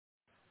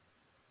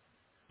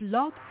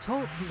Blog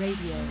Talk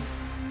Radio.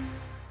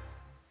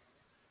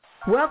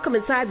 Welcome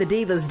inside the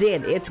Diva'S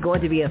Den. It's going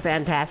to be a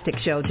fantastic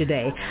show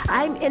today.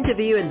 I'm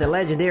interviewing the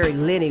legendary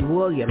Lenny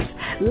Williams.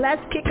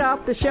 Let's kick off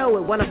the show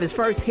with one of his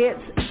first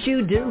hits,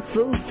 Shoo Doo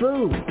Foo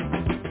Foo.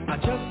 I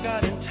just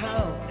got in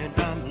town and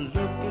I'm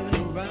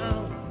looking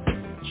around,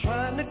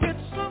 trying to get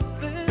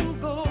something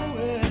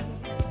going.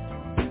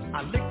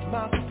 I licked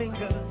my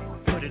finger,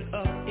 put it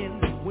up in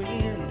the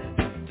wind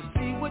to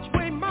see which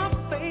way my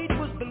fate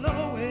was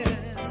blowing.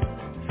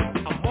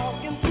 I'm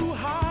walking through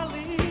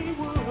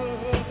Hollywood,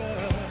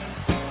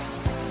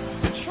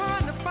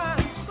 trying to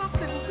find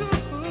something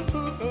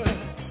good,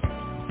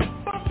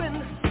 bumping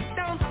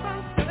down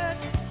Sunset.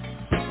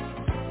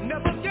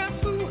 Never guess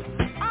who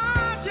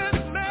I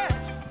just met.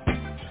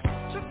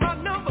 Took my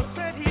number,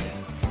 said he'd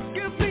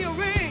give me a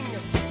ring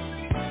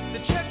to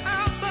check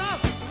out the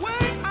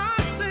way I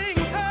sing.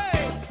 Hey,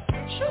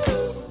 shoo,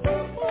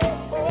 ooh,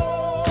 ooh,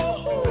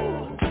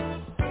 ooh,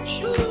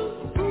 shoo,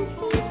 ooh,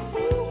 ooh,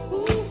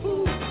 ooh,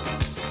 ooh,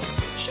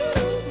 shoo,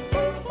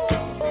 ooh,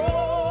 ooh,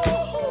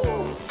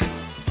 ooh,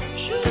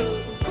 shoo,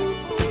 ooh,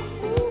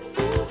 ooh,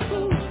 ooh,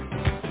 ooh.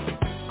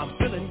 I'm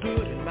feeling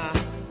good and my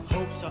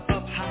hopes are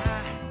up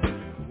high.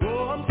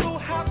 Oh, I'm so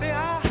happy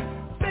I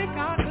think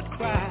I could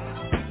cry.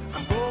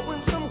 I'm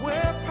going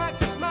somewhere,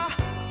 practice my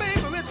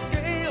favorite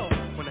scale.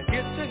 When I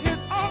get to his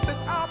office,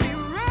 I'll be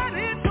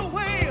ready to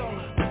wail.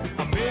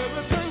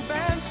 American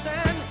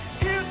bandstand,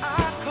 here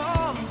I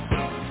come.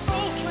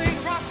 Soul Train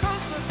rock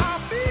concert,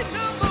 I'll be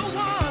number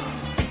one.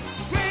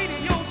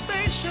 Radio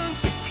station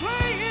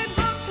playing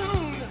my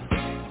tune.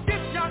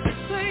 This jockey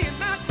saying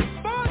that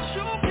boy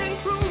sure can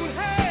croon.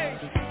 Hey,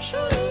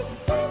 shoo,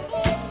 ooh,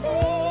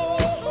 ooh,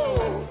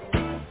 ooh.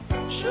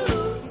 Shoo,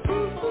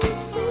 ooh, ooh,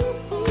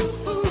 ooh,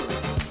 ooh.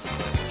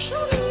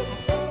 Shoo,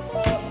 ooh,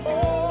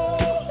 ooh,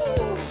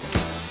 ooh.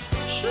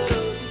 Shoo,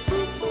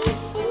 ooh, ooh,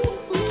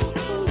 ooh,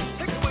 ooh.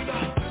 Take it away,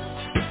 y'all.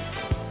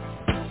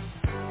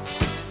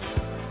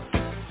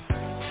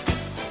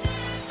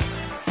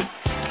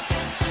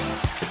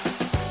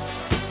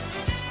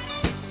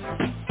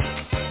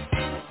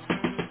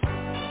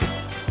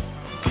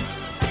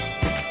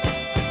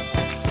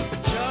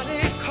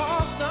 Johnny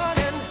Carson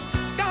and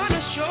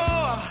Dinah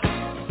Shore,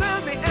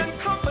 Sammy and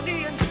Company,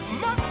 and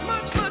much,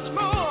 much, much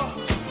more.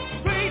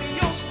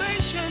 Radio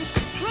stations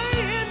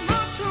playing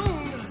my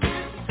tune.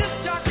 This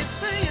jockey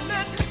saying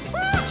that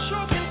boy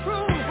sure can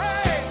croon.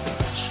 Hey,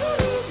 shoo,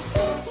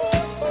 ooh,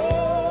 ooh,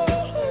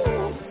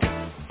 ooh.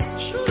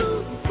 Shoo,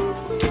 ooh,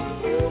 ooh,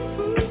 ooh,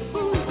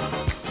 ooh.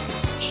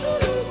 Shoo,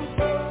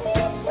 ooh,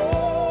 ooh,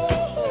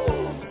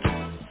 ooh.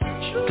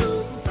 Shoo,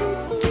 ooh,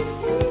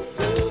 ooh,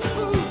 ooh,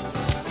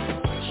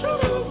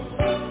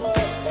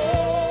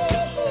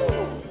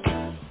 ooh.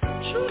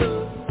 Shoo,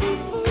 ooh, ooh, ooh,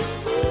 ooh.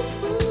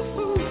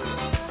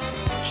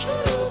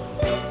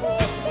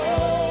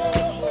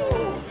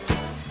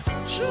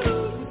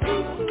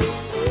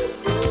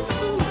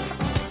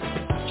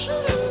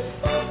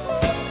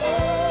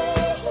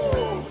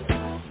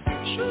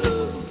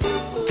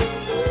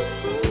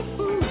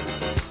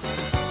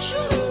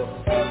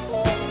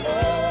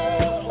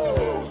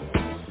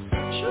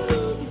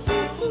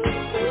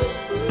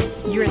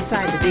 You're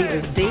inside the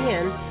Diva'S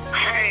Den.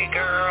 Hey,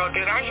 girl,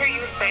 did I hear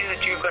you say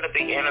that you're going to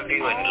be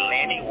interviewing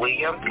Lenny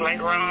Williams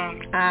later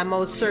on? I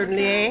most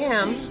certainly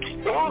am.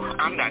 Well,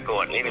 I'm not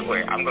going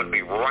anywhere. I'm going to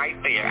be right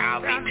there.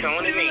 I'll be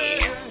tuning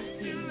in.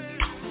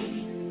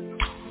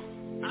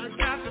 I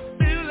got the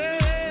feeling.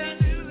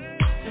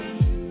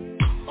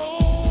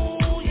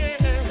 Oh,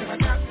 yeah. I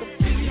got the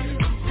feeling.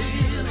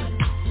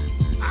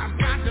 I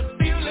got the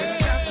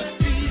feeling.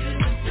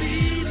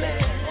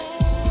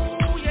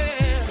 Oh,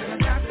 yeah. I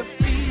got the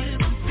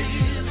feeling.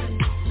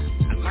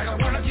 Like I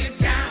want to get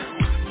down.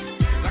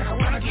 Like I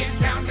want to get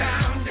down,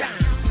 down, down.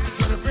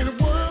 I've been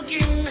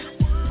working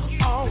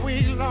all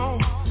week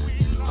long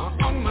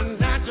on my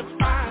 9 to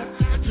 5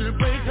 until the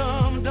break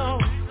of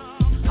dawn.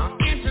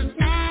 And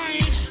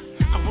tonight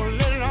I'm gonna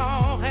let it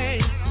all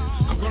hang.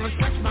 I'm gonna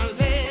stretch my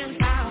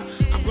legs out.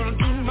 I'm gonna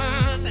do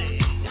my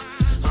thing.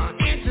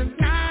 And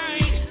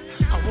tonight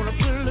I wanna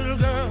put a little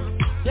girl,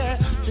 yeah,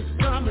 to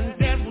come and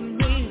dance with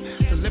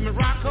me, to let me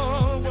rock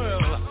her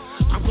world.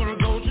 I'm gonna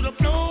go to the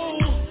floor,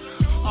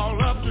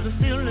 all up to the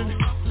ceiling.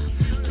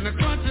 And the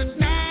club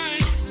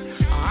tonight,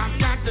 I've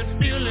got the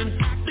feeling.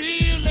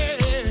 Yeah,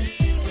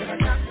 I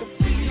got the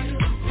feeling.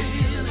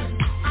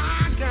 I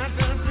got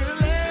the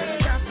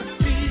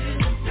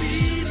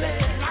feeling.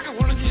 Like I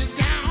wanna get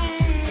down.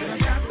 Yeah, I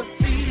got the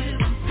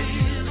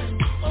feeling.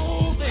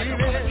 Oh, baby.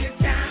 Like I wanna get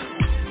down.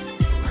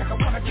 Like I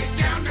wanna get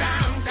down,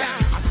 down,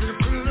 down. I see the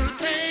pretty little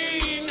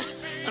thing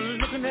and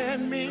looking at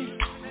me.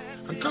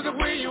 And 'cause the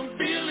way I'm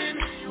feeling,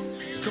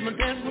 come and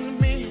dance with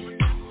me.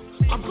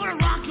 I'm gonna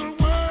rock your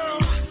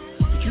world.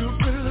 You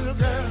pretty little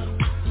girl.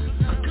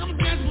 Come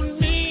dance with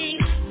me,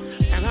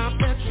 and I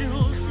bet you,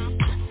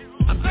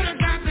 I bet I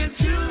got that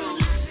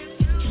juice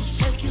to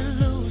shake you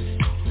loose.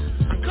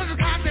 'Cause I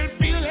got that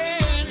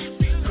feeling,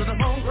 'cause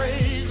I'm on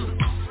crazy,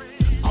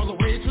 all the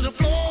way to the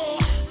floor,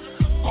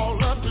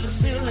 all up to the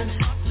ceiling.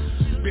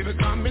 Baby,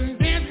 come and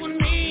dance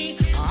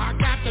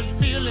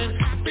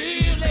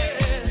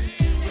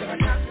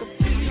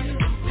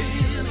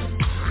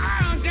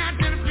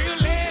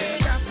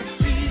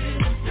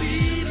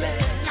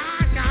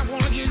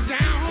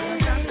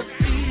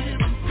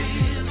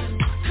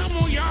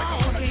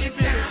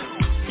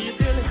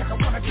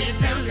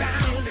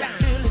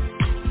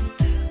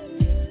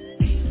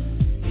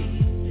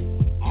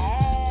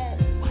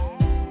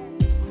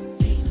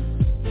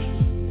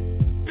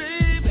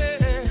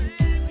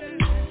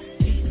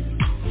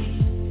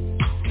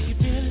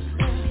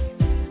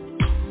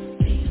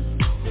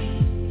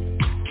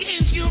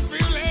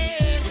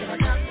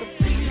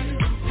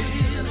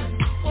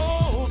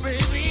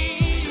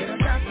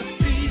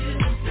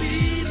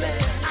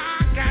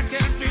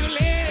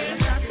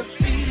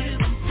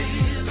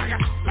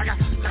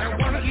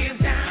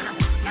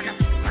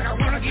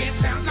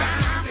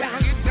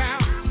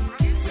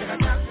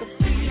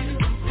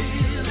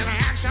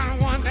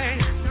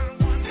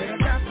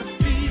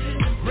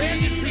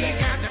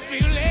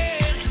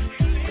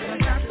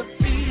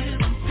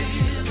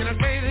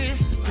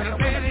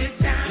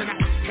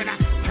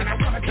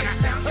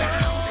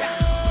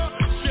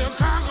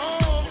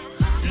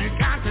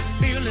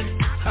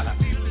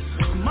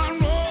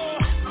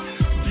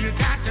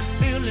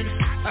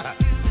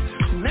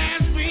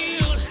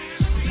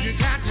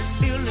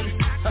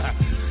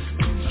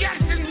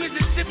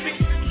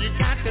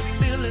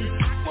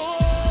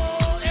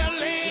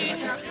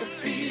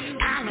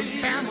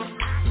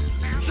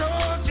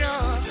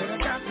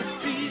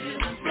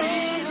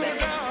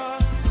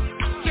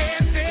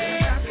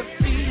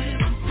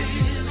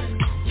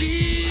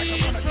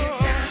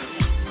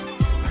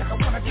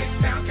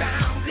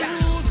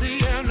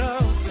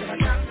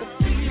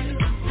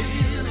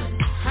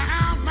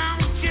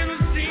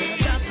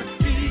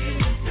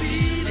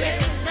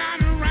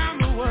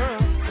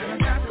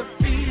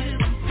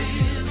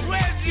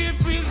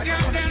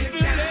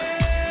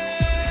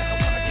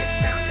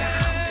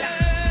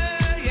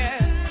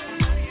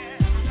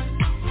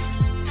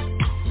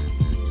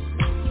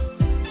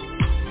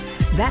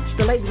That's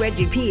the late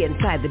Reggie P.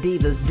 inside the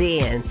Diva'S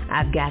Den.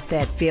 I've got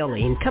that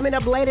feeling. Coming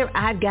up later,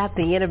 I've got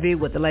the interview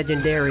with the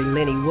legendary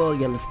Lenny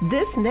Williams.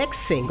 This next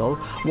single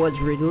was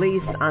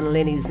released on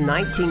Lenny's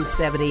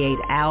 1978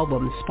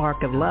 album,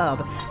 Spark of Love,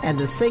 and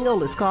the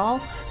single is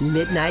called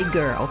Midnight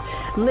Girl.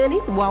 Lenny,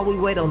 while we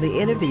wait on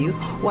the interview,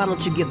 why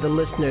don't you give the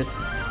listeners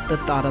the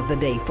thought of the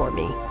day for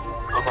me?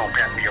 We're going to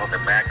pat me on the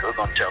back. We're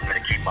going to tell me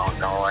to keep on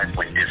going.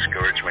 When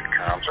discouragement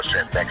comes or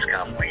setbacks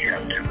come, we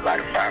have to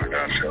light a fire to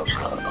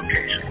ourselves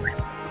occasionally.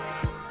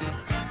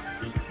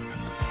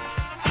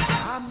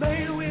 I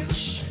made a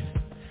wish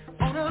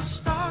on a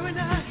starry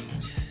night,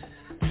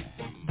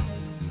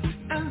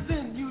 and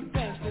then you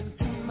danced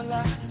into my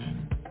life.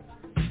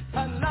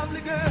 A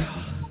lovely girl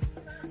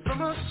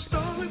from a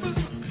storybook.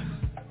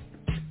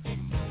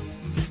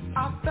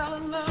 I fell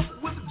in love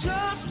with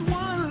just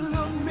one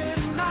little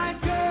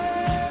midnight girl.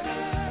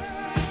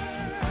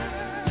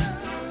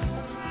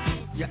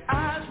 Your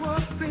eyes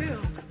were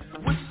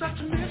filled with such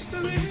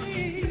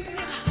mystery.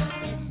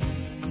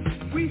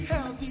 We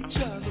held each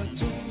other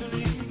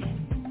tenderly.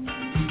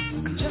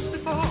 And just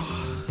before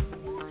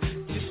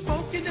you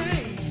spoke your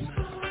name,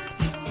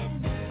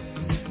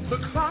 the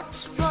clock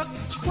struck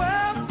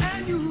 12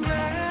 and you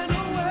ran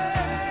away.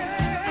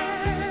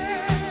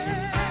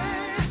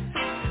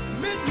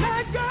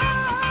 Midnight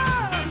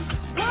girl,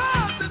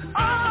 was it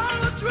all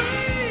a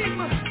dream?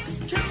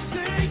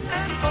 Kissing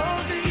and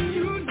holding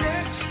you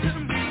next to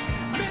me.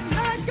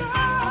 Midnight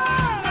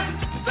girl,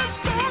 the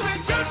story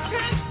just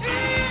can't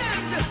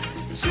end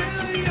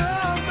till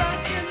you're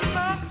back in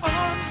my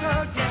arms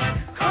again.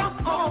 Come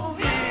on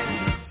in.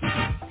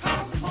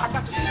 I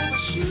got to feel the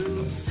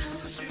shoes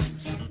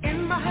in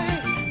my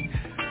hand,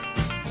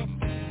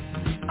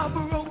 a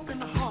broken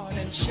heart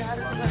and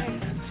shattered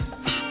plans.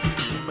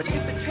 But if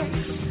it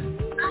takes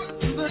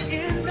to the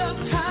end of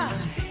time,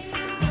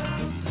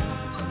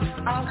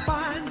 I'll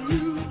find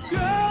you,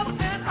 girl,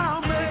 and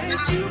I'll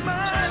make you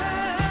mine.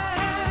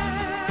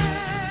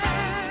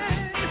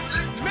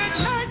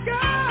 Midnight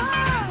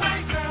girl,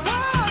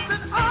 was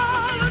it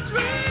all a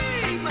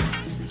dream?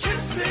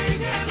 Kissing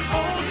and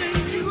holding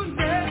you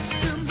next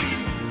to me.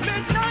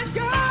 Midnight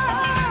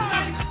girl,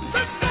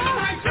 the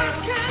story just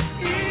can't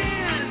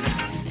end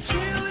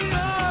till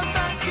you're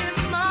back in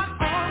my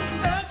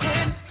arms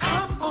again.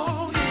 Come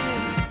on in,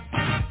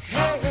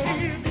 hey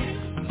baby.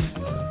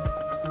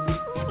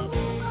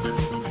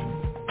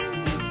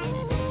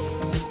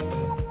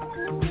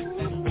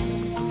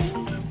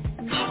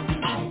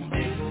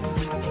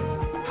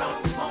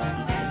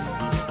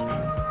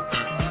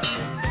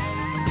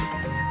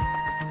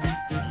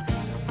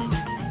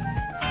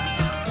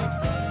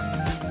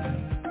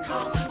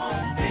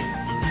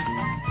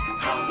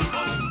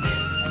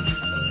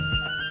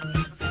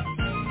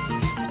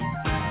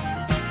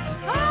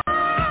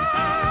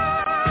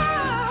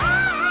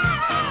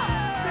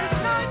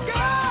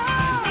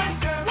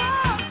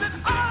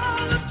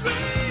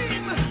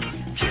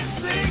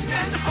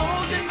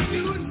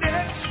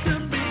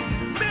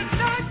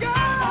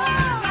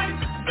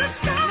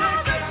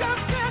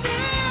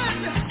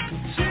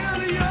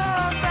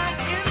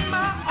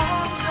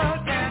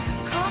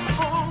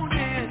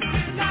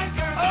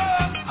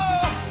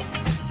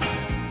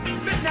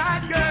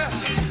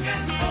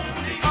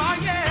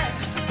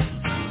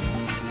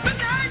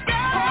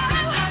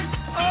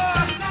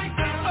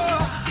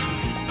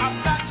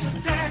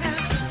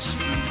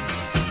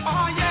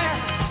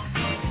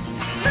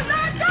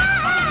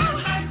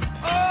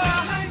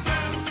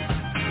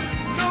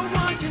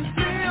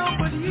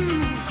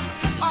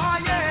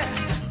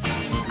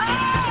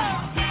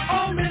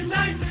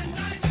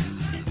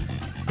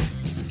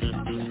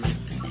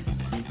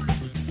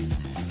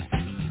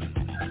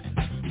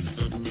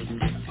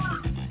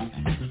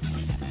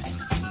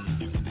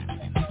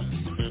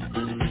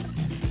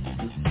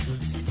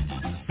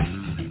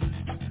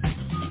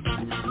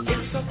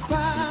 It's a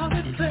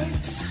crowded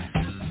place,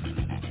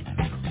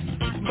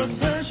 but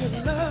where's your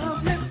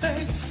lovely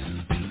face?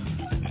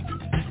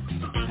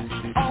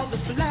 All the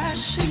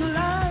flashing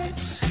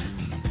lights,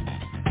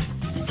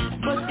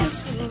 but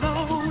it's a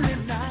lonely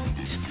night.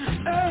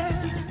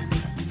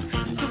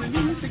 The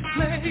music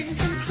plays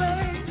and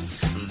plays,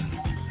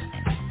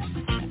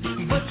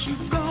 but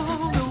you've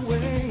gone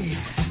away.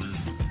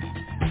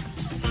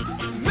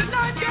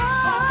 Midnight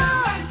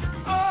girl,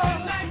 oh,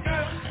 midnight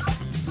girl,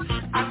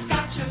 I've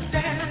got your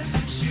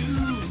dancing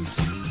shoes.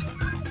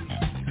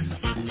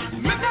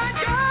 Midnight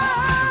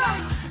girl,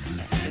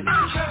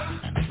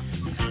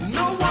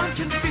 no one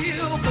can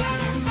feel but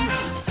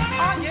you.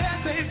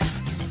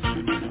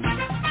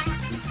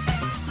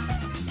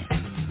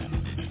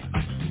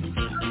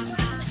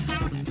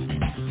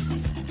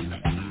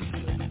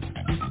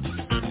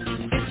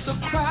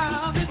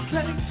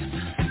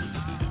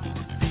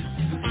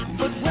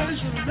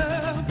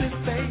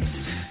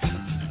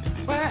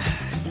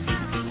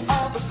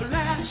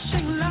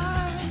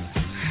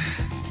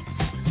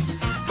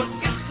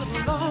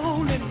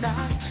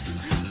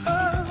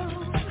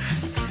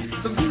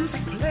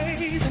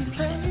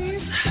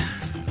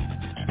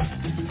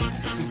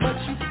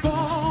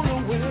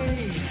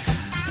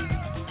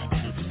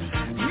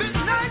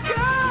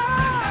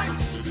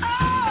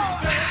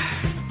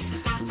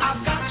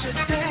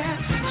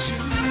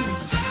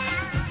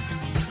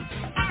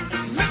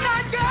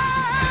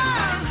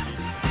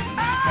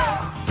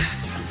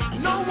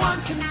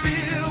 one can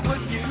feel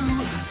but you.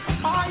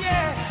 Oh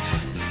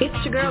yeah.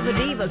 It's your girl, the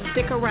Diva.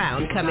 Stick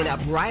around. Coming up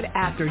right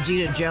after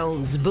Gina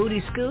Jones'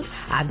 Booty Scoot,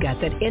 I've got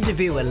that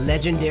interview with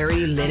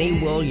legendary Lenny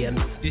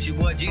Williams. It's your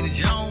boy Gina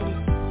Jones.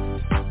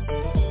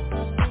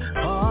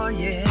 Oh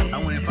yeah. I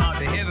went and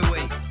found the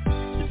heavyweight.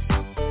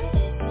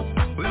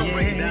 We're gonna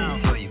break it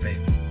down for you,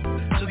 baby.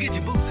 So get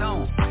your boots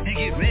on and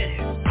get ready.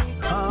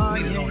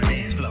 Meet us on the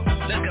dance floor.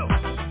 Let's go.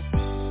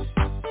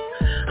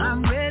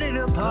 I'm ready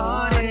to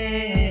party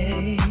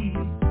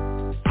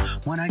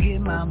when I get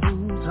my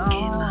boots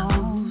on.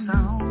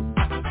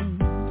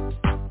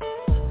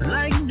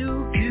 Like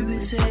New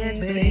Cupid said,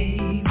 baby,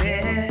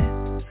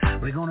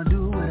 we're gonna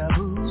do it with our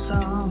boots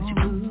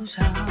on.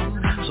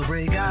 So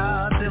break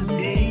out them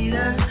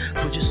gators,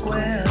 put your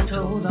square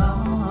toes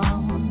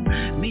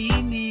on.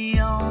 Meet me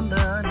on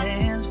the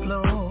dance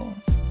floor,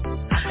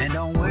 and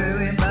don't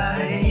worry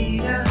about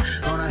haters,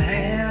 gonna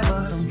have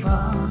us some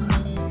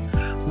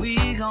fun. We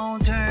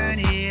gon' turn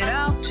it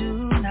out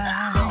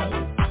tonight.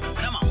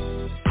 Come on.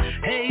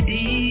 Hey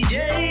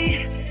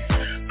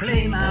DJ,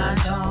 play my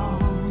song.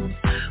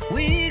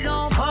 We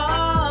gon'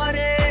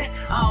 party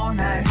all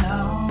night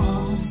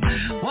long.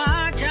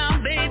 Watch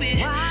out,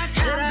 baby. Watch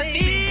out,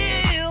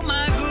 baby. Feel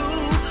my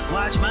groove.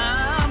 Watch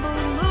my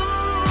move.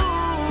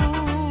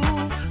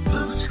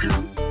 Boot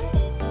scoop.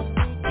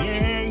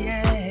 Yeah,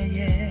 yeah,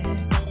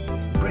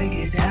 yeah. Break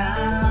it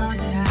down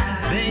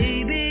tonight.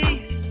 Baby,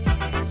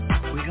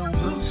 we gon'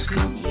 boot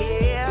scoop.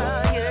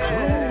 Yeah,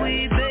 yeah. Ooh,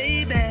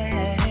 baby.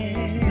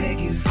 Make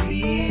you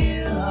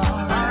feel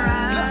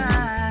alright.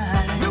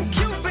 New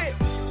Cupid.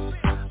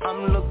 I'm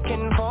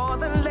looking for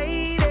the lady.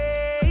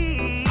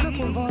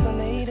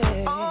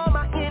 All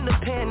my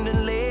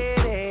independent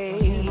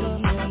ladies.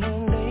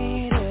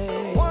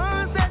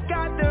 Ones that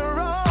got their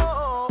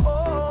own.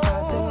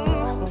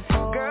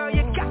 Girl,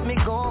 you got me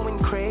going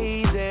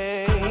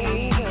crazy.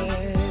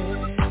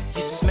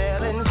 You're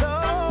smelling so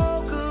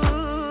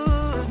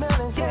good.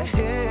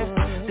 Yeah.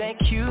 That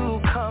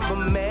cucumber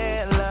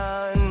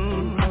melon.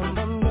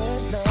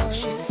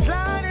 She's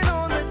sliding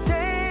on the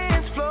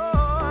dance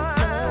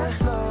floor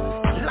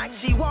like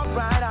she walked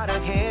right out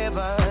of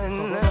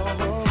heaven.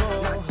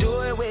 Now do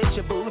it with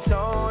your boots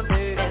on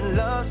and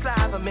love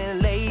slide for me,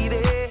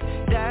 lady.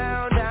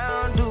 Down,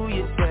 down, do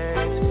your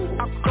dance.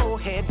 I'll go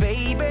ahead,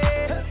 baby.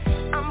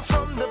 I'm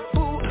from the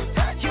boot,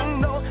 you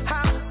know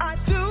how I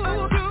do.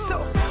 So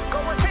go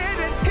ahead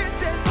and hit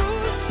that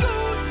boot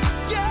scoot.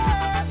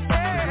 Yeah,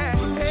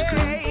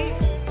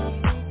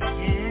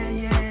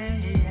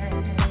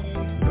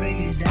 Break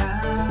it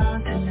down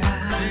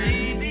tonight,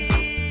 baby.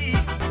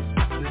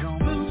 We gon'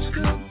 boot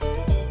scoop.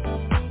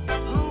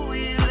 Ooh,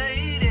 yeah,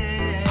 lady.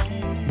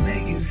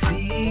 Make you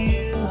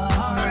feel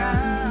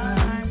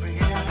alright. Break it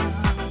down.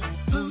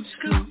 Boot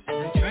scoop. The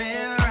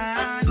trail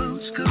ride.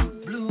 Boot scoop.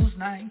 Blues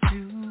night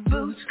too.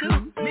 Boot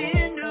scoop. Me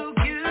and New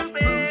Cupid.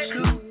 Boot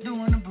scoop.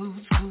 Doing a boot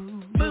scoop.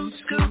 Boot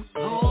scoop.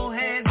 Go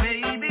ahead,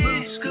 baby.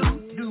 Boot scoop.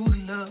 Do the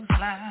love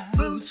slide.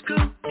 Boot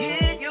scoop.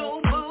 Get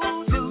your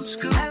boots. Boot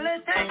scoop. Now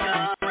let's take a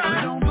ride. We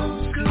gon' boot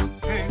scoop.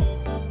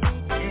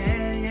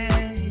 Yeah,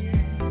 yeah,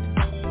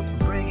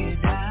 yeah. Break it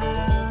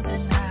down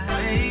tonight,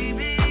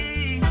 baby.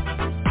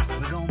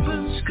 We gon'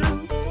 boot scoop.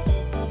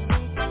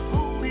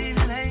 Ooh,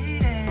 baby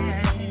lady,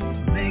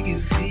 make you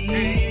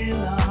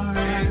feel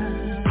alright.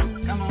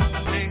 Come on,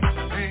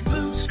 baby,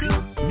 boot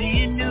scoop. Me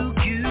and New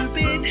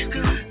Cupid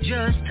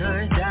just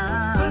touched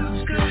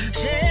down.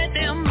 Said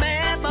them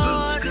bad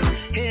boys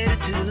headed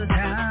to the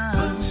town.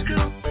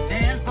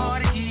 Dance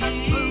party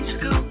keys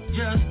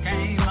just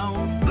came on.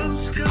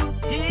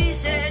 He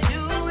said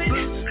do it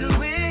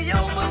with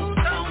your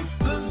boots on.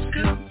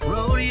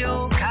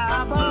 Rodeo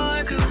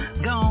cowboy,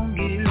 gon'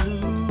 get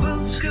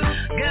loose.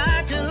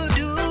 Got to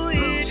do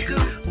it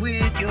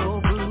with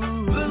your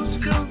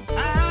boots.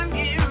 I'm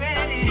getting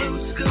ready.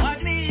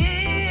 Watch me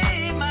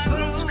hit my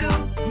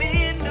groove. Me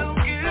and New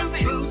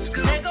Cupid,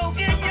 let's go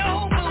get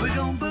your boots. We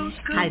gon' boot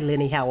scoop. Hi,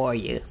 Lenny. How are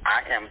you?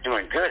 I am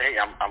doing good. Hey,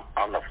 I'm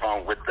on the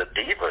phone with the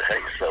Diva.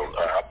 Hey, so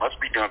I must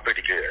be doing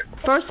pretty good.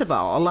 First of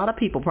all, a lot of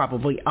people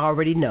probably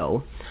already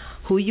know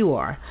who you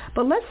are,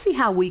 but let's see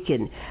how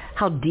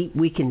deep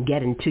we can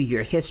get into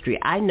your history.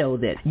 I know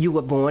that you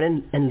were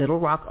born in Little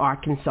Rock,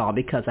 Arkansas,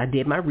 because I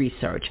did my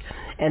research,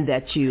 and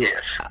that you,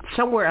 Yes.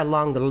 somewhere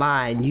along the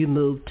line, you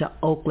moved to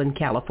Oakland,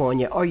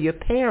 California, or your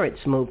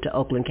parents moved to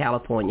Oakland,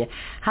 California.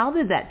 How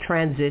did that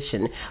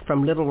transition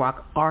from Little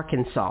Rock,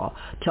 Arkansas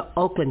to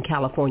Oakland,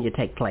 California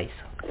take place?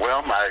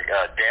 Well, my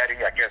daddy,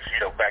 I guess,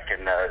 back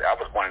in, I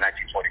was born in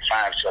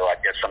 1945, so I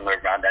guess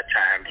somewhere around that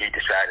time, he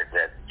decided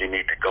that he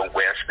needed to go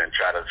west and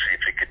try to see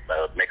if he could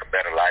make a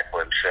better life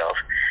for himself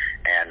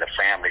and the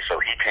family. So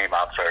he came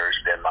out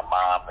first, then my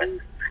mom and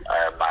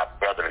my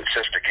brother and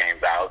sister came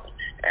out,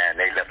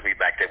 and they left me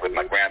back there with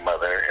my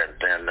grandmother, and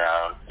then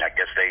I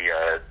guess they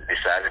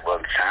decided, well,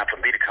 it's time for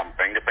me to come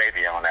bring the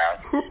baby on out.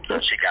 So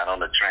she got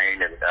on the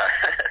train and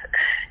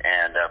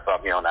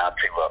brought me on out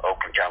to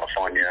Oakland,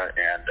 California,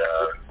 and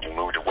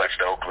moved to West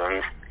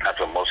Oakland. That's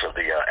where most of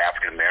the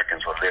African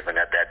Americans were living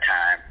at that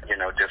time.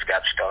 Just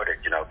got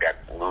started, got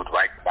moved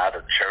right by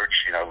the church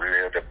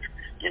lived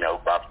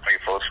about 3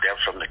 or 4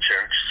 steps from the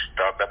church,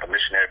 started up a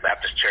missionary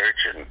Baptist church,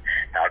 and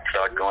I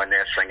started going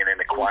there singing in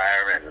the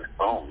choir, and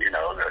boom,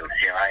 and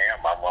here I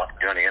am. I'm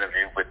doing an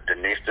interview with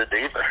Denise the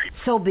Diva.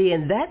 So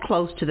being that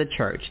close to the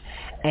church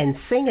and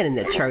singing in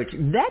the church,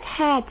 that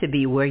had to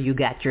be where you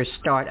got your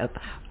start of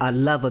a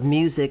love of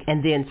music,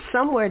 and then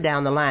somewhere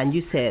down the line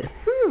you said,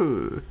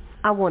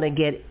 I want to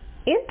get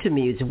into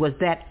music. Was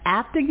that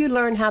after you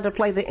learned how to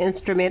play the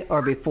instrument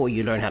or before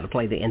you learned how to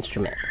play the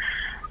instrument?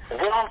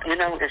 Well,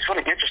 it's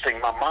really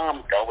interesting. My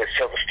mom always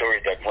tells the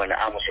story that when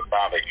I was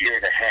about a year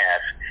and a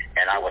half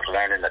and I was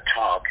learning to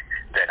talk,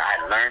 that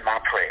I learned my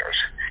prayers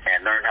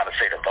and learned how to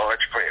say the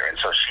Lord's Prayer. And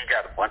so she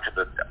got a bunch of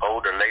the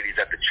older ladies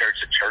at the church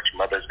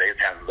mothers. They was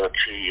having a little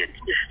tea, and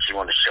she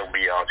wanted to show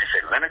me all. She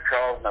said, Leonard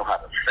Carl know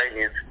how to say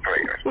his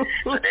prayers.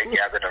 So they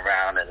gathered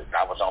around, and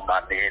I was on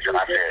my knees, and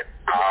I said,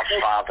 Our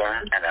Father,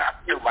 and then I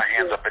threw my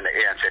hands up in the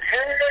air and said,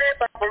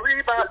 Hey,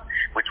 Baba,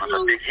 which was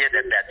a big hit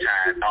at that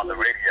time on the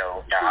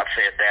radio. I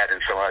said that,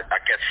 and so I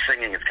guess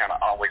singing has kind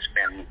of always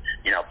been,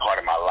 part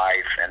of my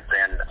life. And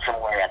then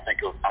somewhere, I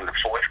think it was on the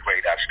 4th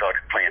grade, I started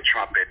playing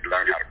trumpet,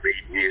 learned how to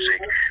read music.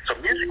 So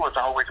music was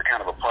always a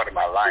kind of a part of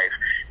my life.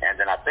 And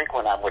then I think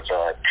when I was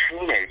a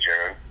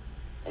teenager,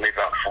 maybe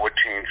about 14,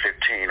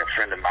 15, a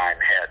friend of mine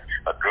had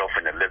a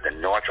girlfriend that lived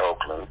in North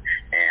Oakland.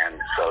 And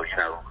so,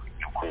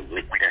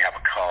 we didn't have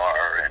a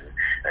car and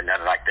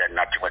nothing like that,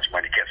 not too much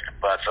money to catch the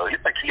bus. So he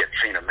had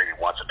seen her maybe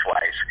once or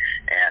twice,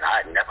 and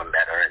I had never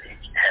met her. And he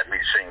had me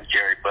sing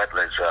Jerry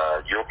Butler's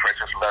Your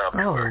Precious Love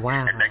to her.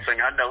 Wow. And next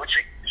thing I know,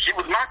 she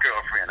was my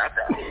girlfriend. I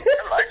thought,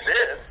 I like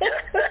this.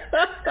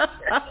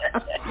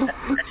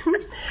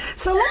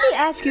 So let me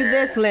ask you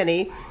this,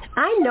 Lenny.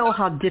 I know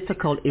how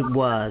difficult it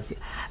was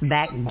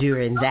back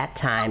during that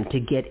time to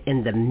get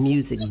in the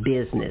music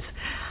business.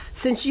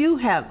 Since you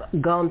have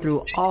gone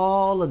through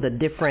all of the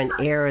different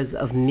eras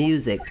of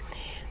music,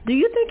 do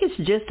you think it's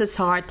just as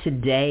hard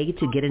today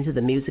to get into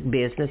the music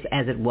business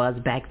as it was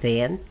back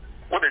then?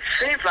 Well, it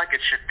seems like it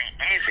should be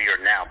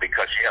easier now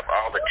because you have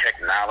all the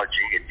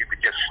technology and you could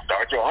just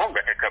start your own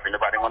record company.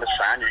 Nobody want to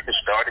sign you. You can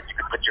start it. You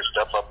can put your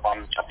stuff up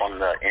on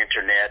the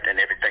internet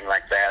and everything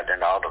like that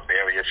and all the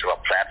various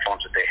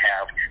platforms that they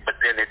have. But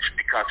then it's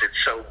because it's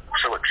so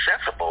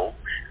accessible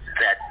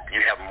that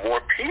you have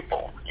more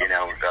people,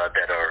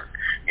 that are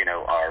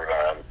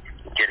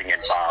getting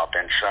involved.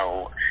 And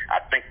so I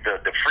think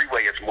the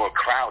freeway is more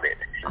crowded.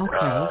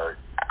 Okay.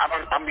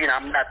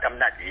 I'm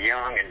not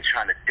young and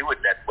trying to do it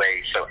that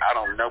way, so I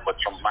don't know. But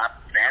from my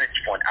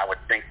vantage point, I would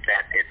think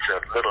that it's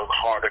a little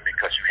harder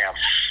because you have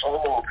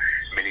so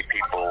many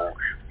people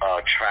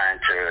trying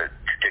to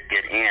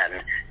get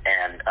in,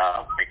 and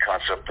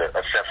because of the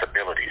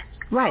accessibility.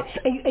 Right.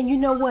 And you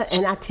know what?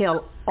 And I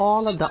tell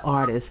all of the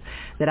artists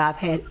that I've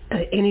had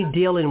any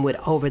dealing with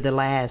over the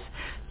last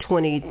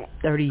 20,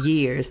 30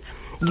 years,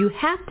 you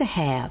have to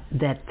have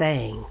that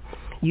thing.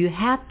 You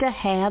have to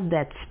have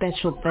that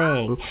special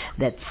thing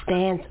that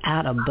stands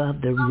out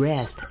above the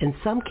rest in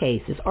some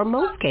cases, or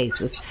most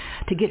cases,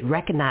 to get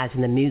recognized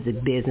in the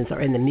music business or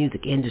in the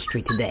music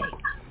industry today.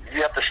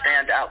 You have to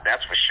stand out,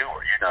 that's for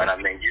sure. You know what I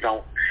mean? You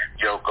don't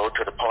go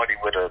to the party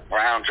with a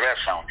brown dress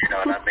on. You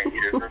know what I mean?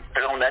 You just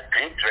put on that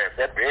pink dress,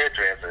 that red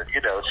dress, or,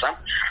 some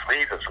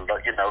sleeves or some,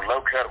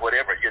 low cut,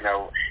 whatever,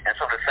 And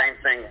so the same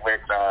thing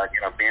with,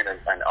 being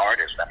an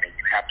artist. I mean,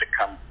 you have to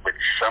come with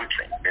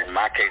something. In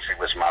my case,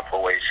 it was my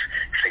voice.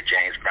 Say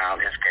James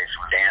Brown, his case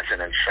was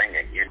dancing and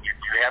singing. You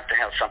have to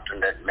have something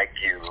that makes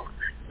you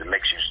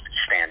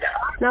stand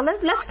out. Now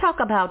let's talk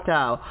about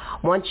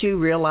once you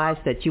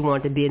realized that you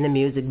wanted to be in the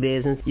music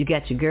business, you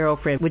got your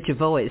girlfriend with your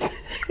voice.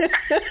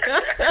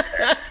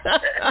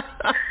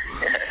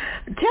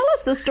 Tell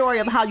us the story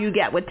of how you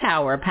got with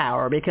Tower of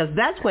Power, because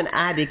that's when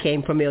I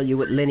became familiar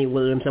with Lenny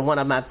Williams, and one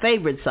of my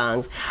favorite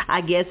songs,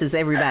 I guess, is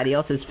everybody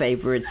else's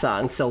favorite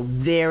song. So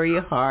Very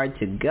Hard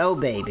to Go,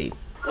 baby.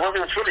 Well,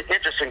 it's really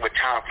interesting with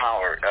Tower of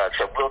Power.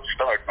 So we'll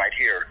start right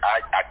here.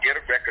 I did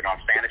a record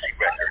on Fantasy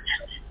Records,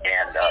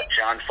 and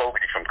John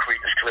Fogerty from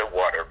Creedence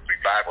Clearwater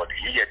Revival,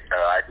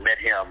 I'd met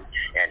him,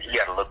 and he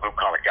had a little group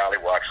called the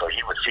Gollywog, so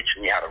he was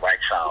teaching me how to write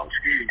songs.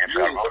 And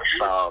so I wrote a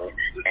song,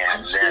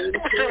 and then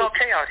it was doing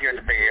okay out here in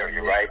the Bay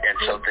Area, right? And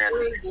so then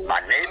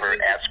my neighbor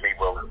asked me,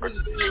 well, when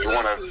you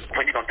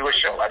going to do a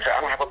show? I said, I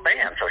don't have a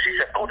band. So she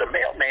said, the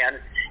mailman,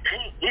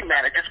 he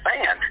manages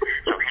band.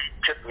 So he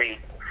took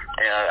me.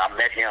 I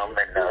met him,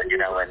 and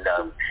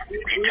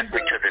he took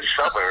me to this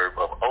suburb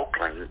of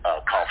Oakland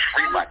called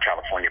Fremont,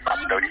 California, about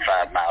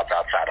 35 miles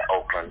outside of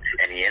Oakland,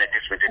 and he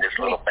introduced me to this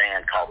little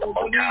band called the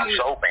Motown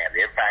Soul Band.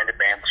 Everybody in the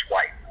band was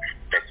white.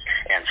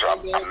 And so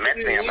I met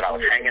them, and I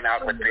was hanging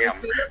out with them,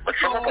 but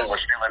some of them were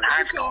still in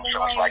high school,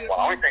 so it's like, the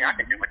only thing I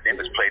can do with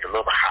them is play the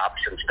little hops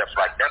and stuff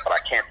like that, but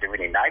I can't do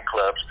any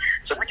nightclubs.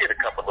 So we did a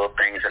couple little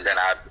things, and then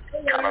I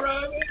kind of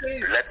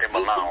let them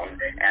alone.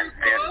 And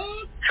then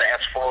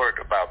fast forward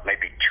about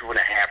maybe 2.5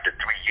 to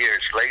 3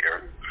 years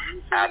later,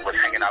 I was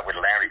hanging out with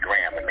Larry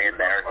Graham, and me and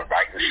Larry were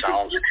writing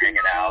songs and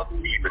hanging out.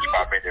 He was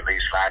about ready to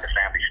leave Slide the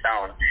Family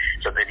Stone.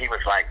 So then he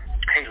was like,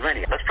 hey,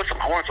 Lenny, let's put some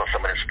horns on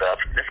some of this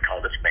stuff. Let's call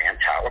this band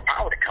Tower of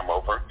Power to come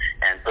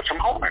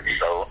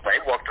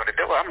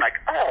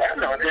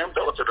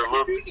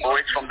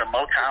from the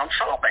Motown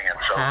Soul Band.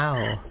 So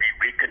we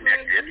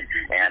reconnected,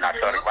 and I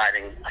started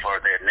writing for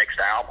their next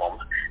album,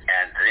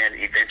 and then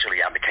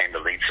eventually I became the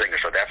lead singer.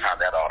 So that's how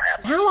that all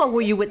happened. How long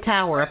were you with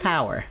Tower of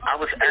Power? I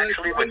was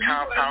actually with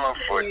Tower of Power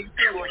for 2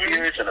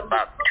 years and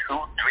about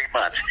 2-3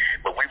 months,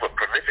 but we were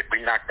prolific.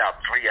 We knocked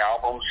out 3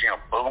 albums,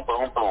 boom,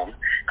 boom, boom.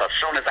 Because as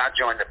soon as I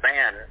joined the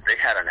band, they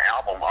had an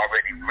album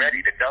already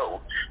ready to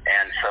go,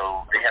 and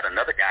so they had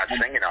another guy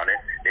singing on it.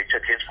 They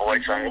took his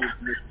voice on,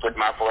 put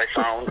my voice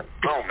on,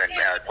 boom, and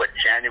about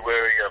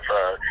January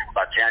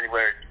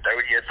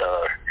 30th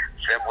or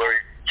February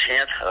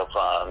 10th of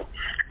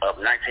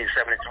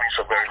 1973,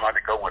 so very hard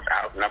to go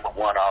without number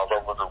 1 all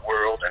over the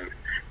world, and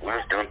we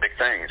was doing big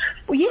things.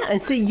 Well, yeah,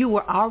 and see, you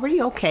were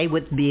already okay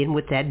with being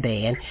with that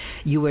band.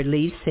 You were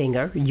lead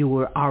singer. You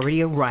were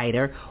already a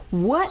writer.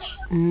 What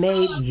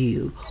made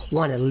you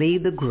want to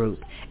leave the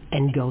group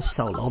and go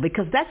solo?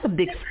 Because that's a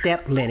big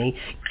step, Lenny.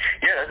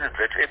 Yeah,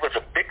 it was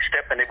a big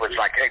step, and it was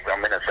like, hey,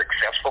 I'm in a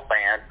successful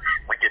band.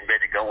 We're getting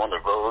ready to go on the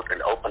road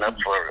and open up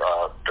for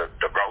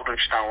the Rolling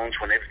Stones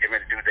when they were getting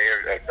ready to do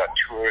their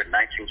tour in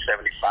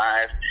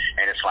 1975,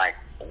 and it's like,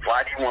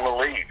 why do you want to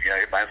leave?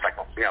 Everybody's like,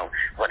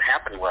 what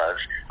happened was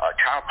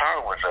Tower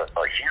Power was a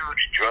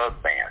huge drug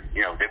band.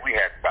 We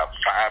had about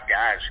 5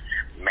 guys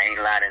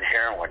mainlining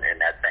heroin in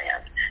that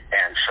band,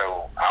 and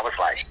so I was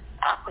like,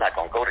 I'm not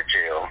going to go to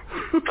jail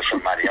for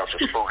somebody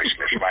else's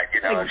foolishness, right?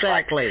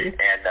 Exactly. It's like,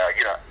 and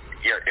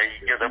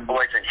the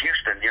boys in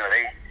Houston,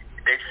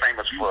 they're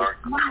famous for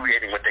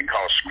creating what they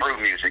call screw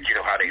music.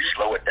 How they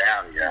slow it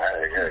down,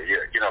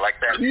 like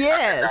that.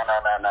 Yes. I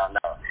said, no.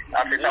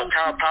 I said, no,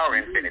 Tower Power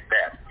invented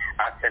that.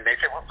 And they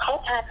said, well, how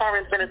Tower Power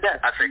invented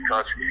that? I said,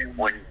 because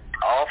when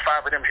all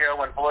 5 of them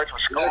heroin boys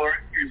would score,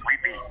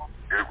 we'd be,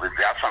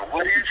 our song,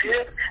 what is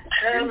it?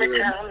 Tell me,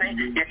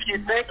 if you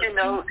think you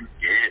know,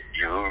 if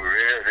you're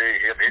ready,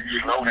 if it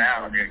slow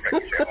down. All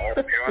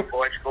the heroin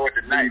boys scored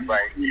tonight,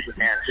 right?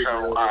 And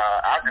so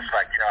I was just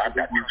like, I've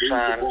got 2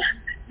 sons,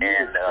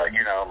 and,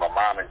 my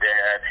mom and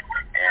dad,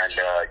 and,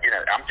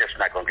 I'm just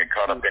not going to get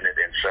caught up in it.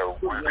 And so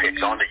we had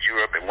gone to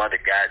Europe, and one of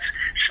the guys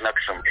snuck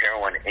some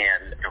heroin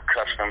in through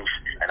customs,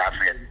 and I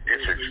said,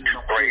 this is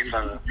too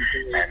brazen,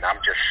 and I'm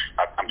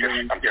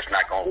just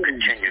not going to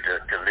continue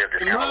to live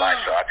this kind of life.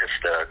 So I just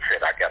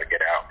said, I got to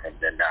get out, and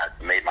then I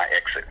made my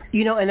exit.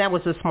 And that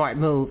was a smart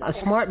move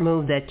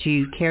that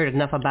you cared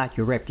enough about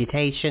your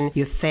reputation,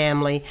 your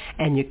family,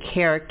 and your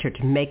character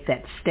to make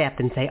that step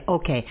and say,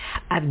 okay,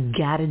 I've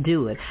got to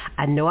do it.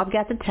 I know I've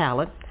got the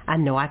talent. I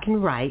know I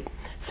can write.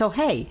 So,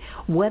 hey,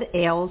 what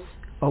else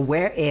or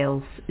where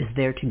else is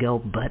there to go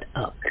but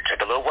up? It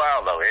took a little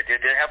while, though. It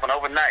didn't happen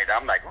overnight.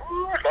 I'm like,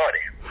 ooh, Lordy.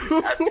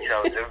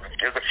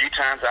 There's a few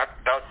times I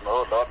thought,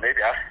 oh, Lord,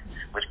 maybe I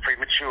was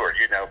premature,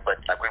 but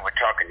like we were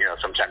talking,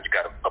 sometimes you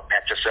got to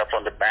pat yourself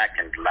on the back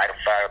and light a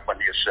fire up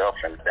under yourself,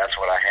 and that's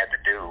what I had to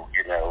do,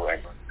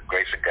 and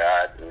grace of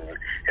God and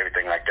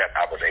everything like that,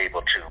 I was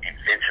able to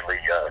eventually,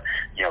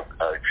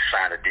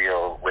 sign a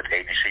deal with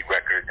ABC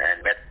Records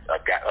and met a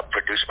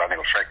producer by the name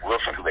of Frank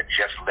Wilson who had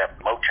just left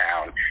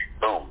Motown.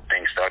 Boom,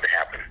 things started to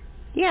happen.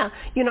 Yeah,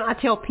 I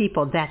tell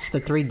people that's the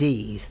 3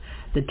 Ds.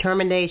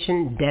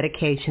 Determination,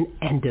 dedication,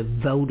 and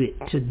devoted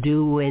to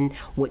doing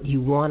what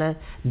you want to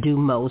do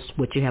most,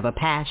 what you have a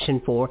passion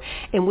for,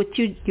 and what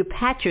you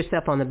pat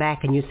yourself on the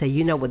back and you say,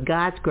 with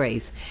God's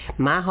grace,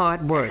 my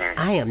hard work,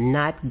 I am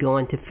not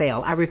going to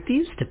fail. I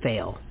refuse to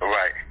fail.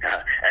 Right.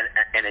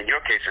 And in your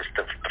case, it's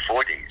the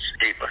 4 Ds,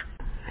 deeper.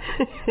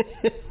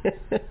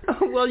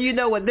 Well, you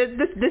know what?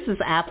 This is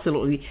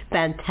absolutely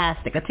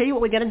fantastic. I'll tell you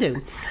what we're going to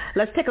do.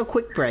 Let's take a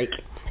quick break.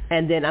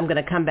 And then I'm going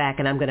to come back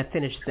and I'm going to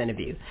finish this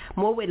interview.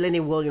 More with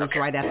Lenny Williams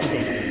right after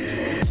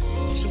this.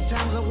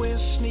 Sometimes I wear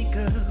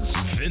sneakers.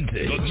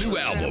 Vintage, the new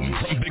album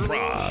from Big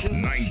Rob.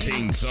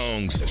 19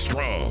 songs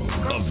strong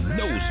of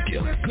no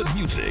skill, good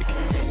music.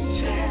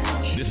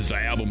 This is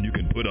an album you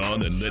can put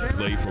on and let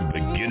play from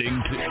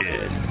beginning to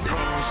end.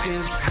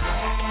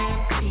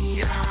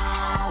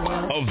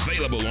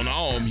 Available on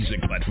all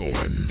music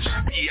platforms.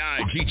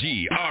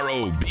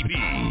 BIGGROBB.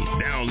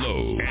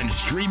 Download and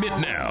stream it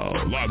now.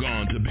 Log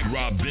on to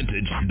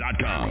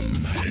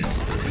BigRobVintage.com.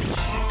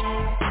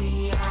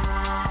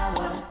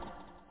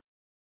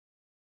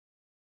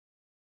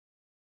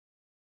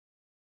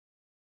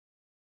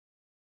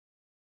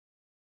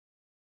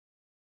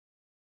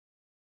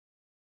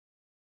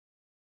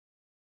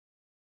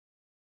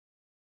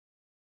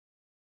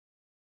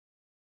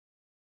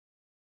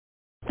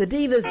 The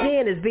Diva'S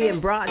Den is being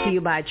brought to you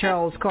by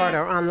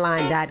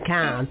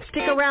CharlesCarterOnline.com.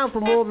 Stick around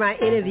for more of my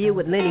interview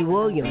with Lenny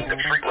Williams. The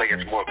freeway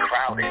is more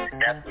crowded.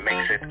 That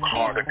makes it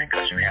harder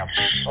because you have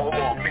so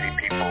many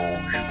people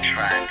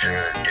trying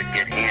to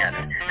get in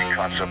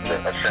because of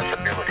the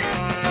accessibility.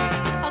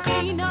 A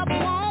clean-up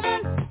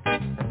woman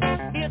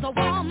is a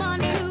woman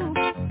who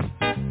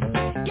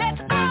gets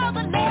all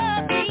the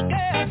love we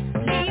girls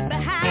leave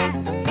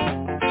behind.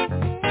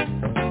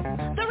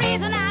 The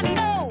reason I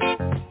know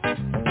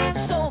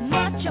so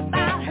much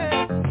about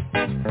her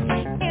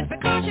is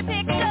because she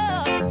picked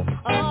up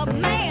a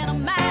man of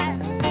mine.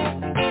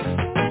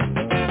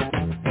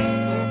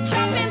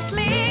 Jumping,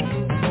 sleep.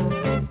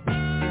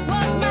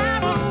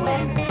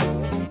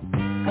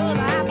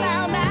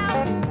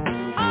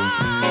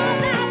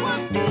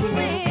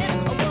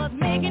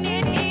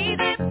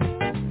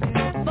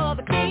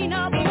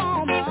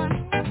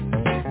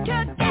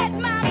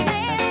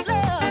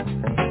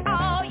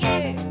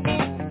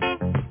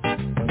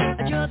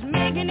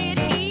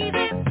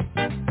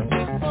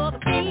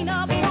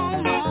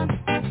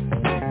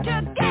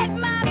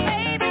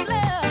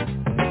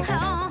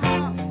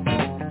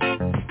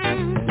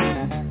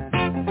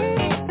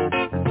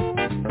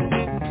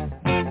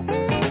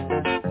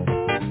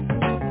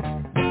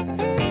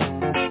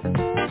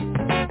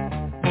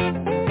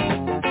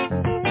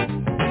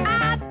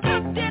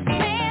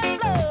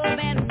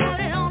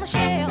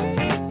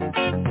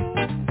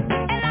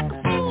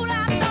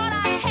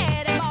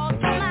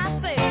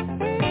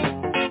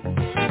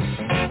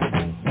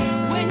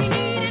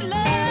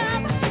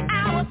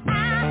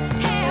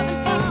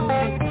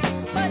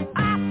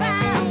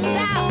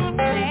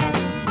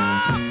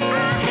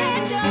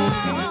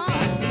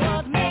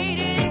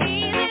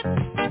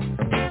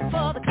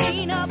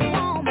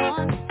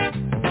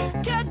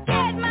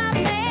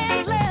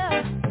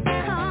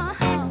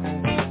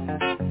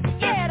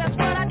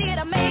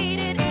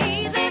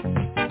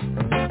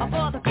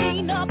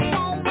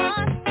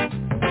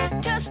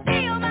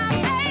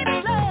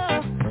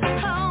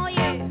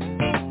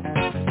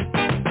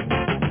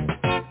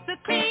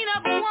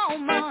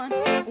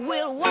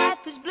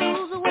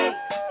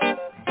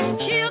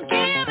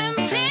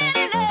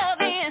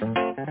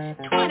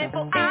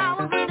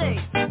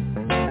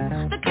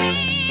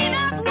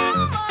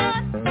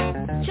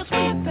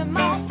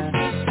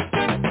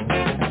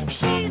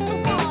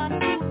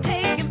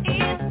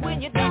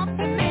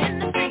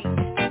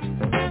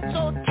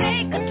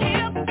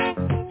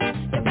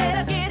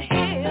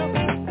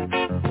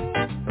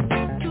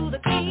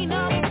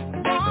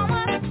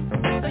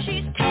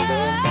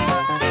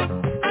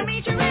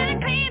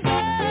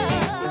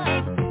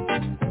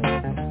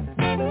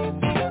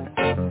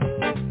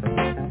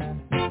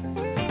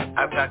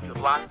 got you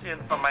locked in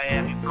from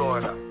Miami,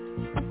 Florida.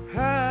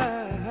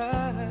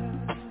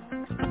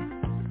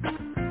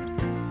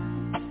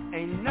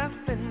 Ain't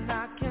nothing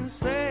I can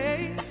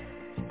say,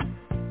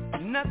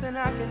 nothing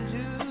I can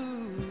do.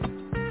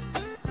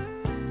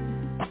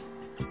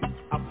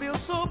 I feel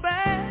so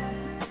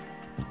bad,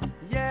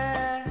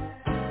 yeah,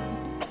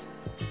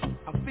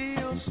 I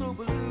feel so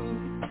blue.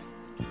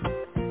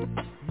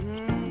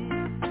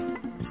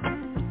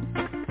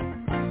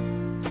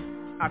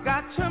 I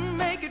got to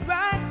make it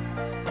right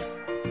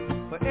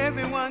for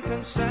everyone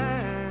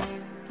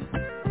concerned.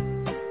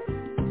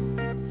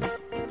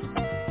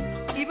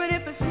 Even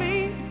if it's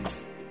me,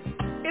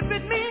 if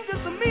it means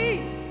it's me,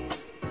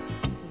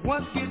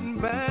 what's getting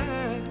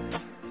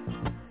burned?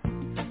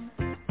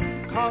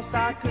 'Cause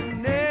I could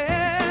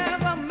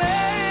never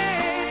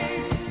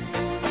make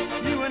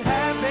you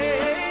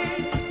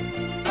unhappy.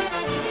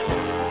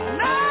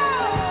 No,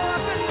 I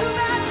couldn't do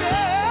that,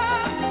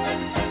 girl.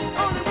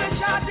 Only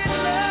wish I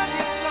didn't love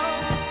you so.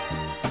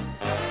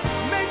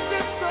 Makes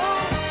it so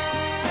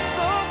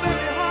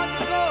very hard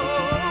to go.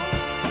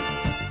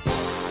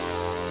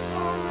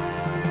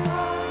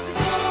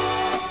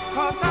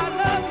 'Cause I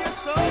love you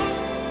so.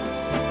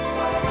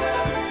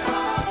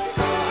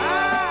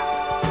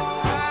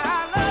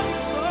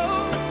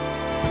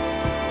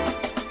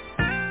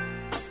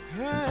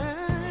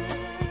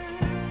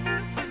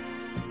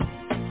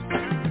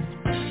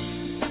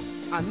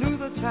 I knew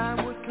the time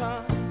would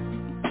come,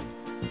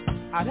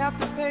 I'd have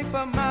to pay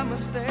for my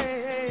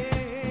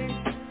mistake.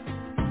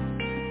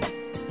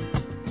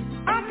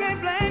 I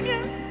can't blame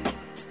you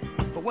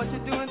for what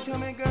you're doing to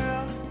me,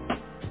 girl,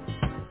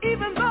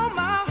 even though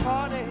my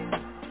heart aches.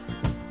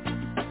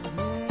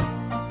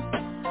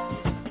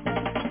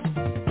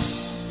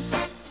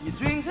 Your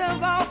dreams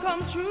have all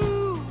come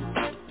true,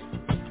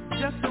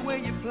 just the way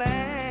you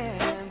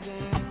planned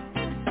them.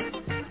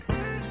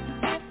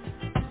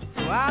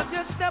 So I'll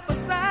just step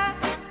aside.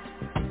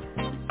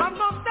 I'm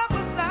gonna step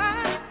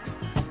aside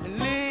and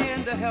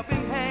lend a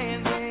helping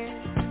hand in.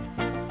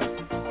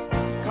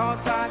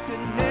 'Cause I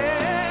could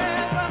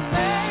never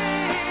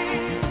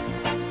make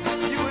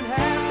you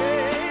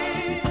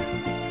unhappy.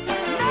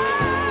 No,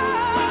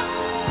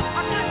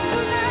 I couldn't do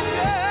that,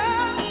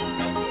 girl.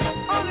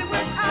 Only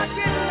wish I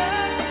could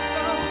love you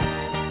so.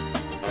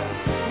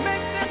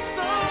 Makes it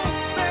so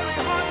very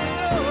hard to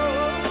know.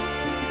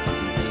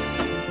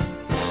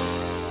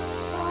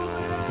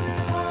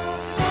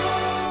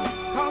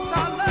 'Cause I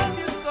love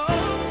you so.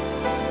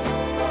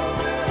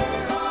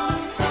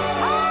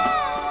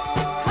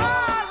 I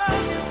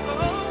love you so.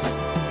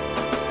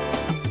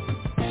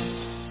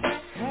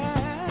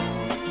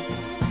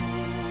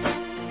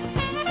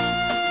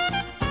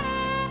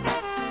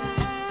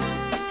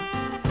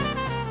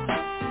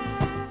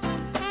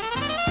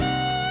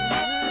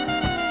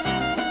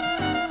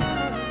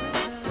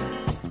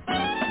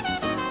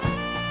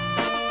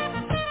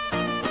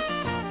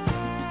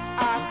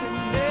 I could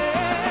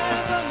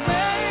never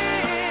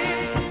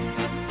make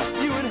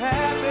you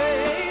unhappy.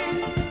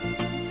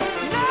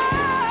 No,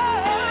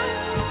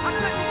 I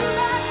couldn't do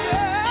that,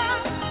 girl.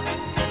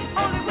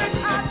 Only wish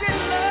I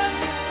didn't love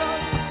you so.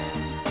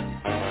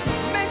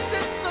 Makes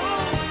it so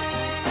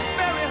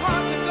very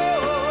hard to go.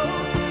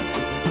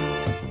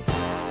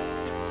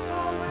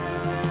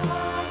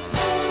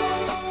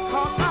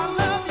 'Cause I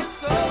love you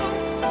so.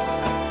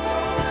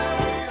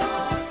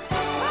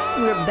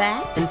 We're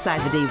back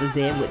inside the Diva'S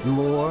Den with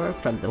more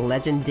from the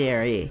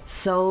legendary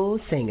soul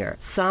singer,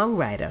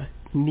 songwriter,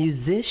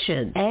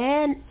 musician,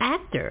 and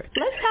actor.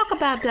 Let's talk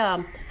about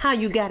how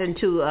you got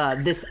into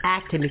this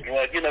acting.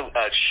 Well,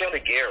 Shelley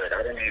Garrett,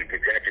 I don't know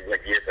exactly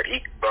what year, but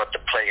he brought the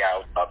play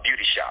out,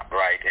 Beauty Shop,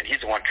 right? And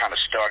he's the one kind of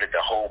started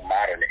the whole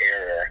modern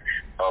era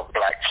of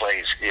black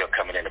plays,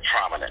 coming into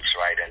prominence,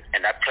 right?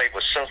 And that play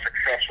was so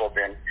successful,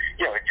 then,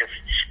 it just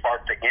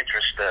sparked the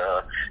interest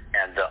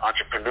and the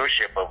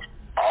entrepreneurship of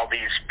all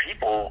these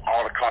people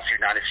all across the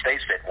United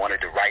States that wanted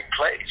to write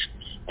plays.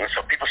 And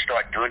so people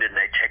start doing it, and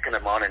they're taking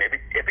them on, and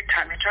every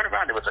time you turn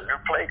around, there was a new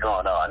play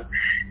going on.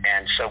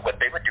 And so what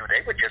they would do,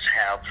 they would just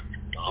have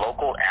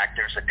local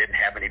actors that didn't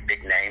have any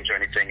big names or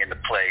anything in the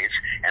plays.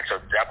 And so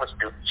that was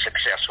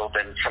successful.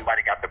 Then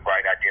somebody got the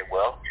bright idea,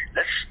 well,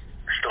 let's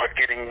start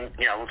getting,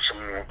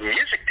 some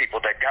music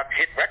people that got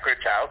hit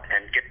records out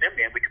and get them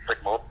in. We could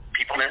put more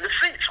people in the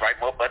seats, right?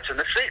 More butts in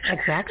the seats.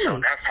 Exactly. So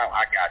that's how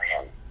I got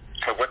in.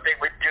 So what they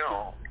would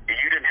do,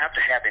 you didn't have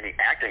to have any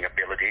acting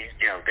ability.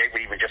 They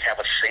would even just have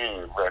a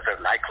scene, where the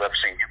nightclub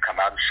scene, you come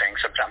out and sing.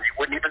 Sometimes you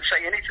wouldn't even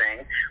say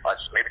anything, or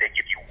maybe they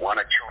give you one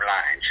or two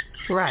lines.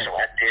 Right. So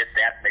I did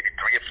that, maybe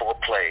 3 or 4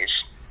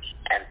 plays.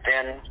 And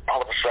then all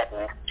of a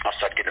sudden, I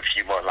started getting a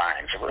few more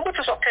lines, which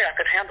is okay. I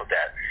could handle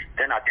that.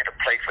 Then I did a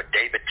play for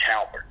David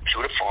Talbert.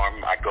 True to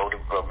form, I go to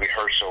a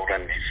rehearsal,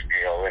 and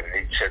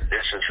he said,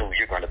 "This is who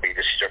you're going to be.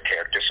 This is your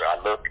character." So I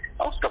look.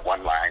 Oh, it's the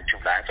 1 line, 2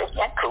 lines. So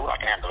I'm cool. I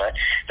can handle that.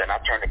 Then I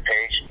turn the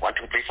page, 1,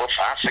 2, 3, 4,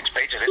 5, 6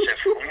 pages. It says,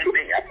 "Who is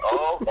me?"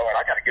 Oh Lord,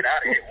 I got to get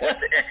out of here. What's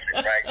the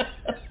exit, right?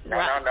 No,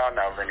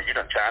 Linda, you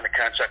done signed the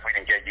contract, we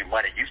didn't get you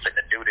money. You said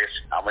to do this,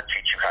 I'm going to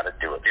teach you how to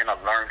do it. Then I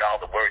learned all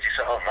the words. He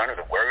said,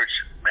 learning the words,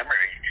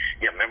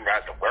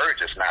 memorize the words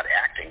is not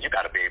acting. You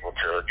got to be able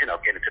to,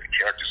 get into the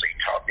characters. So he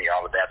taught me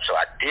all of that. So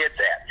I did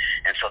that.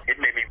 And so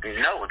it made me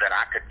know that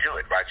I could do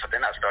it, right? So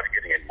then I started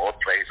getting in more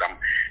plays. I'm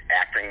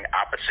acting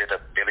opposite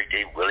of Billy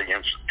D.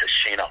 Williams,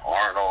 Tashina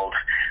Arnold,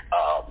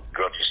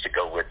 girls used to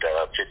go with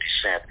 50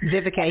 Cent.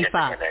 Vivica A.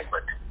 Fox.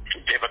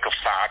 Vivica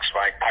Fox,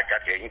 right? I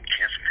got the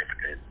kiss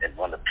in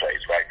one of the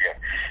plays, right? Yeah,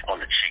 on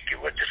the cheek. It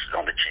was just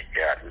on the cheek,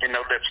 yeah.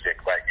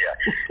 Lipstick, right? Yeah.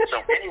 So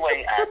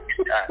anyway, I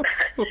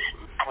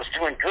was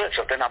doing good.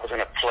 So then I was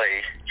in a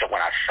play. So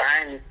when I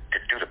signed to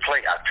do the play,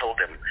 I told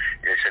them,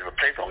 they said, the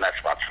play's going to last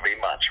about 3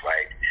 months,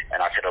 right?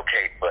 And I said,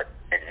 okay, but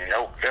in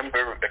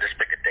November, let's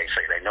pick a day,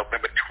 say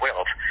November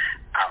 12th,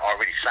 I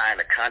already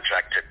signed a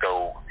contract to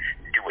go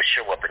do a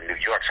show up in New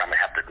York, so I'm going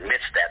to have to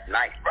miss that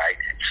night, right?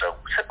 And so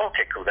I said,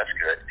 okay, cool, that's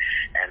good.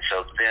 And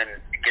so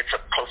then it gets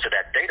up close to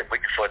that date, a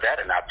week before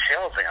that, and I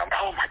tell them,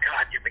 oh my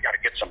God, we got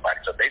to get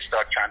somebody. So they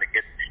start trying to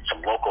get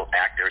some local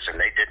actors, and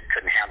they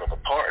couldn't handle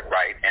the part,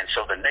 right? And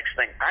so the next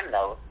thing I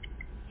know,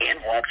 in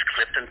walks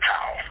Clifton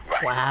Powell,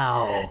 right?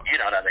 Wow. You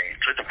know what I mean?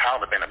 Clifton Powell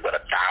had been in, 1,000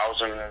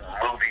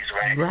 movies,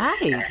 right?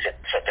 Right.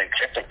 So then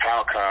Clifton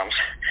Powell comes,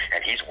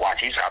 and he's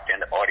out there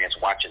in the audience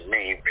watching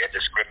me, read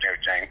the script and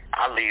everything.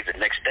 I leave the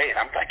next day,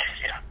 and I'm like,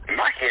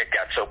 my head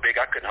got so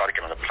big I couldn't hardly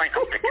get on the plane.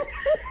 I'm thinking,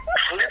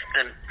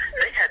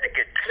 they had to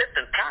get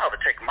Clifton Powell to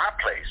take my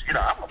place.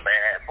 I'm a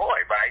bad boy,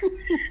 right?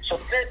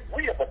 So then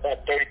we up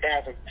about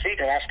 30,000 feet,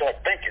 and I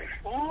start thinking,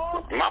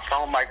 my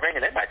phone might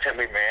ring, and they might tell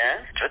me,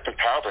 man, Clifton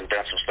Powell done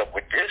some stuff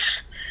with this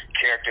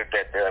character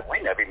that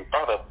we never even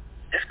thought of.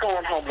 Just go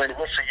on home, Lenny.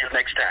 We'll see you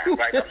next time,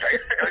 right? I'm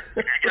like,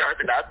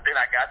 then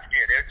I got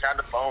scared. Every time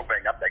the phone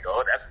rang, I'm like,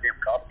 oh, that's him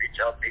calling me,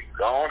 telling me,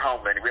 go on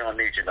home, Lenny. We don't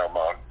need you no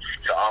more.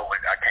 So I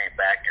came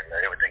back, and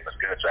everything was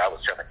good. So I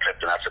was telling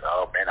Clifton, I said,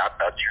 oh, man, I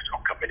thought you was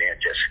going to come in there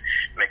and just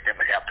make them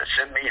have to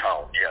send me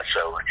home. Yeah,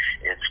 so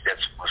that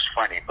was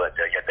funny. But,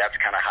 that's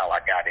kind of how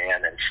I got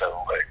in. And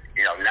so,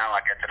 now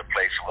I get to the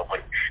place where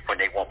when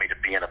they want me to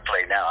be in a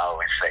play now, I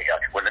always say,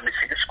 well, let me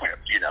see the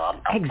script. I'm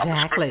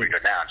a script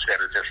reader now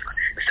instead of just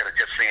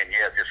saying,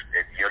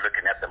 you're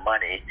looking at the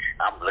money,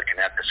 I'm looking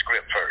at the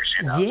script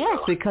first, Yes,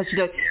 so, because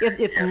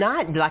if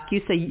not, like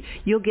you say,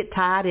 you'll get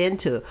tied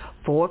into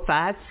 4,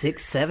 5,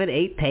 6, 7,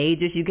 8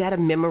 pages. You got to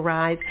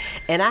memorize.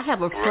 And I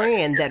have a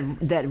friend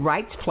that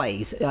writes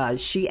plays.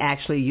 She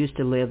actually used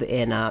to live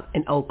in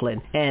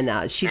Oakland,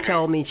 and she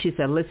told me, she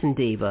said, listen,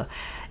 Diva,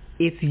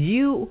 if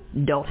you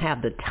don't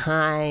have the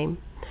time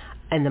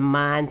and the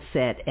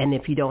mindset, and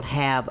if you don't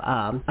have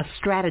a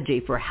strategy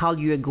for how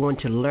you're going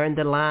to learn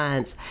the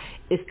lines,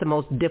 it's the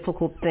most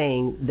difficult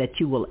thing that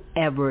you will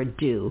ever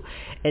do.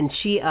 And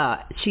she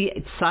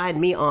signed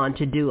me on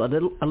to do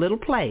a little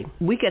play.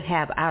 We could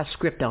have our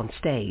script on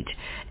stage.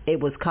 It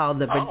was called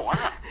the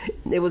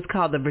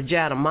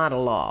Virginia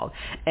Monologue,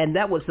 and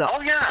that was the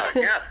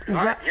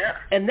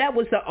and that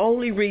was the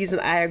only reason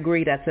I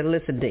agreed. I said,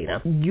 listen,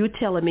 Dina, you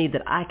telling me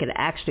that I could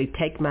actually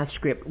take my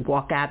script,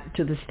 walk out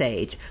to the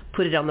stage,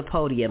 put it on the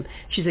podium?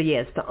 She said,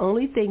 yes, the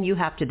only thing you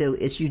have to do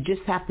is you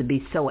just have to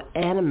be so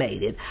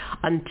animated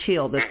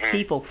until the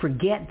people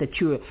forget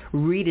that you're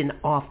reading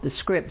off the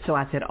script. So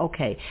I said,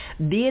 okay,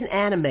 being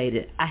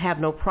animated, I have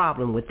no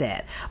problem with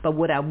that. But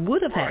what I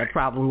would have had a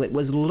problem with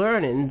was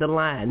learning the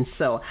lines.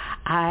 So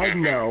I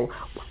know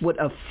what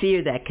a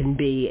fear that can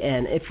be.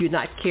 And if you're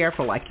not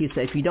careful, like you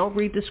said, if you don't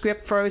read the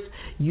script first,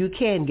 you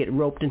can get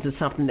roped into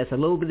something that's a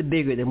little bit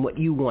bigger than what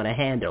you want to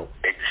handle.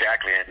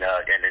 Exactly. And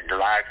in the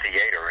live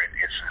theater,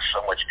 it's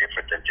so much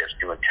different than just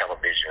doing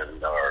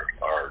television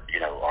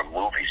or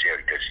movies here,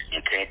 because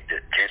you can't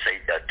say,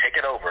 take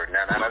it over.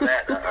 None of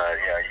that. You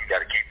got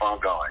to keep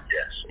on going.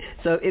 Yes.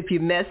 So if you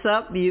mess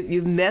up,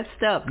 you've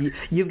messed up.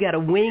 You've got to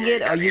wing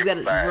it, or you've got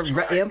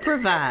to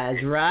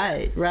improvise.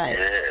 Right.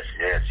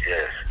 Yes.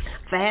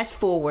 Fast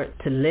forward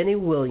to Lenny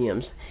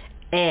Williams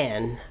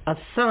and a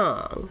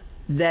song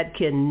that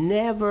can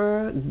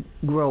never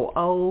grow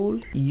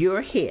old.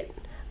 Your hit,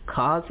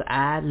 'Cause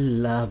I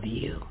Love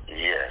You.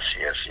 Yes.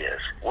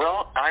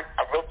 Well, I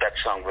wrote that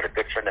song with a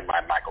good friend of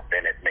mine, Michael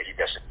Bennett. May he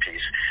rest in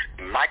peace.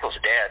 Michael's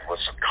dad was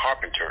a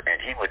carpenter,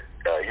 and he was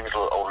a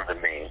little older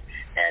than me,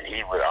 and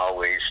he would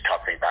always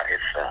talk to me about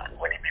his son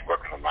when he'd be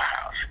working in my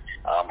house.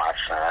 My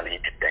son, he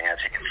could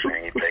dance, he could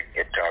sing, he played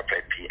guitar,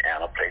 played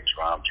piano, played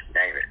drums, you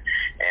name it.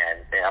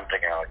 And I'm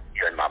thinking,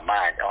 in my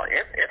mind,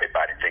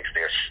 everybody thinks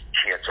their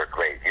kids are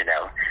great,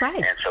 Right.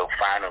 And so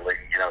finally,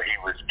 he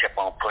kept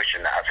on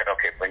pushing. I said,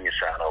 okay, bring your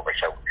son over.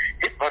 So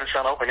he brought his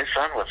son over, and his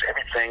son was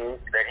everything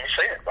that he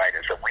said, right?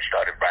 And so we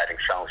started writing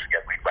songs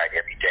together. We write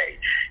every day.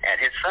 And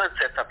his son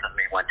said something to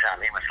me one time.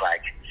 He was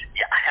like,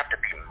 I have to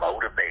be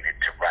motivated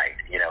to write,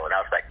 And I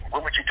was like,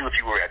 what would you do if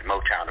you were at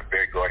Motown and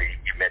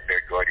you met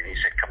Barry Gordy, and he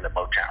said, come to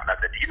Motown? And I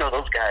said,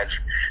 those guys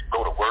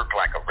go to work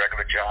like a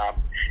regular job,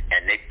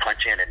 and they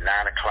punch in at 9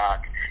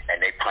 o'clock,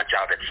 and they punch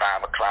out at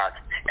 5 o'clock,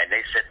 and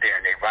they sit there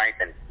and they write,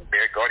 and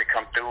Barry Gordy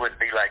come through and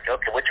be like,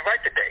 okay, what'd you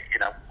write today? You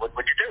know,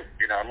 what'd you do?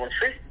 You know, I want to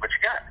see what you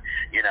got.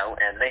 You know,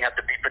 and they have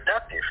to be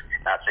productive.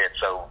 And I said,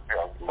 so, you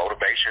know,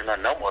 motivation or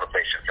no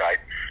motivation, right?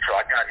 So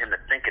I got him to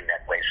thinking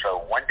that way.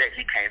 So one day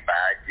he came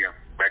by, you know,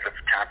 regular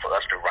time for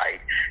us to write,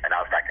 and I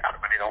was like, I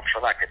really don't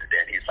feel like it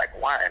today. And he's like,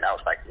 why? And I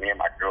was like, me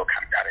and my girl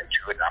kind of got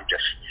into it, and I'm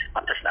just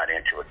not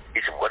into it.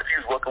 He said, what if he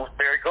was working with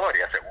Barry Gordy?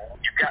 I said, well,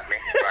 you got me,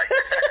 right?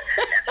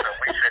 And so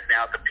we sat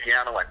down at the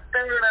piano, and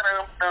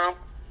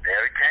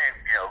there it came,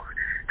 you know,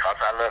 because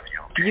I love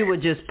you. You were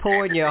just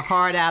pouring your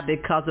heart out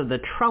because of the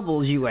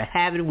troubles you were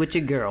having with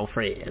your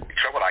girlfriend.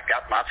 Trouble I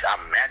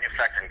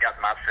manufactured and got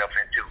myself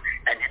into.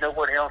 And you know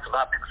what else? A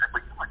lot of people said,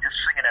 well, you were just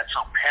singing that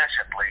so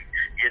passionately,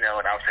 you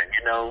know, and I was saying,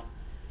 you know,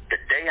 the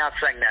day I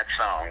sang that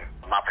song,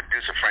 my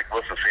producer, Frank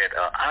Wilson, said,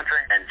 Andre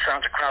and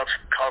Sandra Krause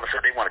called and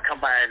said they want to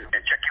come by and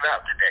check you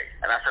out today.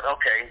 And I said,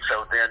 okay.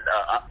 So then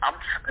I'm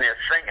sitting there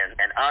singing,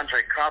 and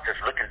Andre Krause is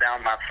looking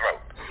down my throat,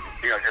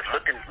 you know, just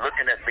looking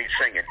at me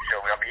singing.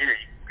 So, I mean,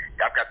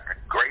 I've got the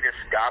greatest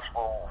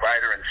gospel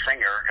writer and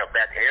singer of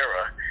that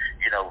era,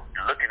 you know,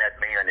 looking at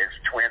me and his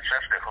twin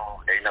sister who,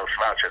 you know,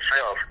 slouch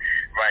herself,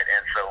 right?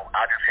 And so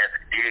I just had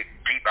to dig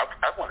deep.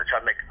 I wanted to try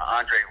to make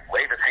Andre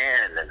wave his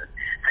hand and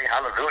say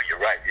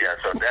hallelujah, right? Yeah,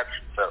 so that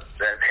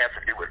has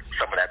to do with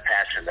some of that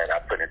passion that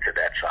I put into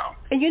that song.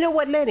 And you know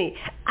what, Lenny?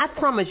 I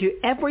promise you,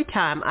 every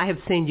time I have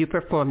seen you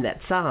perform that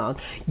song,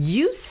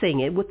 you sing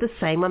it with the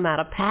same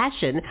amount of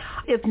passion,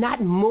 if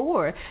not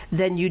more,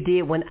 than you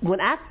did when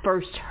I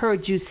first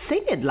heard you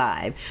sing it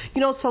live.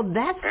 You know, so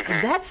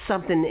that's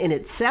something in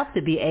itself,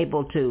 to be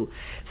able to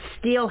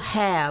still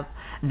have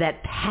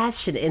that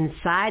passion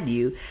inside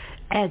you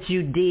as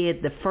you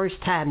did the first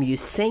time you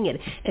sing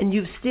it, and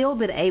you've still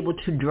been able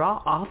to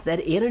draw off that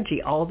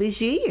energy all these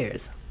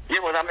years. Yeah,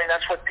 well, I mean,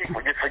 that's what people,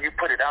 when you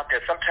put it out there,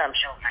 sometimes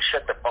you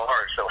set the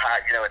bar so high.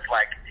 You know, it's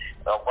like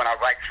when I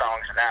write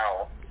songs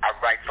now, I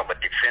write from a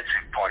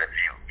defensive point of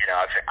view. You know,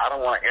 I say, I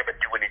don't want to ever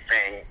do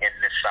anything in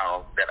this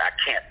song that I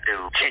can't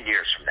do 10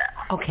 years from now.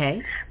 Okay.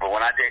 But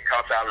when I did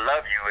Cause I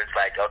Love You, it's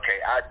like, okay,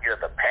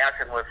 the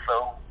passion was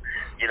so,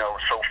 you know,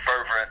 so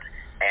fervent,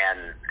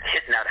 and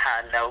hitting that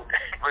high note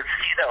was,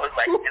 you know, it's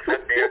like, it's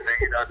up there, so,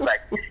 you know, it's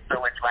like,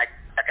 so it's like,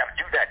 I got to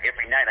do that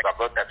every night. I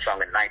wrote that song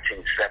in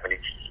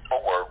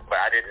 1974, but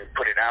I didn't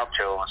put it out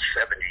till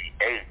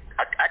 78.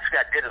 Actually,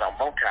 I did it on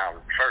Motown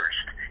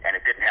first, and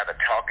it didn't have the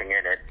talking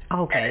in it.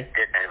 Okay.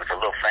 And it was a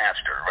little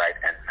faster, right?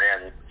 And then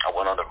I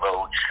went on the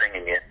road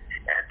singing it,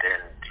 and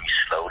then we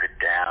slowed it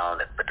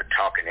down and put the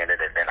talking in it,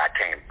 and then I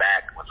came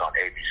back, was on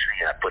ABC,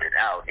 and I put it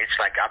out. It's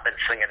like I've been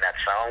singing that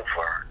song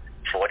for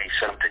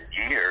 40-something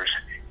years,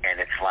 and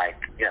it's like,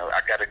 you know,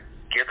 I got to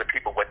give the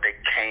people what they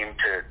came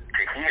to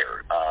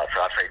hear. So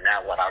I say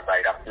now when I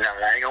write, I ain't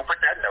going to put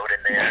that note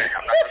in there.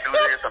 I'm not going to do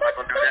this, I'm not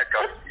going to do that,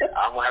 because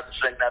I'm going to have to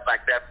sing that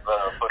like that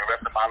for the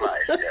rest of my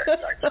life. Yeah,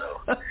 like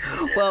so.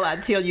 Yeah. Well, I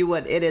tell you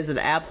what, it is an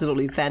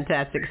absolutely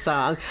fantastic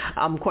song.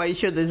 I'm quite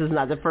sure this is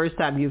not the first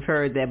time you've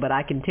heard that, but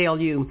I can tell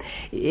you,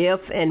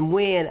 if and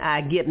when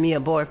I get me a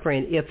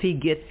boyfriend, if he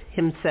gets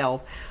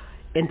himself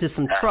into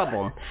some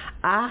trouble,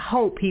 I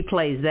hope he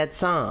plays that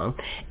song,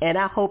 and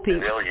I hope he,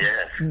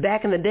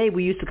 back in the day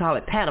we used to call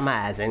it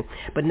pantomizing,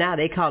 but now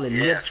they call it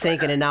lip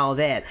syncing and all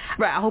that.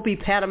 Right, I hope he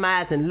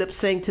pantomizes and lip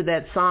sync to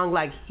that song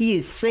like he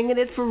is singing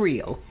it for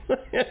real.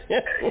 Yeah,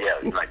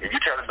 like you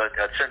tell him to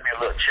send me a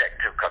little check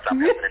too, because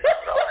I'm having it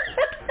all right.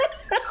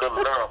 A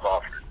little love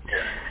off.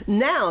 Yeah.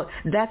 Now,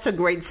 that's a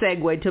great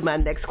segue to my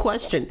next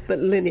question. But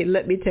Lenny,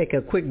 let me take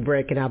a quick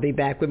break, and I'll be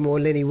back with more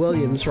Lenny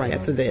Williams right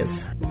after this.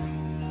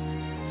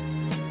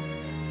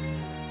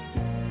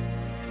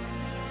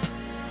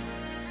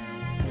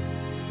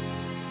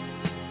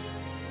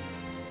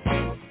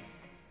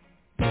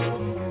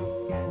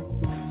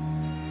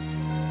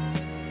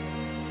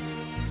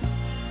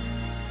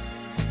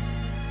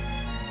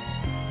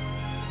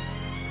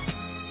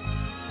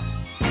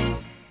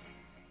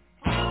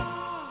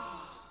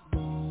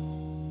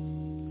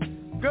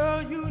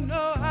 Girl, you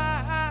know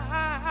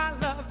I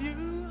love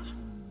you,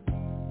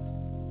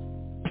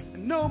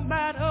 no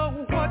matter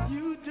what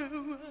you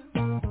do,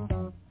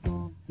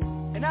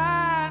 and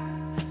I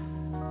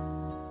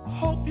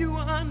hope you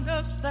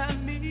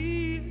understand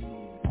me.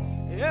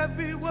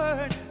 Every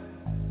word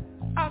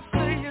I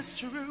say is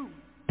true,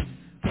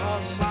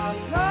 'cause I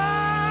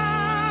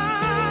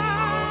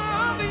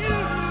love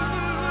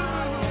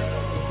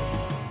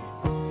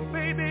you,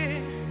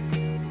 baby.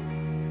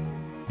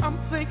 I'm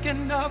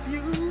thinking of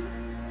you,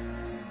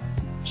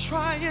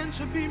 trying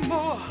to be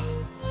more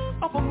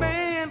of a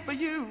man for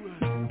you.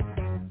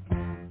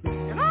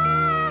 And I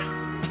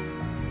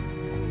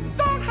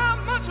don't have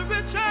much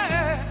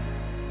riches,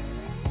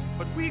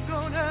 but we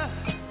gonna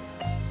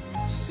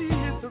see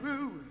it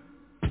through,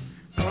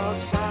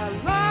 'cause I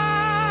love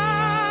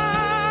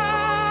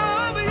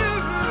you.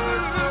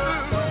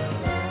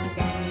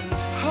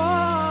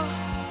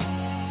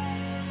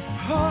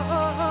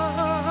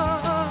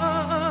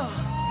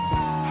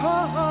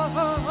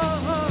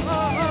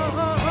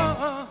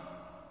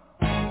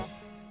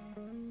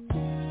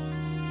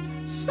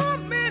 So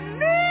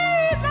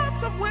many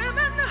lots of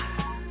women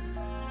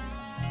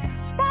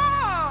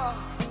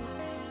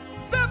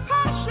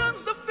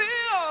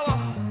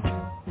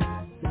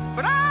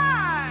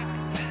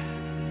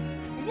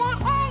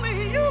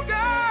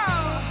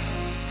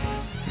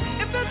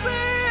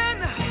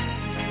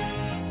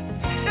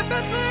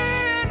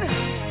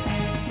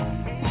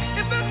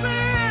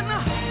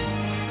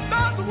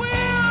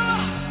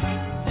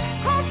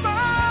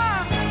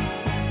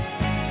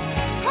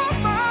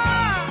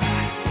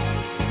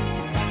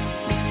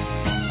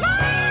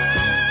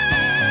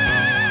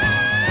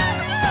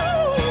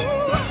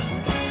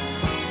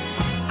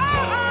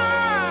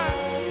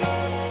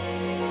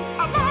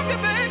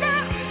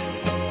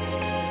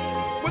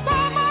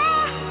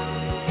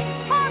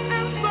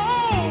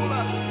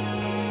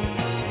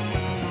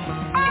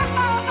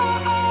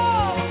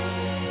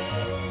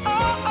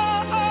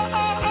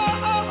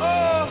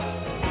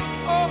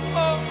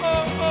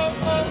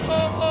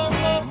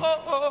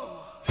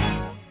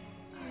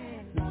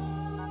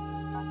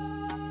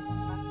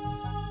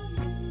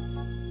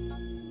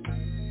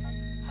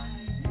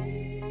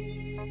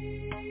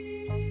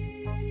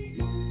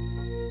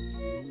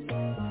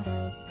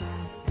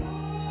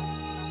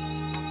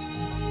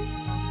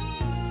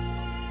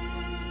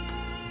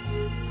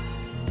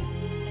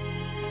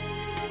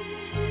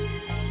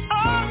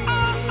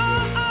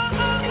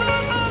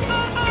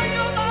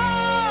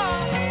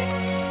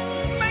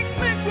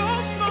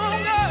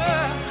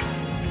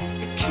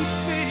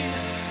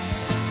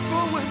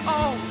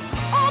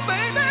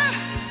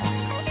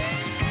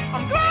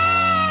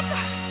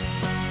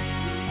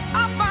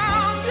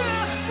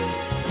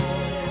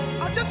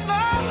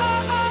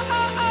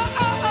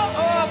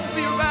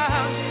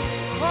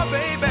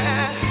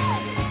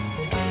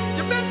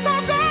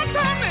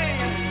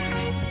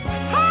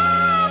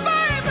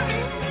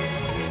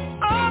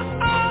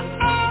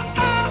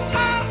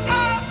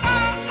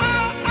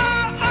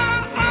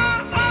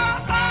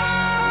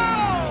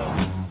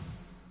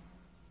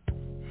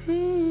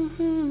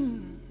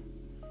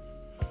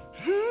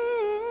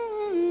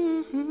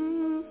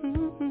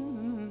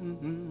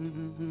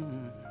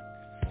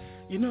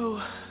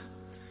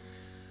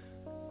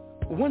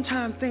one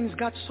time things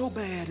got so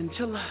bad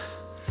until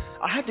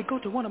I had to go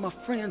to one of my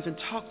friends and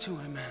talk to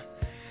him.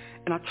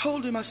 And I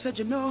told him, I said,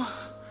 you know,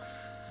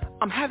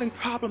 I'm having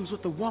problems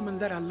with the woman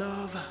that I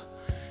love.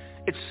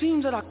 It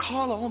seems that I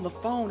call her on the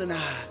phone and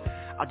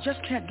I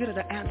just can't get her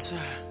to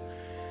answer.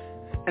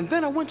 And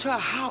then I went to her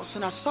house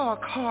and I saw a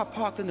car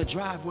parked in the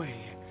driveway.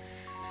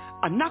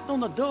 I knocked on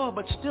the door,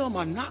 but still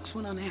my knocks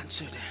went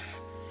unanswered.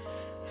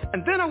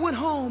 And then I went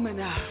home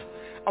and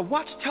I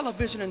watched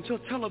television until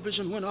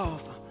television went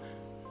off.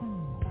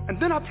 And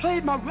then I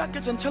played my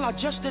records until I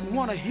just didn't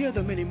want to hear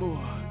them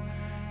anymore.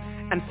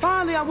 And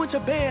finally I went to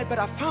bed, but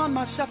I found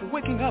myself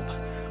waking up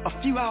a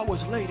few hours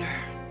later.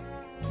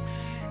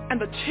 And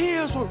the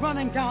tears were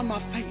running down my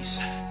face.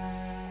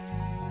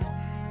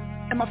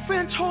 And my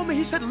friend told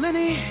me, he said,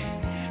 Lenny,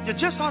 you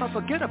just ought to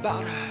forget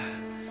about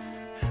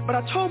her. But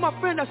I told my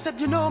friend, I said,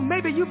 you know,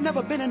 maybe you've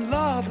never been in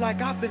love like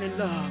I've been in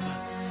love.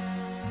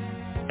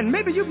 And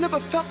maybe you've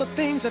never felt the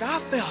things that I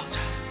felt.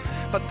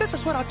 But this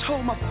is what I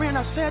told my friend.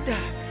 I said,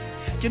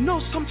 you know,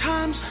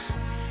 sometimes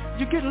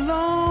you get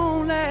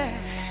lonely.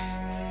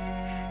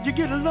 You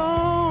get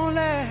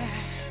lonely.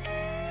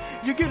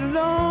 You get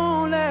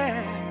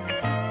lonely.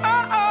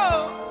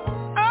 Oh.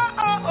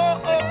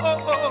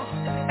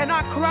 And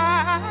I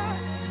cry.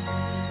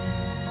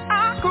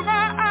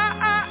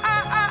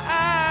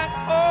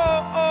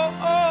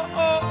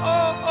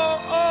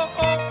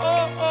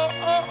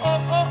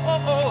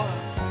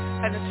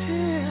 And the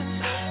tears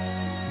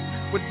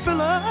would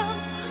fill up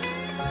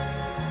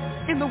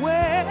in the wells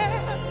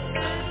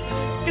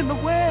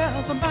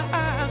of my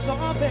eyes,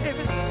 oh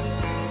baby.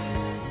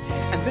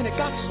 And then it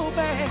got so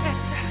bad.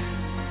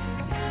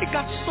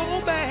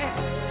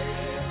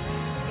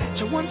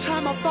 So one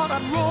time I thought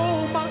I'd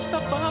roll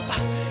myself up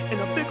in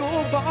a big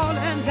old ball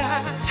and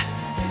die.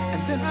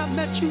 And then I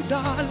met you,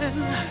 darling,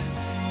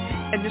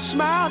 and you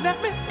smiled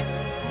at me.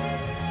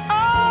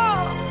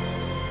 Oh,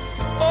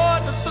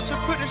 it was such a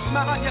pretty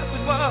smile, yes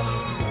it was.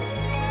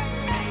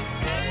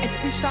 And you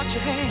reached out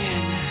your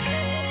hand.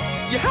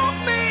 You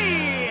helped me.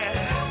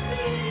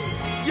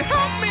 You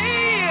helped me.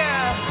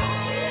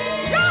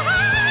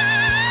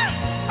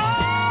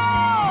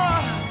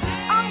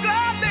 I'm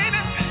glad,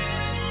 baby.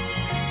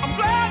 I'm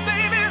glad,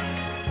 baby.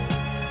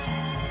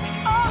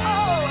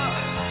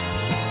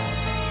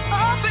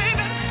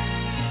 Baby.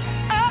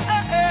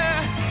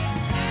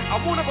 I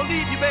won't ever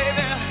leave you,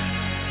 baby.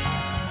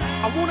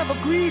 I won't ever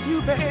grieve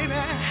you, baby.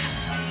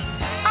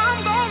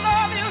 I'm gonna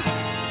love you.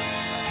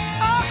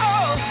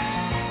 Oh,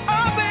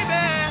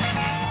 baby.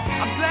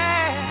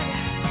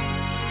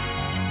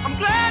 I'm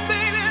glad,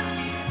 baby.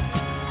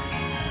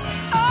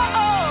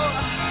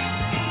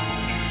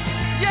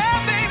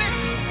 Yeah, baby.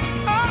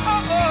 I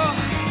love you.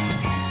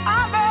 I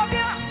love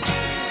you.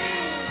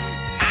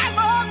 I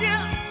love you.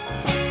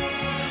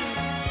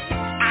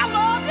 I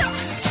love you.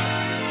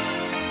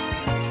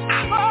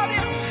 I love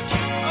you.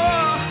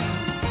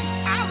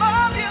 I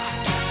love you.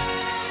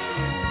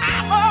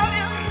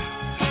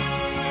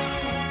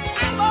 I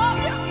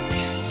love you.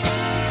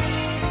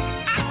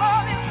 I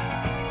love you.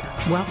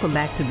 Welcome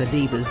back to the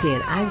Divas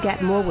Den. I've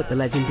got more with the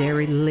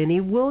legendary Lenny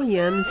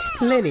Williams.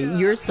 Lenny,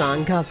 your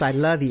song, 'Cause I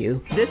Love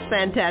You. This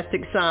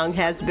fantastic song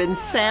has been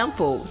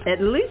sampled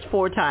at least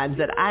 4 times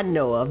that I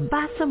know of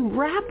by some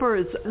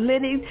rappers.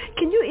 Lenny,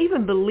 can you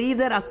even believe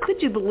that? Or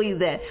could you believe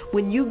that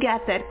when you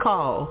got that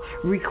call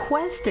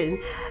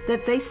requesting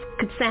that they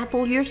could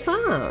sample your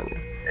song?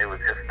 It was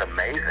just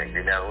amazing,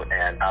 you know,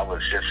 and I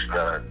was just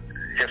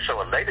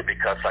so elated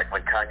because, like,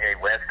 when Kanye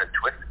West and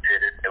Twisted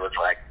did it, it was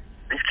like,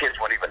 these kids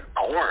weren't even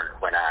born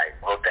when I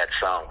wrote that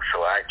song,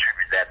 so I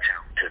attribute that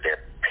to their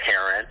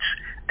parents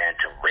and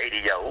to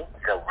radio.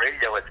 You know,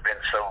 radio has been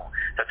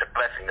such a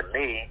blessing to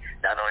me.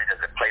 Not only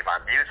does it play my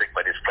music,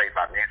 but it's played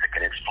my music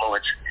and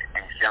influenced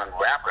these young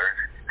rappers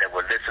that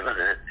were listening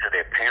to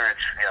their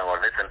parents, you know, or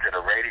listen to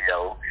the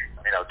radio,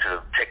 you know, to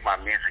take my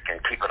music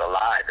and keep it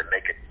alive and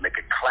make it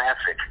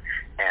classic.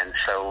 And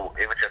so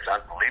it was just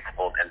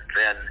unbelievable. And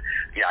then,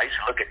 you know, I used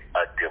to look at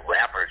the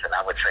rappers and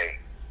I would say,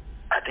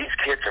 these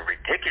kids are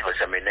ridiculous.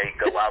 I mean, they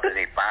go out and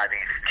they buy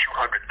these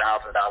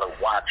 $200,000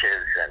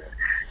 watches and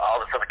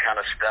all this other kind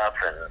of stuff,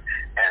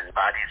 and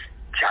buy these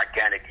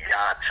gigantic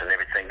yachts and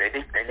everything. They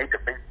need to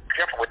be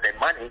careful with their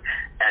money.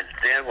 And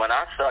then when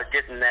I start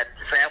getting that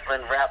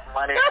sampling rap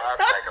money, I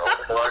was like,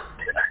 oh Lord,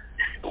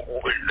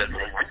 we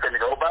couldn't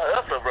go buy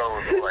us a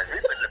Rolls Royce. We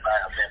couldn't buy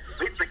us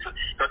because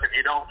if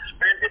you don't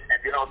spend it, and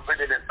you don't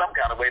spend it in some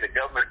kind of way, the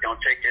government's gonna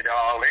take it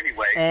all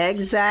anyway.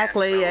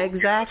 Exactly. So,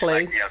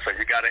 like, so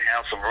you got to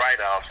have some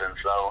write-offs, and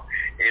so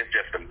it's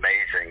just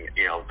amazing,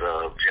 you know,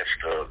 the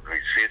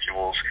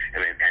residuals,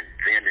 and then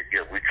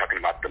we're talking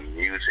about the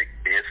music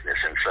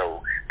business, and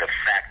so the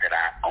fact that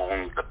I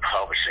own the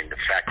publishing, the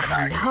fact that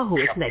I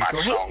kept my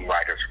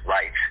songwriters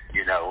right,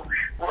 you know,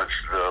 was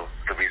the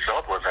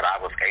result was that I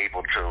was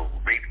able to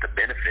reap the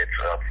benefits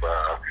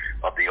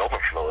of the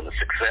overflow and the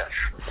success.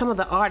 Some of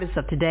the artists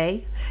of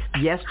today,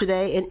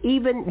 yesterday, and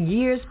even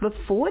years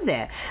before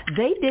that,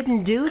 they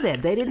didn't do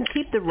that. They didn't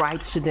keep the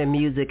rights to their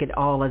music and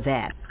all of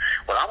that.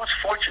 Well, I was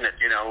fortunate,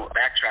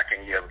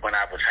 backtracking, when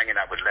I was hanging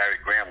out with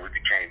Larry Graham, we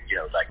became,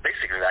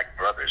 basically like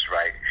brothers,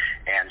 right?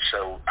 And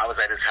so I was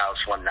at his house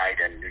one night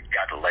and it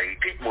got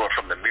late. Pete Moore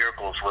from the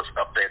Miracles was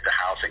up there at the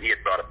house, and he had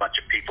brought a bunch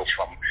of people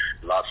from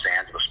Los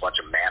Angeles, a bunch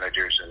of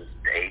managers and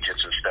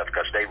agents and stuff,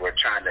 because they were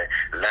trying to,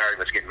 Larry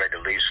was getting ready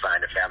to leave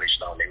Sign the Family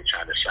Stone. They were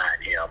trying to sign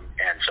him.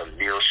 And so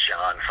Neil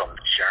Sean from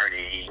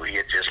Journey, he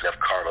had just left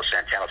Carlos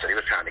Santana, so they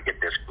were trying to get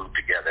this group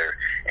together.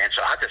 And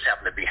so I just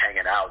happened to be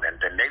hanging out, and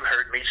then they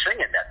heard me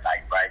singing that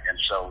night, right? And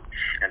so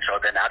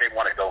then I didn't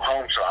want to go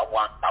home, so I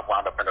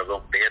wound up in a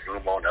little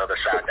bedroom on the other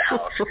side of the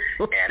house.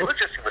 And it was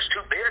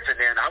 2 beds in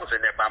there, and I was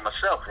in there by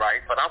myself,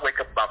 right? But I wake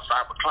up about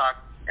 5 o'clock,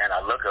 and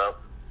I look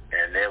up,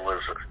 and there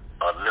was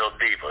a little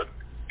diva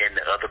in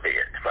the other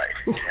bed, right?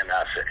 And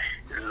I said,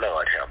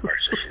 Lord have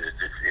mercy,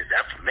 is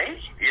that for me?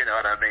 You know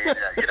what I mean?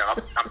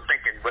 I'm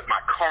thinking with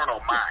my carnal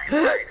mind,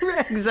 right?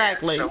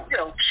 Exactly. And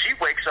so, she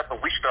wakes up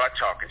and we start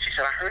talking. She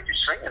said, I heard you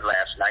singing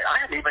last night.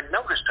 I hadn't even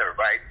noticed her,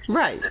 right?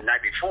 Right. The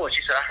night before. She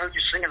said, I heard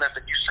you singing last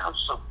night. You sound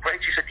so great.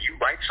 She said, do you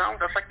write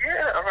songs? I was like,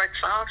 yeah, I write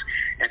songs.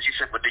 And she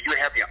said, well, do you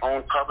have your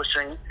own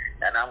publishing?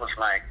 And I was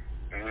like,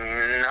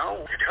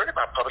 no, I've heard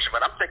about publishing,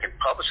 but I'm thinking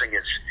publishing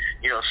is,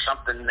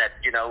 something that,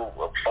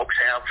 folks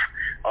have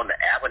on the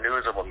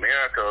avenues of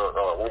America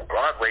or on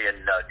Broadway in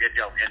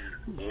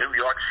New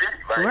York City,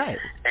 right? Right.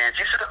 And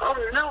she said, oh,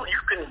 no, you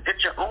can get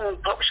your own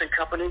publishing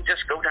company.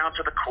 Just go down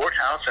to the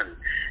courthouse and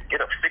get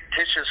a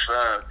fictitious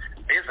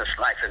business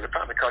license. It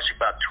probably cost you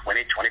about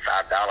 $20,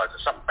 $25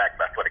 or something back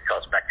what it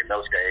cost back in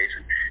those days.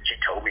 And she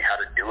told me how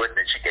to do it, and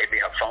then she gave me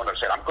her phone and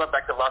said, I'm going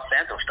back to Los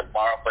Angeles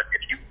tomorrow, but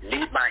if you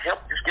need my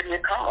help, just give me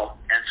a call.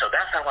 And so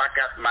that's how I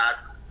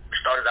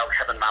started out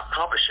having my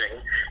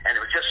publishing, and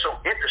it was just so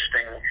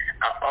interesting.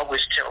 I always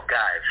tell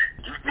guys,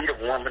 you meet a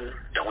woman,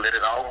 don't let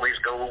it always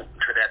go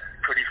to that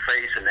pretty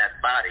face and that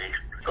body.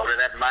 Go to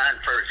that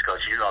mind first, because,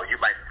 you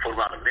might fool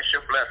around and miss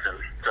your blessing.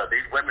 So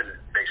these women,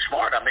 they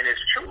smart. I mean, it's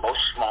true.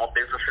 Most small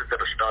businesses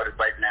that are started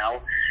right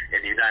now in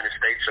the United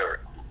States are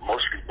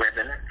mostly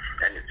women,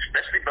 and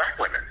especially black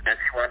women. And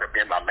she wound up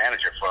being my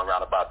manager for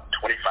around about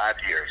 25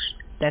 years.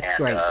 That's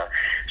great.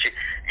 She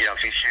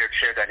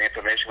shared that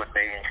information with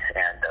me,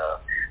 and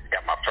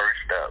got my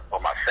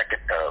my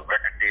second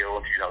record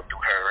deal,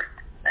 through her.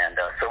 And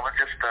so it was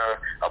just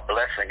a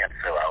blessing. And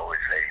so I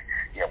always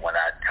say, when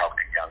I talk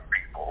to young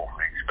people,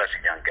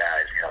 especially young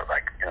guys,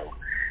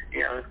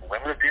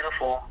 women are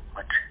beautiful,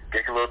 but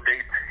dig a little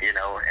deep,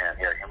 and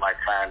you might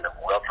find a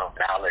wealth of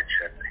knowledge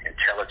and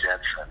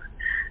intelligence and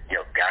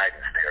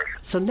guidance there.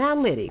 So now,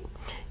 Liddy,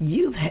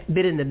 you've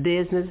been in the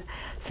business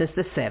since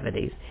the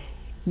 70s.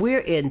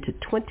 We're into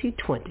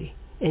 2020,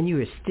 and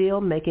you are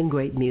still making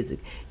great music.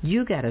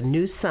 You got a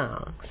new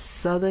song,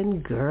 Southern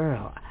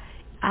Girl.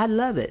 I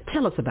love it.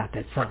 Tell us about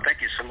that song. Well, thank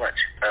you so much.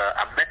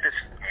 I met this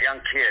young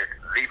kid,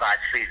 Levi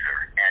Caesar,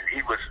 and he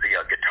was the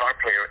guitar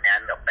player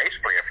and the bass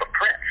player for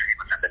Prince. He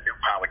was in the New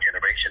Power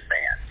Generation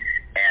band.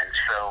 And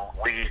so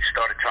we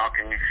started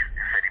talking. He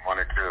said he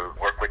wanted to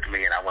work with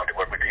me, and I wanted to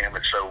work with him.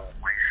 And so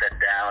we sat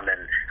down,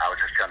 and I was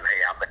just telling him,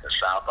 hey, I'm in the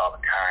South all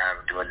the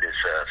time doing this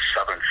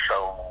Southern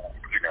soul,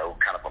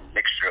 kind of a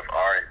mixture of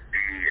R&B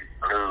and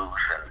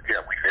blues. And,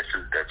 we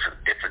listened to some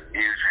different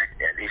music.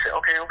 And he said,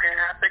 okay,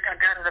 I think I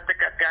got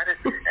it.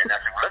 And I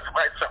said, well, let's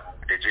write something.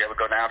 Did you ever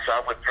go down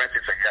south with Prince?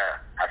 He said,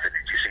 yeah. I said,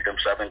 did you see them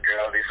Southern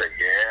girls? He said,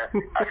 yeah.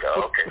 I said,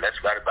 okay, let's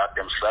write about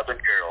them Southern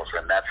girls.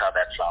 And that's how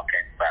that song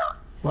came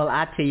about. Well,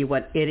 I tell you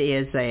what, it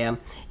is.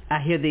 I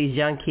hear these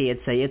young kids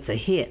say it's a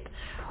hit.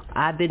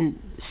 I've been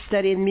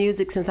studying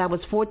music since I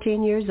was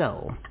 14 years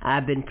old.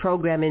 I've been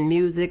programming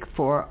music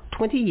for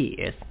 20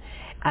 years.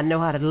 I know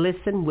how to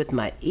listen with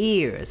my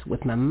ears,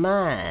 with my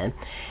mind.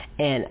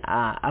 And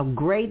a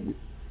great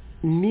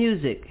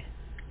music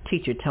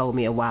teacher told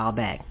me a while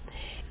back,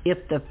 if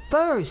the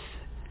first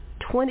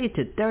 20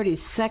 to 30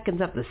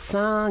 seconds of the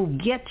song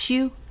gets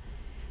you,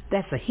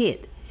 that's a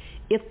hit.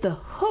 If the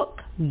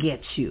hook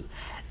gets you,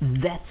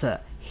 that's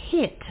a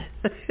hit.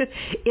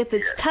 If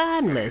it's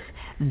timeless,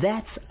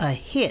 that's a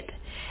hit.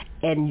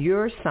 And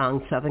your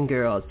song, Southern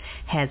Girls,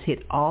 has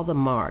hit all the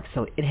marks,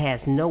 so it has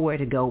nowhere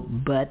to go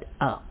but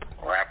up.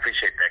 Well, I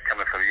appreciate that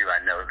coming from you.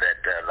 I know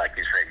that, like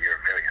you said, you're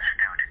very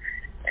astute,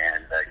 and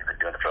you've been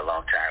doing it for a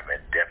long time,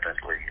 and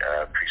definitely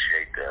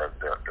appreciate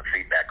the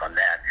feedback on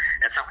that.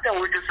 And so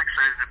we're just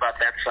excited about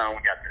that song.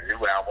 We got the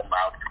new album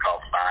out. It's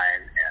called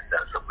Fine, and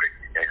so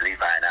Levi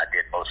and I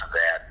did most of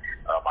that.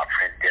 My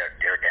friend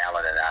Derek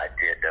Allen and I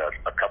did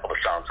a couple of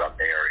songs on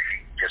there.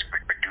 He just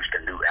produced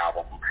a new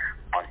album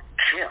on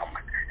Kim.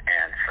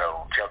 And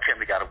so tell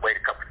Kim we got to wait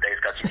a couple of days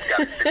because he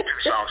got to do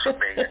 2 songs for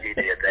me, and he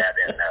did that.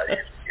 And,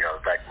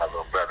 like my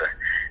little brother.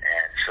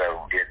 And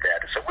so did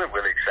that. And so we're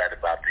really excited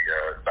about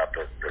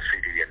the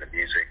CD and the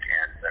music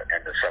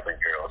and the Southern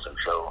Girls. And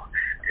so,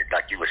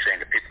 like you were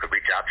saying, if people could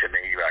reach out to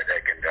me,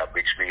 they can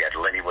reach me at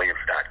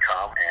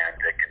LennyWilliams.com, and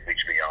they can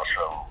reach me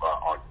also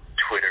on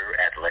Twitter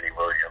at Lenny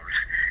Williams.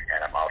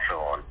 And I'm also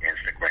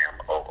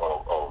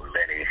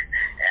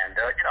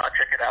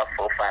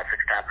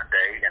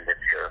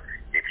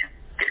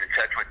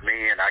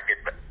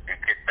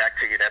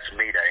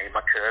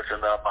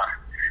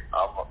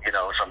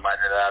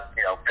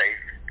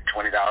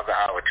 $20 an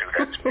hour to.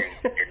 That's me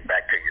getting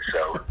back to you.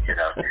 So,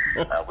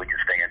 we can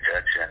stay in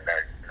touch and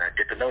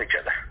get to know each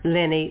other.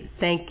 Lenny,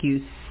 thank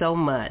you so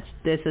much.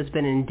 This has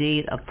been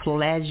indeed a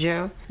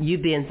pleasure. You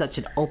being such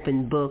an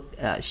open book,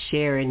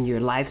 sharing your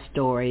life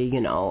story,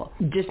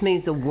 just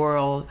means the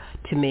world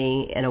to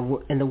me and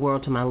the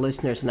world to my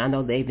listeners. And I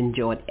know they've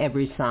enjoyed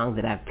every song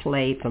that I've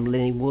played from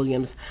Lenny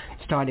Williams,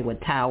 starting with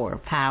Tower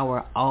of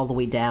Power all the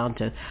way down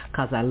to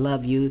 'Cause I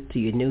Love You, to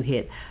your new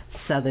hit,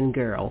 Southern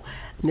Girl.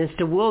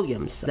 Mr.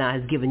 Williams now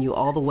has given you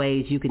all the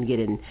ways you can get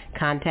in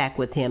contact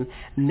with him.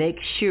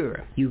 Make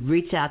sure you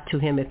reach out to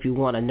him if you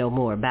want to know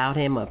more about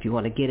him or if you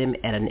want to get him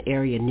at an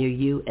area near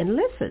you. And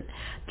listen,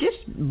 just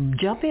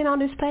jump in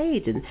on his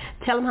page and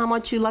tell him how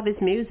much you love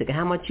his music and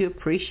how much you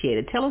appreciate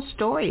it. Tell a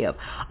story of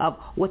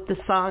what the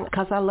song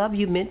 'Cause I Love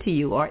You meant to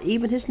you, or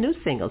even his new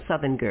single,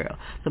 Southern Girl.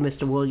 So,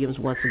 Mr. Williams,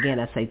 once again,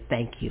 I say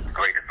thank you.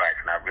 Great advice,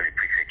 and I really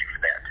appreciate you for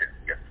that, too.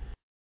 Yes.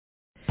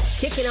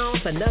 Kicking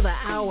off another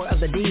hour of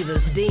the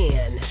Diva'S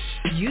Den.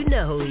 You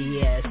know who he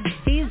is.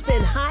 He's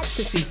been hot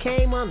since he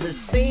came on the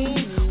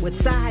scene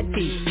with Side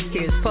Piece.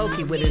 Here's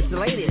Pokey with his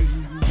latest.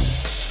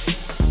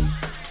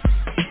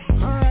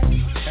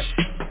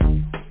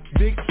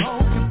 Big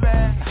Pokey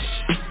back.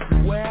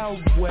 Well.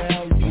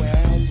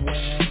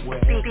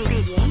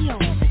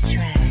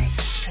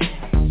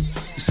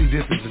 You see,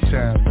 this is the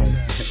time, man.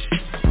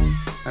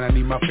 And I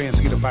need my fans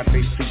to get up out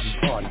their seats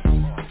and party.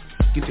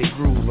 Get their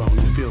groove on,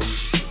 you feel me?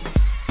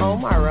 Oh,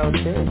 my road,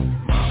 too.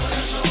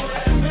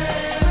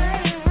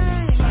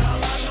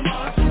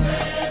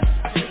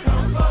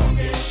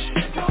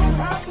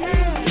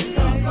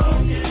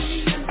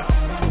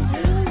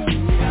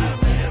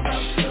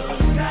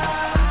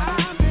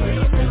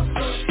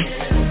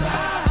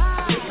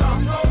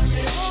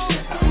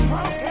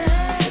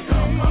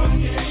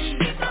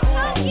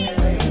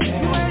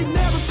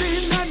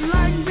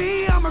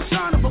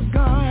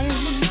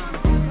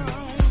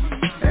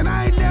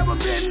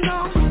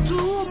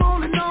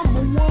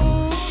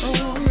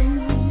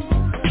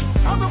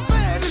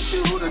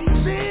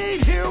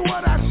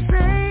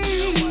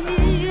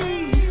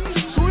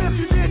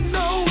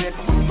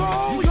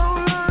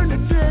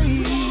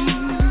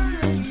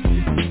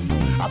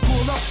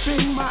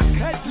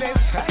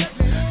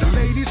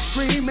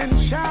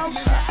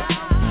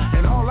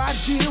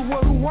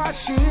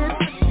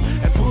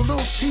 And pull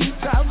those teeth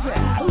out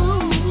there.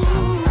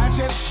 Ooh, I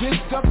just hit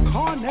the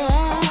corner.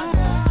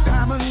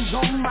 Diamonds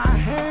on my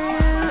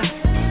hand.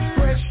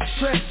 Fresh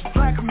dressed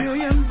like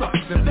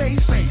 $1,000,000. And they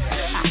say,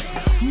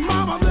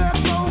 Mama, there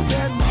goes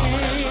that man.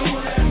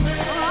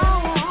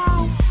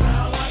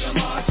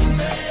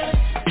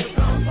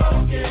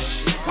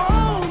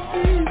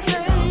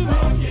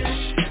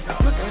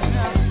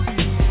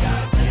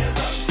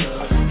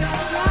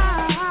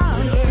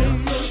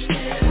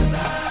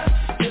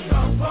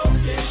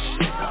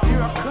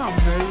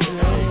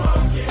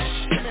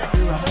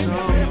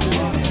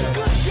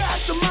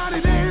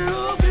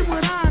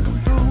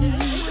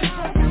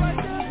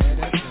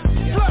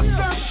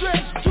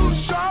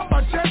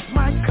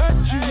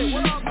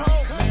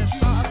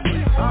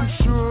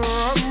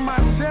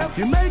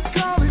 You may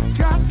call it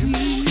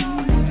cocky.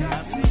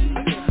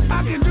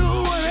 I can do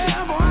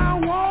whatever I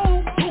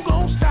want. Who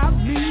gon' stop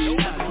me?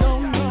 No.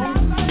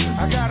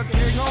 I got a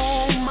king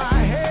on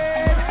my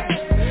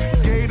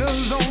head,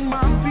 gators on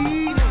my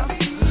feet,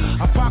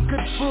 a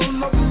pocket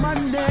full of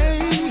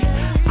money.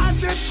 I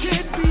just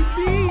can't be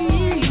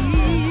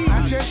beat. I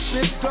just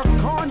hit the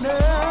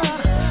corner,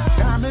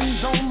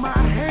 diamonds on my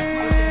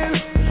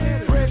hand,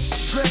 fresh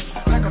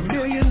dressed like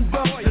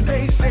 $1,000,000. And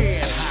they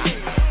said,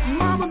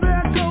 Mama,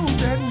 there goes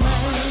that man.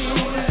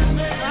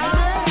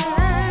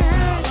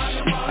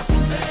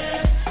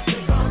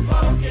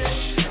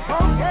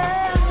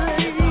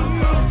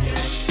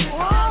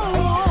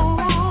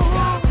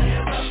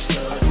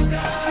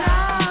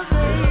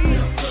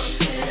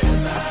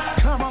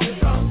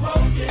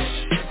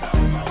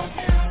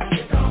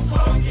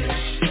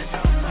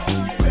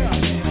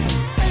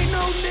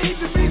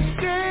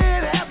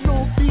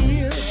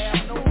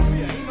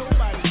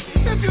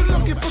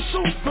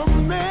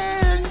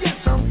 Superman,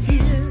 yes, I'm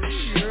here.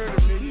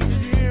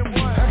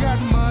 I got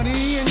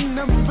money in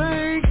the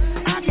bank,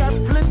 I got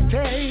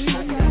plenty.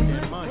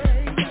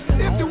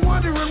 If you're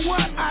wondering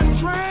what I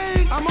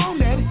drink, I'm on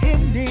that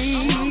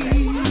Henny.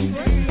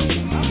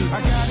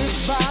 I got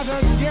it by the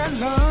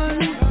gallon,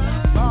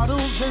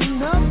 bottles in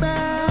the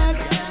bag.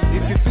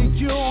 If you think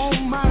you're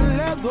on my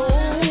level,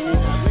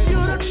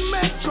 you're the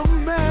metro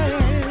man.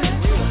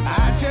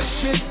 I just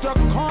hit the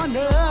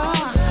corner,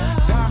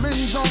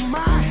 diamonds on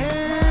my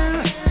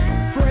head,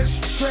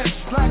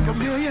 dressed like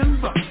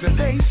 $1,000,000. And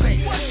they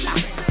say,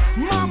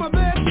 Mama,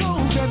 there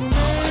goes that man.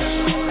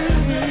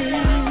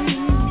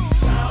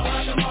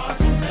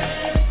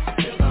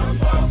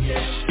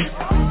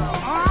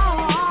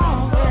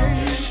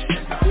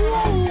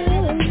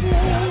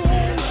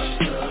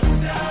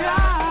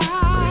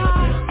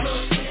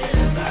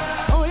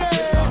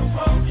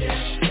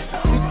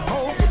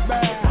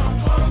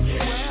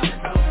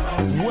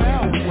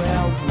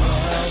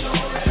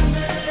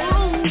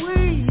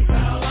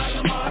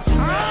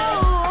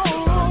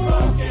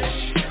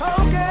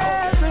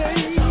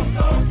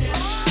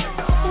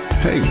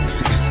 Hey,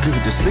 it's good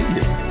to see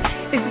you.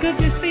 It's good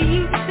to see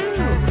you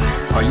too.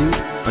 Are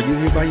you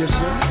here by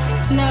yourself?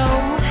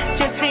 No,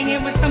 just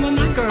hanging with some of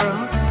my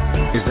girls.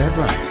 Is that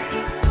right?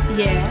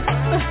 Yes.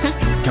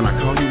 Can I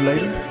call you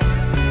later?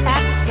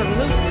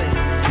 Absolutely.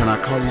 Can I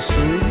call you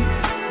soon?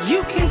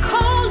 You can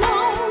call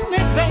on me,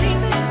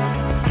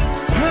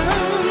 baby.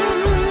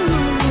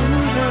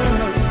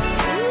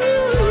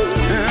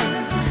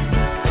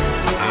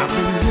 I've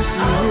been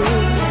missing you.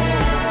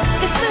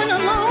 It's been a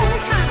long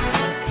time.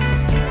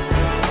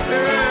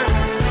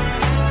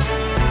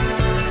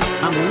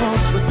 I'm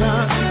lost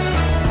without you.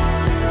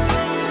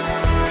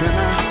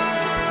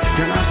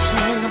 Can I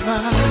sing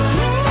about it?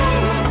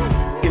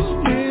 It's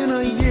been a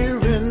year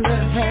and a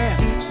half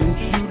since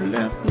you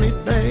left me,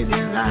 baby.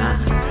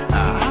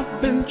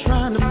 I've been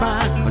trying to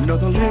find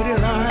another lady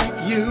like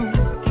you.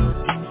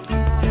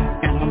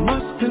 And I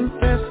must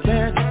confess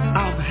that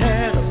I've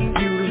had a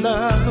few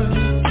lovers,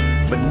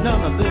 but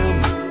none of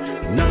them,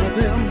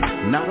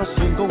 not a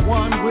single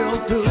one will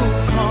do.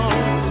 'Cause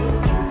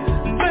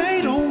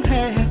they don't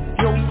have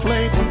your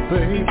flavor,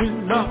 baby,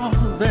 no,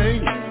 they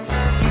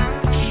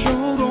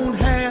sure don't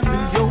have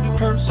your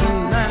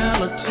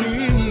personality.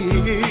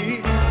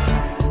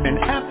 And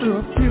after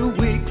a few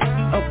weeks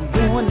of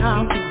going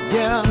out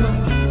together,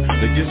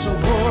 they get so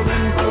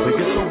boring to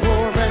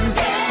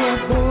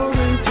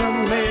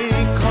me.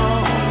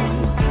 'Cause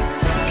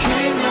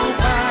can't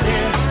nobody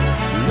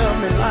love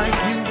me like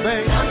you,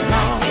 baby,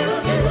 no.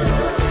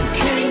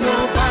 Can't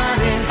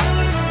nobody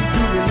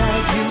do me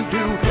like you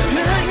do.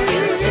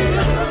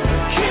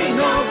 Can't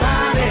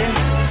nobody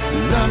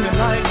love me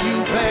like you,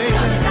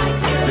 baby.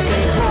 They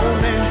can't hold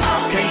me,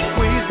 can't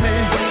squeeze me,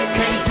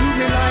 can't do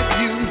me like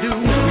you do.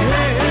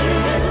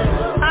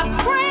 Yeah. I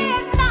pray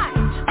at night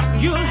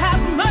you'll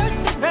have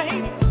mercy,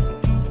 baby.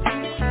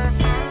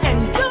 And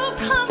you'll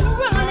come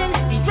running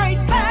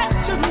straight back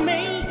to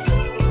me.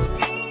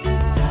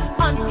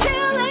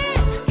 Until then,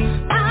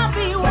 I'll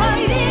be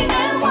waiting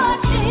and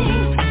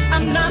watching.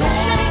 I'm not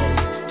ashamed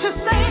to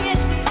say it,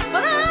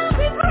 but I'll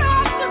be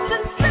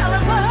practicing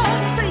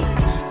celibacy.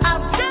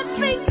 I've just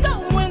been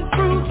going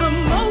through the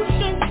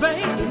motions,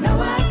 baby. You know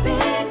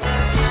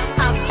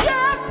I've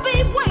just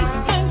been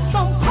wasting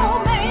some poor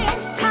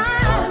man's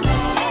time.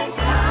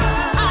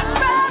 I'd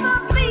rather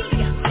be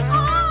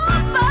all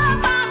by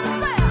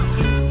myself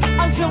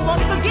until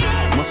once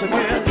again Once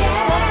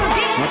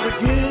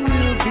again,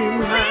 you'll be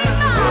mine.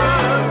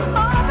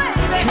 oh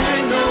baby,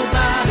 Can't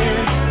nobody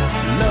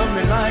love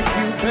me like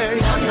you,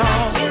 baby, no.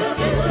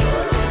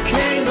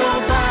 Can't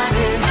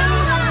nobody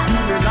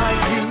do me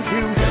like you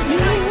do.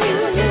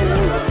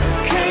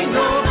 Can't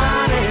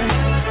nobody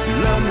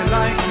love me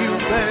like you,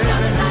 baby.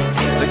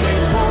 They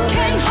can't hold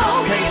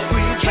me,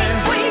 can't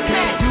squeeze me,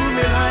 can't do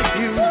me like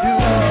you do.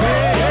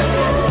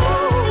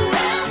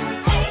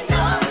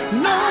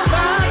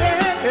 Nobody,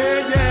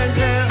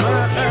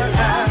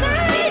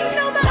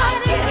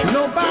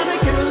 nobody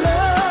can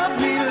love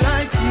me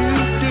like you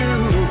do.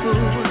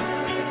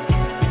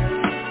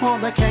 Oh,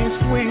 they can't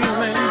squeeze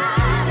me.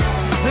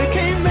 They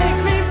can't make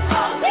me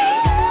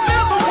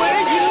feel the way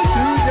you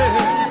do,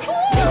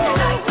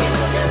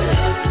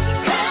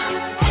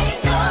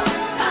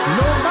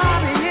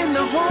 Nobody in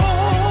the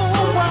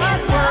whole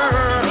wide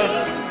world.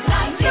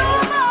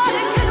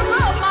 nobody can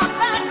rub my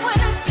back when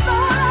it's so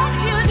like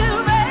you do,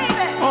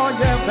 baby. Oh,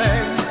 yeah,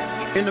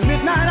 baby. In the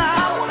midnight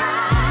hour,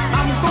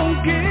 I'm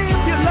gonna give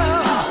you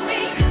love.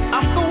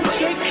 I'm gonna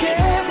take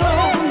care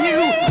of you.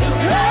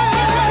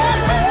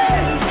 Hey,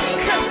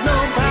 'cause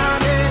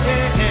nobody,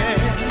 yeah.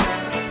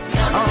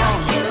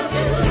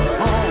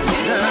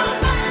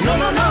 No,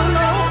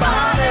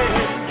 nobody.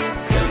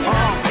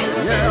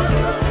 Yeah.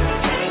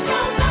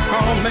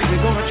 Oh, make me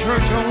go to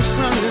church on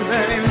Sunday,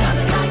 baby.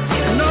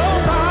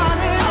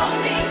 Nobody,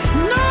 baby.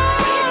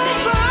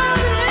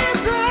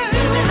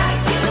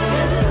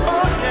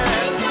 Oh,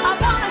 yeah. I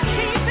wanna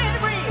keep it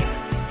real.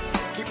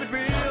 Keep it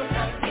real.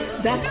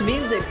 That's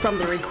music from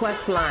the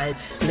request line.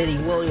 Lenny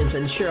Williams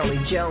and Shirley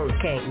Jones,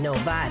 Can't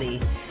Nobody.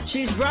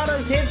 She's brought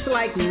us hits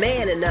like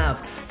Man Enough,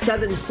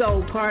 Southern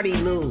Soul Party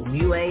Move,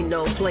 You Ain't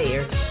No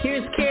Player.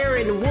 Here's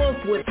Karen Wolf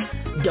with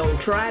Don't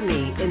Try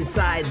Me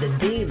inside the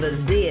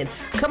Diva'S Den.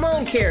 Come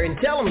on, Karen,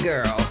 tell them,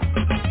 girl.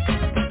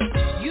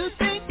 You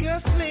think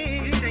you're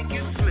slick.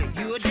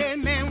 You a dead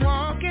man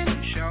walking.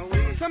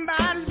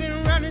 Somebody's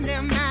been running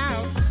their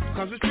mouth,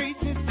 'cause the streets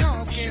is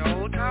talking.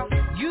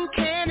 You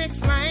can't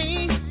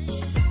explain.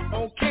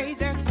 Okay,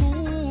 that's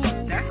cool.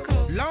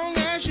 Long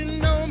as you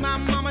know my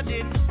mama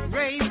didn't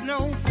raise no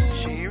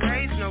fool. She ain't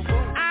raised no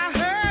fool. I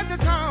heard the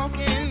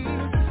talking,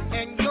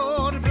 and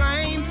you're to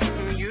blame.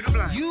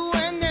 You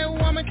and that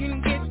woman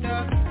can get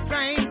the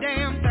same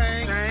damn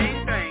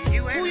thing.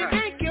 You ain't who you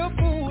think you're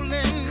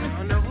fooling?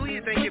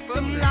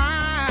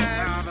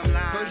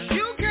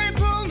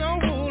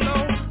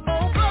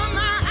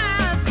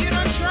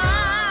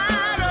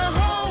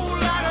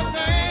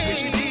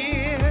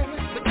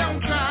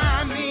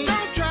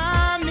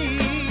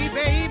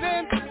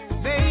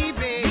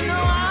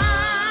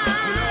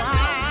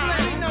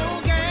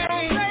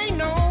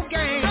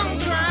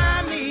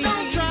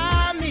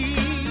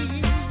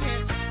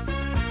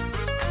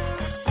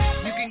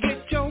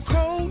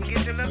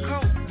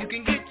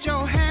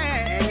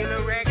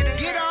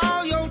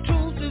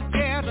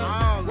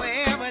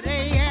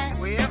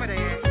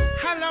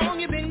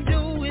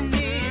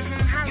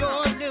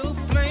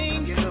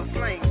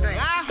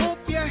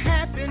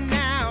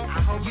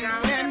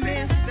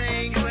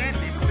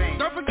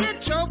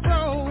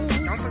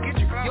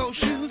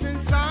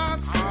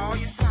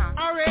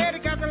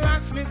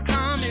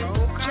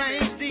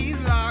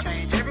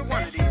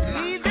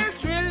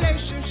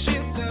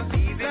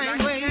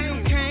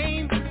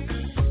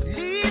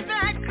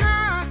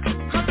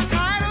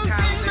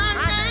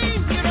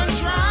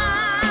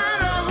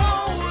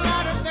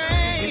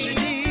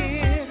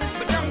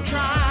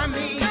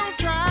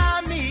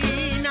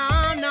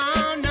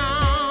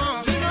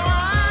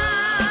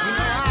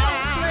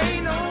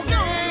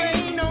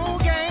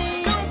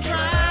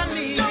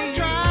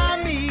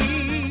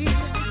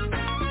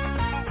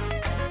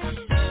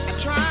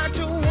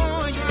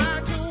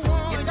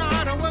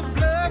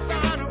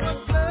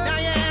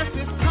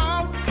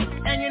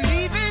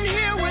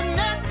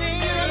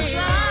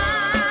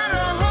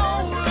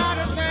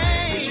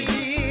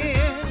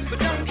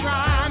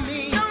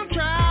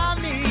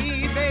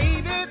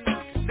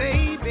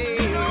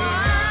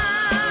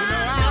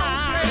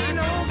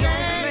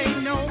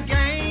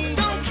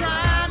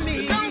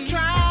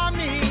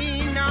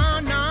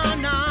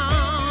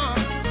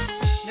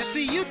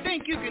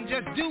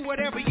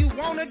 whatever you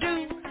wanna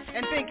do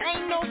and think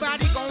ain't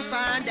nobody gonna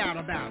find out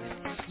about it.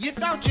 You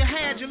thought you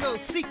had your little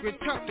secret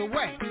tucked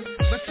away,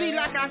 but see,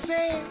 like I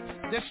said,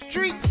 the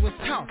streets was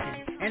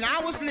talking and I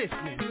was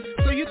listening.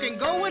 So you can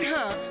go with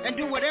her and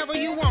do whatever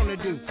you wanna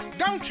do.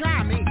 Don't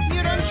try me.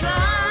 You done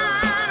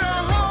tried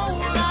a whole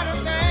lot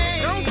of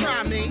things. Don't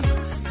try me,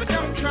 but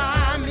don't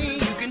try me.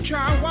 You can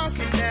try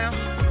walking now.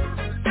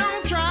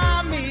 Don't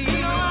try me.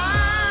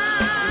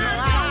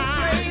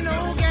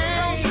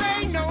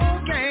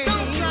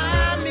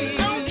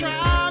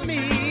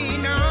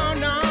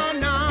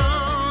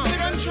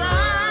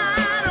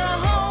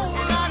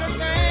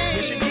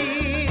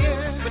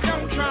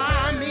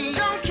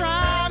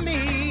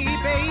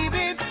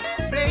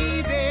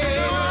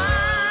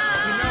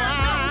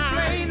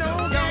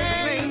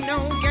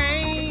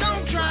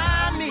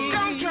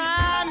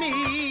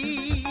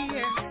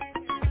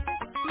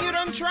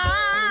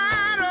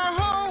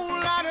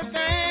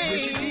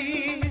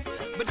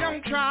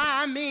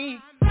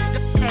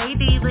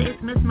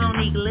 Miss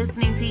Monique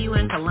listening to you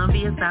in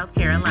Columbia, South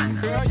Carolina.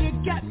 Girl, you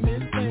got me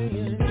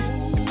saying,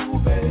 ooh,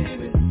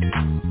 baby,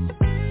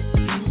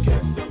 you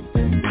got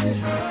something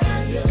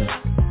behind you.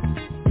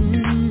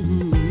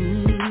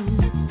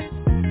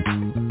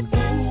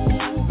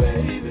 Ooh,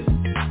 baby,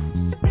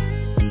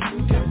 you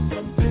got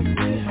something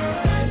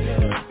behind you.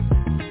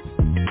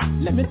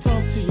 Let me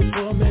talk to you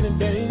for a minute,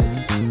 baby.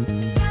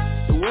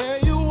 The way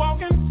you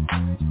walking,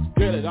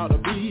 girl, it ought to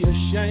be a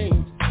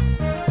shame.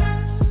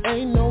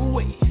 Ain't no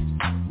way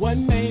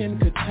one man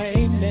could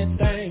tame that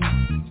thing.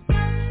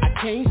 I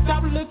can't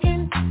stop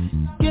looking,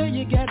 girl,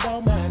 you got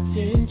all my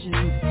attention.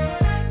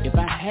 If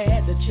I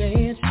had the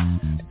chance,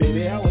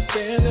 baby, I would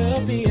stand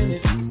up in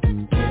it.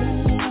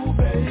 Ooh,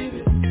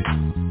 baby,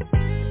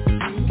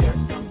 you got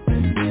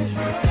something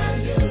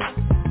behind you.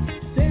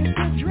 There's a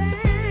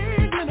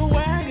drag in a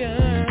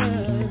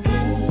wagon.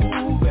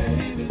 Ooh,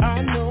 baby,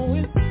 I know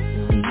it.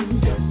 You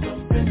got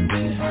something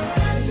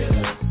behind you.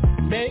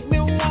 Make me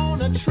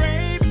wanna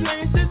trade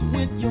places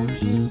with your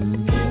jeans.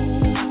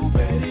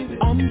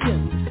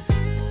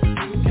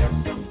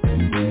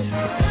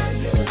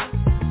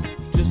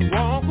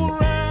 Walk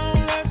around,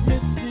 let me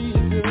see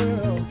you,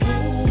 girl.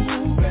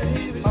 Ooh,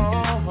 baby. You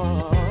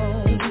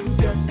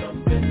got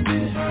something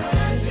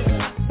behind you.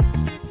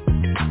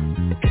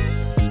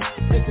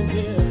 Listen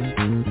here.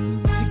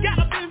 You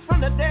gotta be from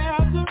the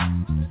desert,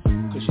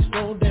 'cause you're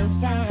so damn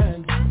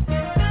fine.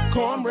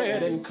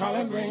 Cornbread and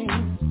collard greens,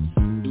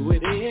 do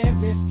it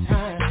every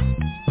time.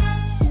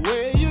 The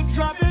way you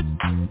drop it,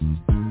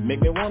 make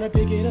me wanna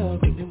pick it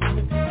up.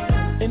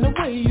 And the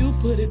way you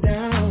put it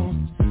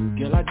down,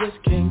 girl, I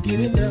just can't get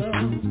enough.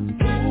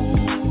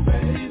 Ooh,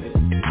 baby.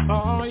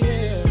 Oh,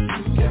 yeah.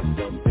 You got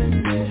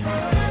something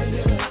behind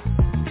you.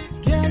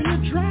 Girl,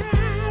 you're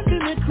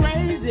driving me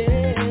crazy.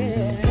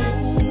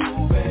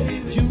 Ooh,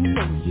 baby. You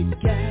know you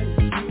got it.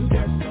 You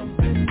got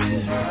something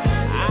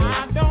behind you.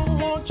 I don't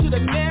want you to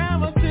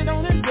never sit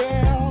on it,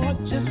 girl.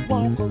 Just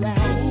walk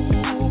around.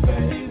 Ooh,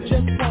 baby.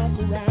 Just walk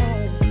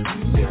around.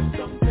 You got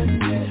something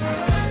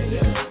behind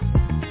you.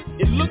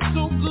 It looks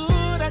so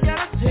good, I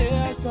gotta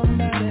tell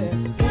somebody.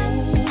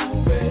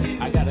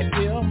 I gotta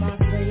tell my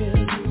friends,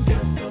 you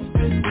got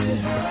something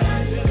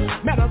behind you.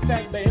 Matter of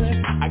fact,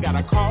 baby, I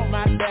gotta call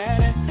my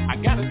daddy. I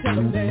gotta tell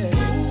him that.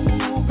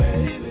 Ooh,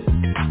 baby,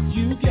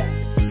 you got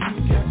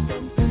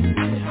something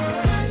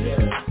behind you.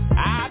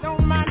 I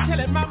don't mind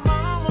telling my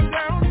mama,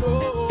 girl, no.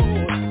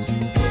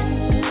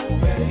 Ooh,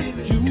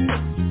 baby, you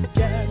know you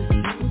got it.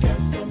 You got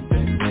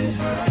something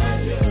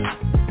behind you.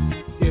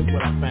 Here's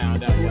what I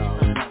found out, y'all.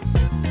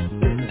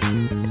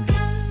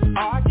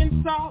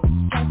 Arkansas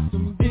got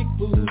some big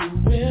booty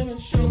women,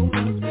 show me.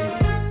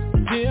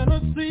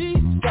 Tennessee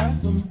got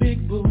some big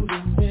booty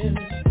women.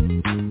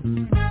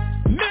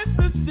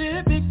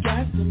 Mississippi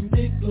got some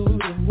big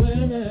booty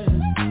women.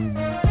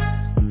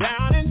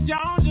 Down in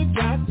Georgia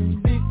got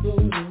some big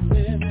booty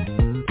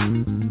women.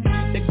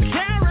 The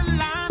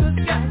Carolinas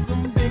got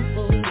some big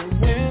booty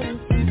women.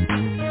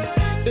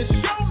 The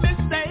Show Me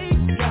State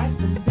got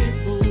some big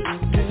booty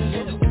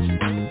women.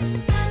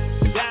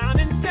 Down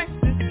in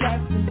Texas got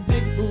some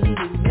big booty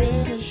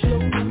women. Show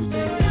me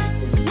State.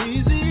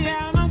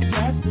 Louisiana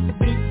got some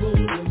big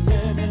booty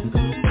women.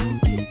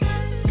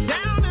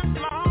 Down in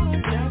Florida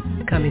got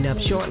some. Coming up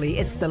shortly,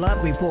 it's the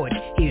Love Report.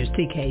 Here's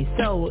TK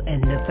Soul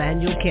and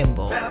Nathaniel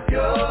Kimball. Clap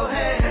your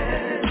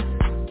hands,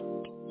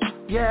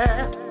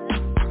 yeah.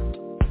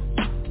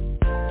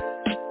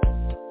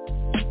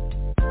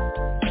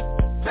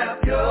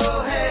 Clap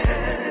your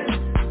hands.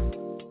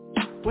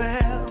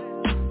 Well,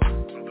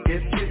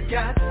 if you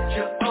got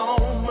your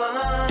own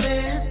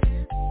money,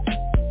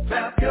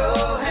 clap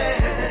your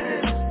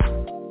hands,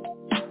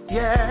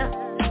 yeah.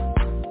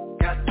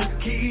 Got the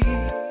key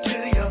to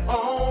your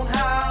own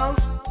house,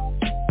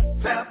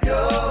 clap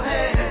your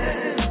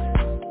hands.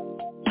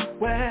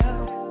 Well,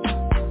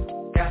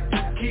 got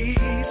the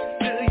keys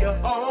to your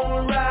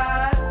own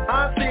ride,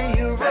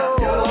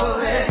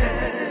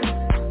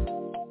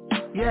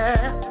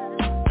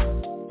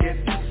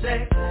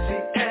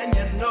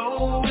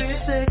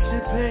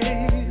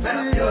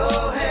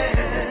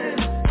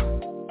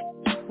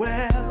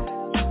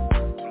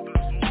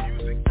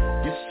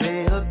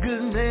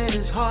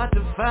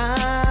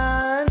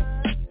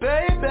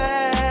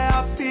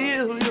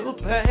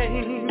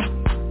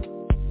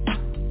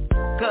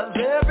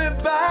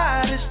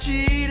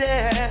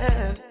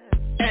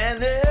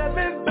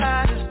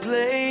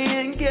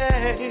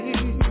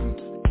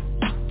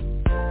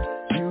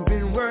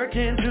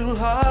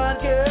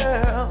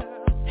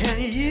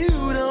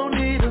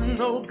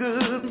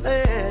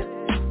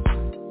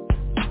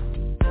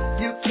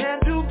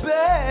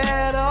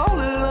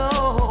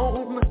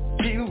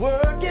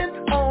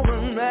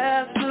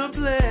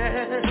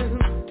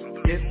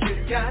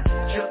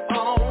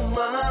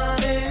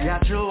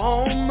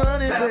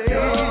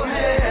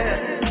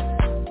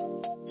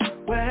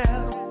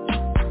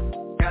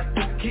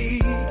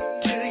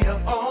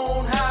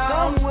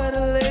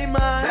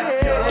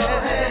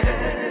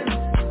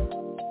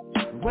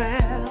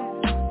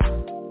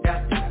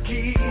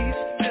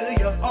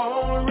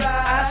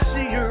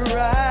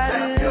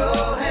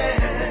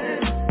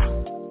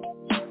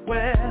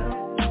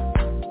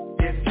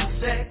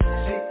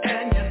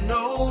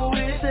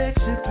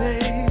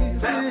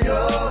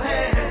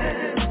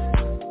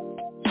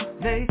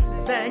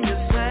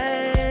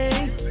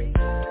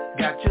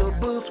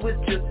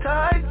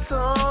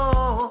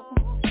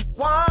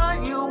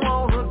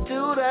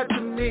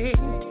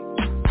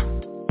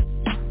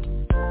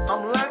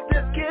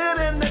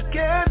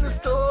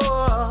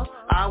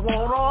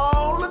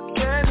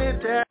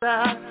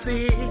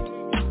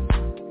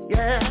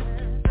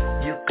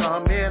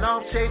 coming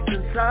off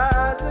chasing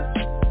sizes,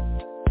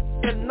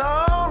 and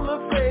all the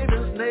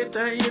flavors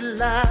later you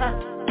lie.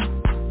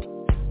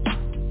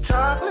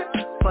 Chocolate,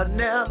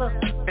 vanilla,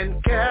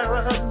 and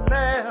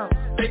caramel,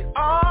 they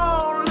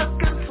all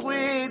looking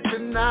sweet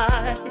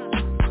tonight.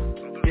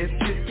 If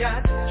you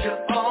got your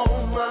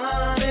own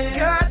money,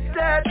 got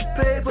that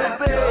paper,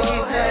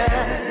 baby,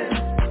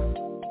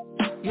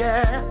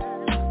 yeah.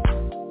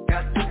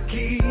 Got the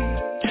key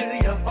to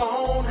your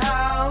own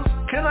house.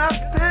 Can I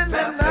spend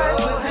the night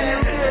with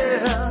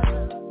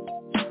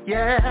you,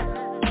 yeah?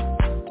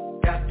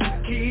 Got the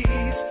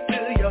keys to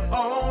your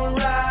own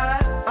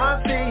ride. I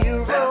see you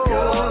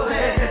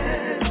rolling,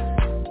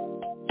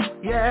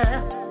 yeah.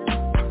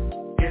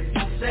 If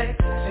you're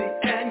sexy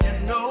and you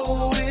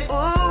know it,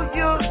 oh,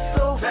 you're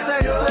so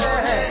sexy,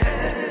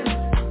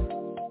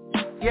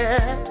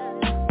 yeah.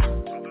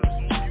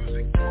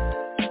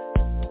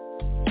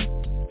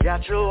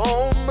 Got your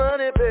own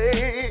money,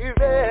 baby.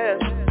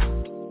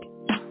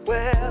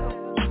 Well,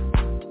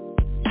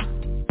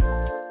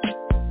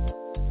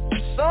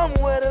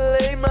 somewhere to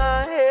lay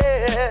my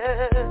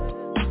head.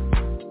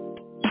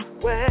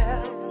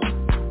 Well,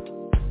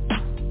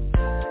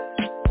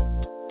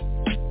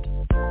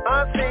 I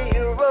see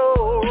you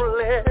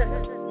rolling,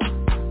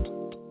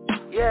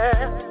 yeah.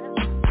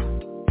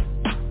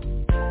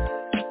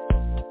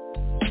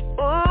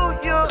 Oh,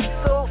 you're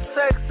so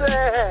sexy,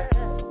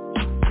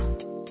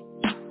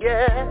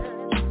 yeah.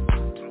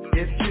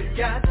 If you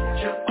got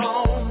your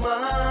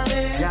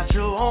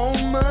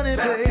own money,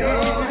 baby,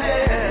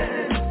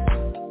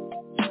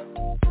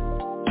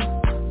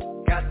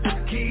 got the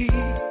key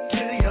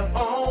to your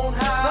own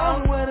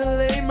house, somewhere to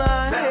lay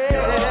my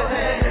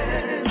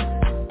head.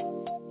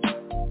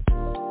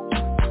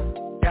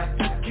 Got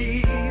the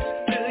keys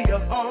to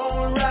your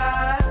own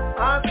ride.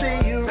 I see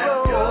you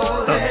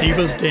rolling. The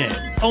Diva'S Den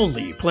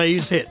only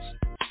plays hits.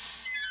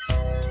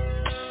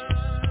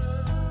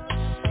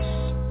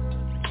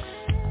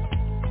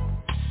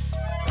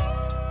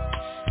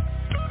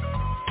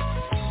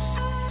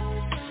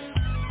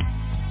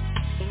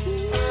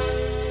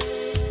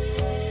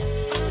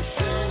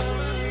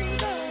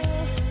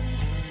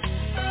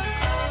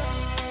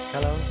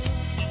 Hello?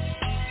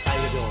 How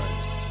you doing?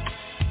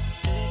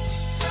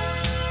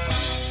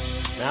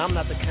 Now, I'm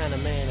not the kind of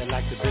man that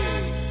like to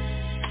beg,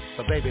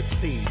 so baby,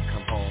 please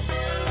come home.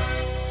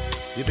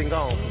 You've been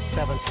gone for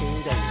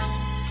 17 days,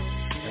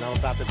 and I'm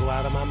about to go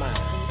out of my mind.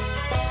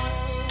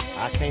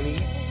 I can't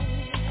eat,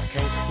 I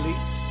can't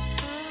sleep.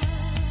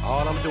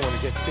 All I'm doing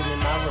is just sitting in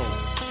my room.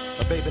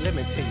 But baby, let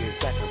me tell you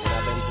exactly what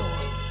I've been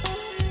doing.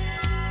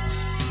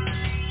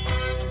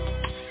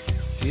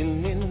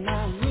 Sitting in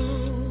my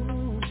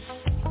room,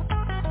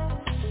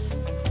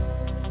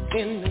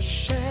 in the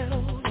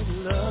shadow of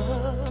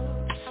love.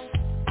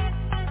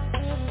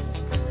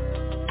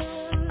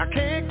 I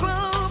can't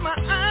close my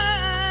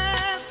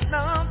eyes,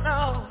 no,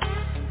 no.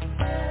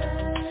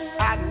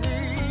 I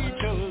need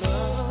your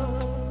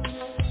love.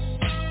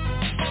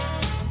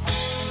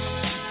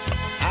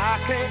 I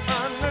can't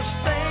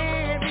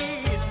understand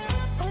it.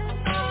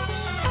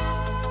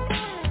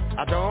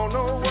 I don't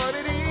know what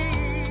it is.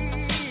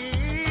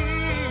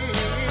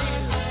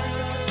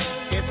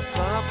 It's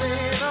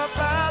something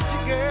about you,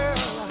 girl.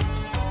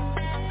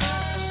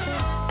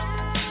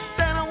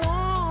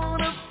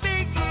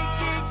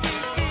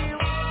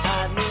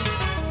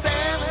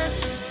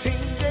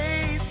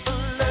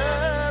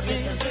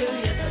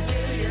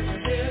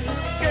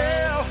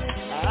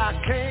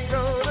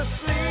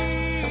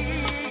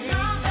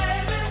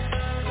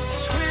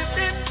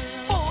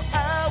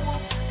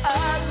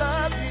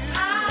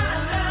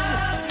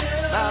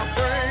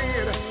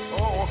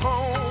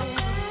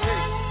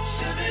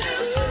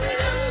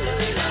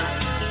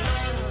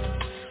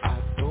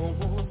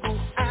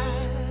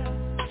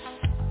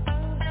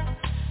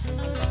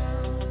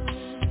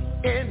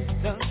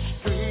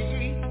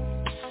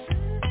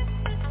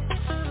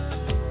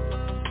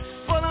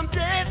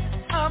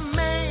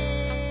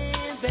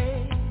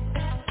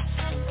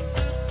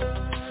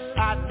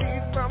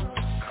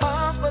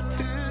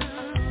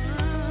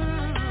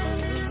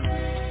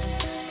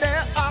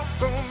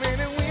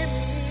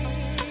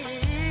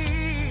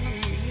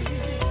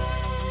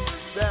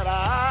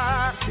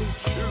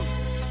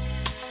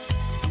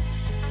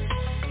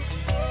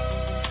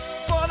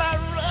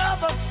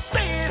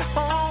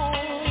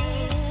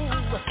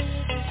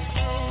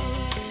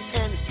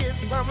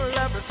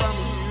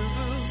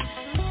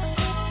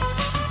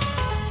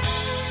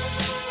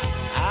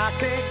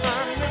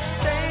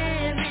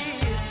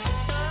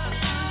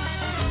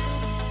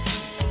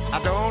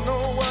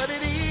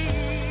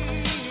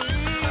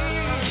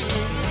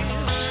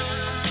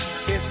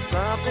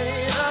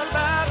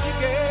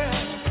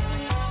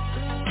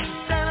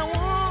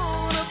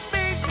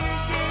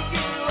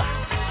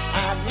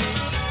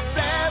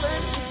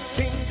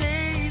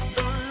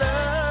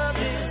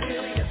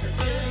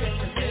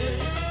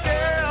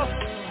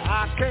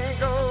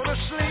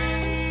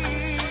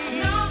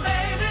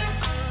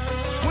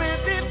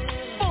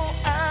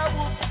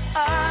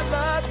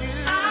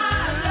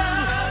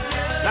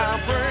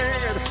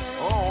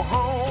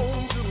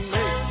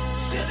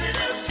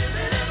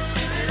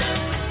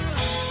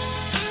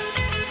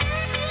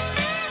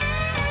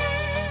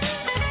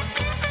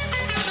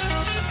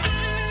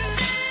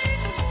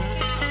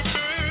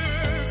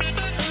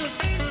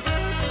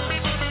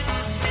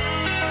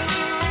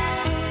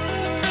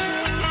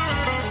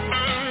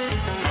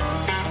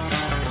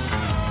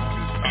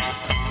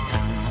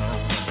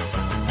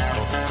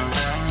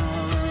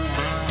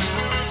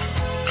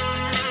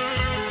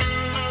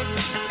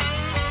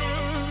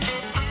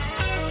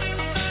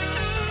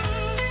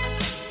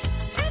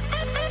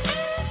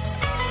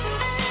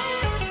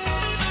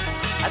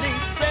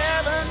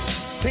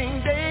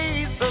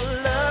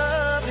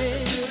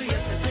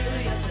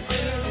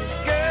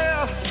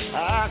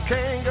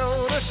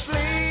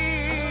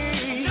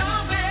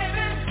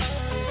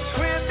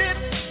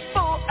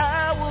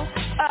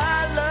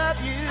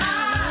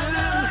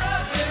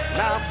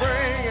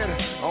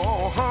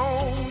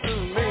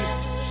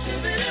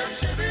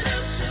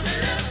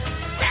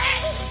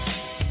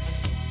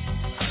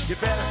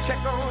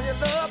 check on your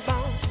love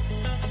bone.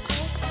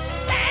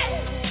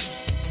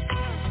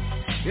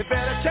 You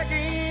better check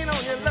in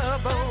on your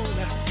love bone.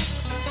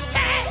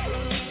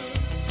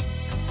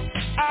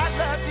 I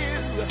love you.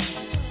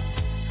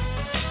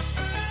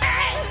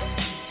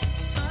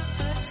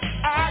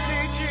 I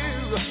need you.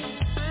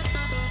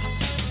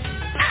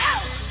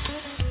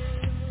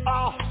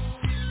 Oh,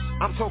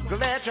 I'm so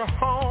glad you're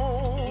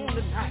home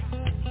tonight.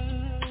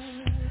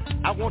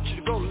 I want you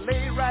to go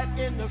lay right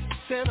in the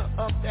center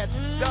of that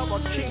double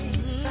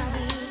king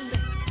size.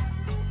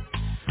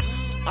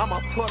 I'ma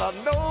put a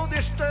no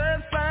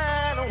disturb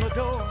sign on the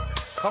door,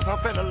 'cause I'm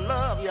finna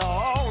love you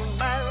all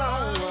night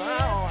long.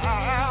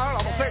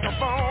 I'ma take the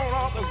phone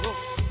off the hook,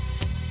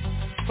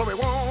 so it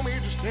won't be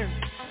disturbed.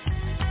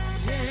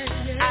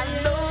 I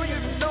know you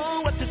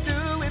know what to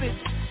do with it.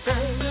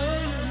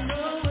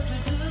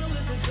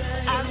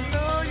 I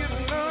know you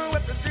know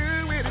what to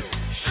do with it.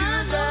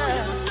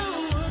 Sugar,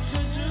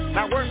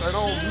 now work it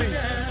on me.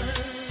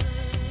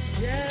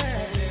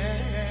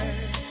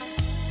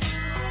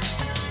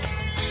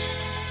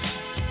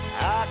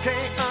 I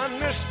can't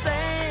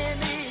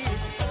understand it.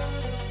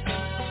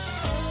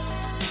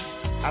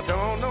 I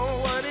don't know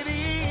what it is.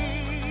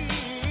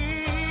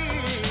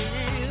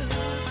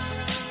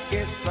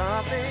 It's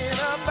something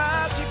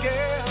about you,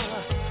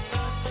 girl,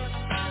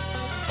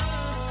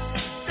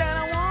 that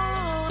I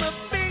wanna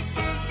be.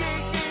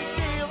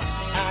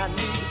 I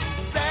need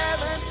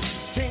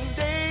 17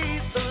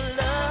 days of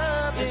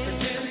loving.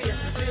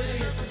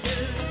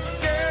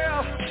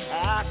 Girl,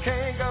 I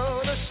can't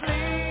go to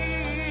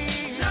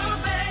sleep. No,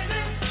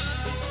 baby.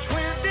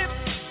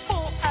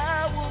 24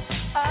 hours,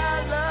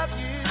 I love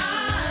you.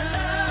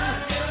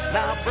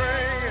 Now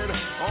bring it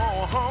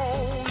on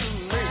home to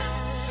me.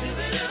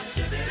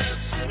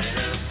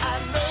 I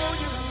know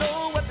you know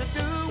what to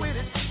do with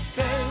it,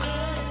 baby.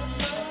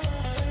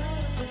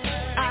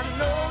 I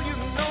know you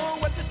know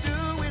what to do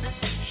with it.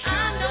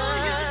 I know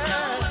you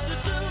know what to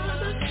do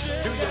with it.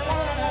 Do you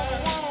wanna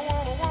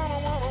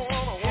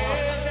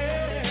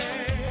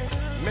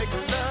make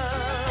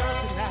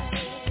love tonight?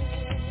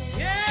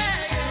 Yeah.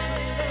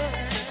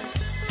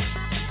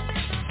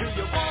 Do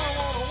you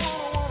wanna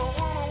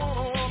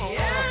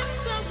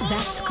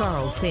That's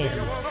Carl Finn.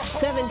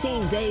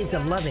 17 days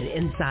of loving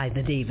inside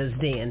the Divas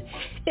Den.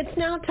 It's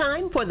now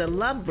time for the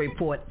Love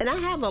Report, and I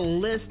have a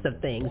list of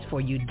things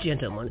for you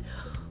gentlemen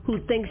who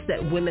thinks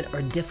that women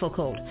are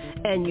difficult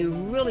and you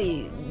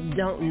really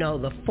don't know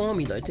the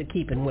formula to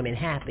keeping women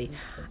happy.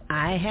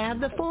 I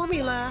have the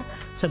formula,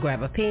 so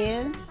grab a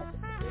pen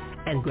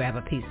and grab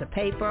a piece of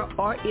paper,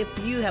 or if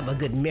you have a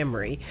good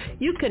memory,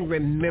 you can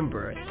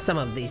remember some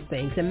of these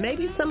things, and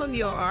maybe some of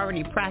you are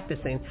already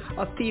practicing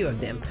a few of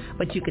them,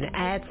 but you can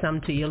add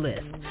some to your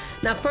list.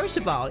 Now, first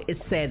of all,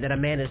 it's said that a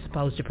man is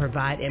supposed to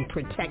provide and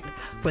protect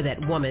for that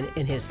woman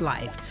in his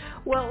life.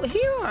 Well,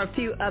 here are a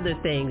few other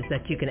things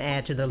that you can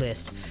add to the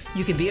list.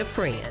 You can be a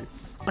friend,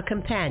 a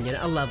companion,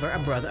 a lover, a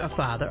brother, a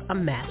father, a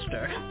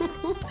master,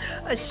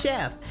 a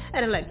chef,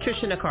 an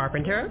electrician, a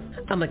carpenter,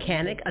 a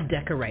mechanic, a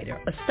decorator,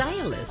 a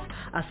stylist,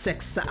 a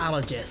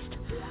sexologist,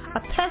 a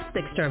pest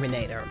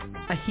exterminator,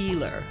 a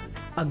healer,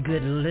 a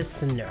good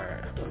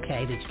listener.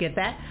 Okay, did you get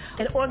that?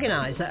 An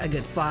organizer, a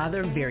good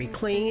father, very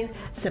clean,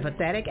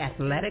 sympathetic,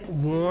 athletic,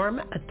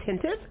 warm,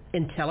 attentive,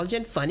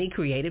 intelligent, funny,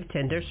 creative,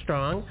 tender,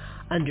 strong,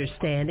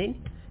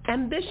 understanding,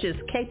 ambitious,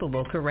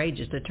 capable,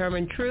 courageous,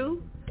 determined,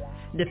 true,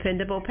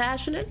 dependable,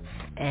 passionate,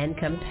 and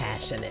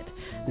compassionate.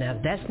 Now,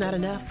 if that's not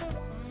enough,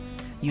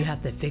 you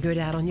have to figure it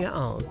out on your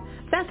own.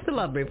 That's the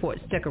Love Report.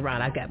 Stick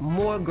around. I've got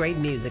more great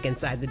music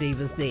inside the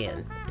Divas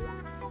Den.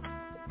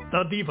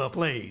 The Diva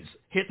plays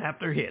hit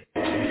after hit.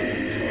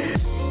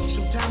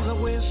 Sometimes I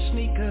wear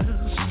sneakers.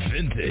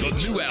 Vintage, the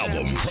new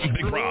album from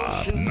Big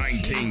Rob.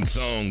 19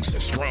 songs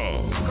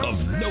strong of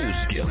no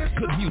skip,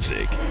 good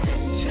music.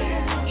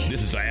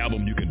 This is an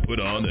album you can put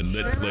on and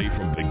let play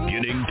from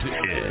beginning to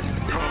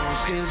end.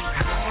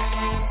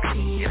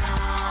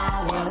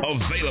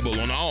 Available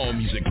on all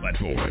music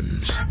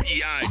platforms.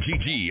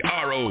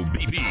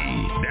 BIGGROBB.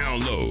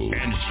 Download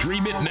and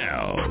stream it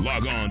now.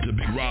 Log on to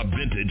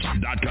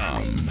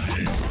BigRobVintage.com.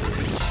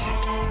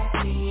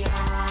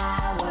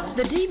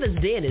 The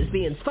Divas Den is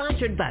being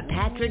sponsored by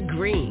Patrick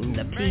Green,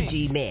 the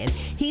PG man.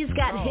 He's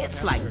got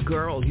hits like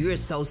Girl, You're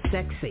So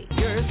Sexy.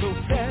 You're so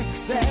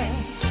sexy,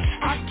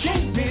 I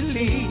can't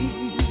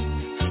believe.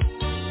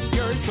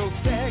 You're so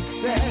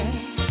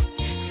sexy,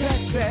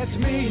 that's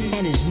me.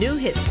 And his new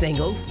hit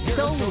single,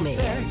 Soul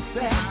Man.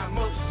 Sexy, I'm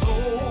a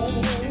soul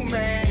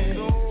man.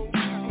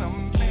 I'm a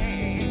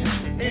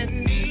man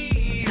in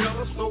need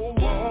of a soul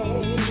woman.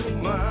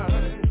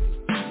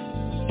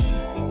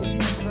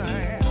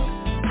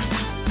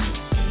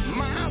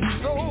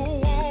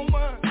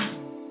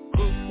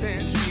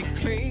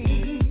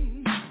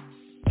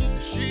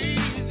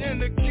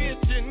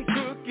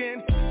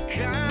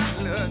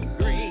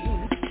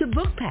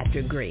 Book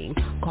Patrick Green,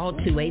 call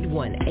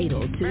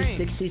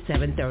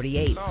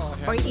 281-802-6738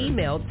 or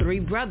email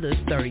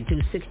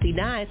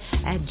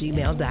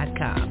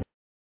 3brothers3269@gmail.com.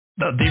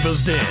 The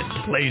Divas Den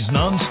plays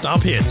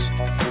non-stop hits.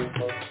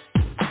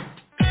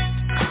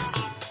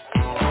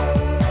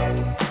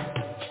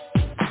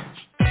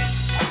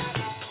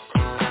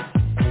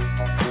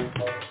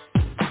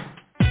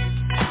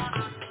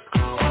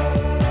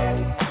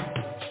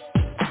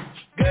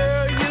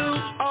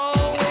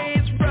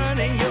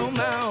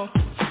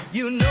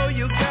 know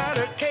you got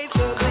a case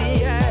of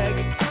the ag.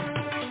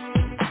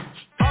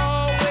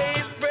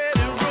 Always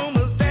spreading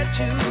rumors that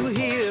you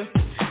hear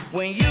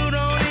when you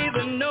don't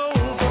even know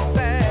the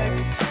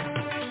facts.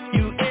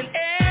 You in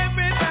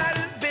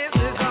everybody's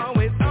business,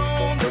 always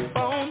on the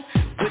phone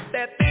with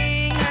that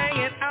thing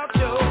hanging out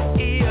your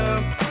ear.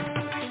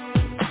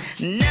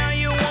 Now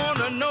you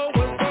wanna know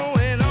what's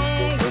going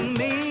on with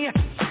me.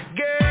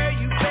 Girl,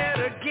 you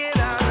better get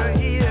out of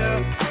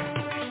here.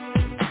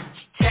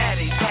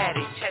 Chatty,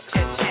 chatty, chat,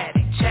 chat,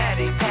 chatty,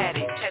 chatty,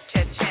 chatty, chat,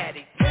 chat,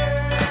 chatty.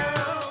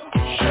 Girl,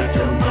 shut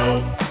your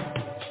mouth.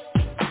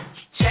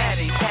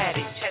 Chatty,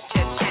 chatty, chat,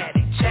 chat,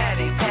 chatty,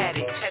 chatty,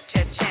 chatty, chat,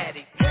 chat,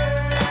 chatty.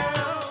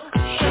 Girl,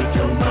 shut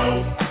your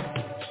mouth.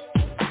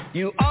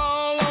 You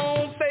all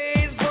on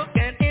Facebook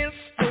and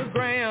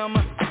Instagram.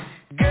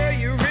 Girl,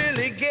 you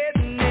really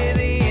getting it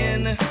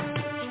in.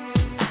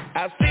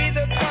 I see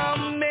the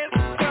comments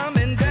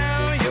coming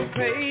down your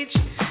page.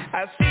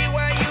 I see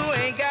why you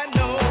ain't got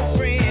no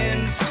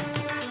friends.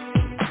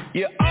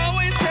 You're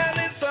always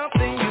telling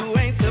something you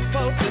ain't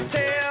supposed to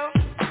tell.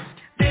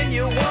 Then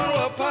you want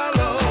to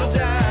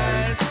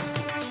apologize.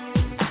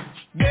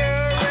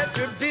 Girl,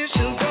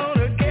 retribution's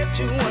gonna get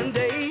you one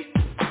day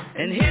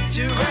and hit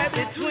you right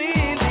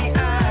between the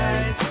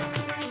eyes.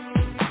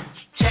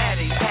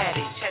 Chatty,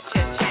 chatty, chat,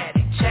 chat,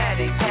 chatty,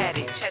 chatty,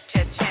 chatty, chat,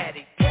 chat,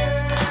 chatty.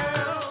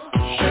 Girl,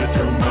 shut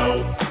your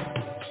mouth.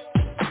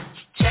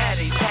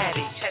 Chatty,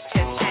 chatty, chat,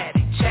 chat,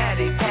 chatty,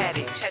 chatty,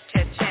 chatty, chat,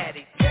 chat,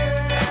 chatty.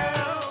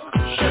 Girl,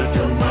 shut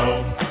your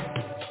mouth.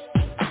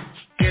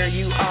 Girl,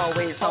 you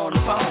always on the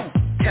phone,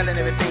 telling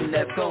everything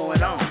that's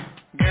going on.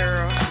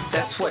 Girl,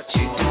 that's what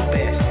you do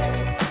best.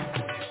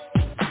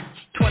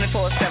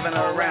 24/7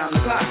 around the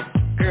clock.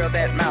 Girl,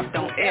 that mouth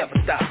don't ever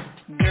stop.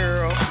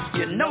 Girl,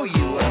 you know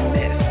you a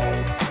mess.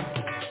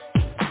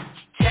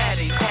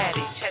 Chatty,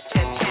 chatty, chat,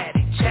 chat,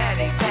 chatty,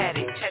 chatty,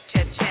 chatty, chat,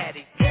 chat,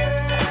 chatty.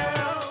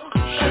 Girl,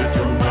 shut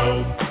your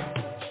mouth.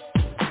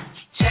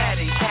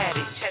 Chatty,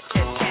 chatty, chat,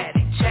 chat,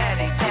 chatty,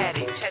 chatty,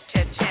 chatty, chat,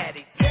 chat,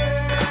 chatty.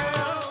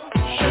 Girl,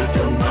 shut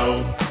your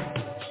mouth.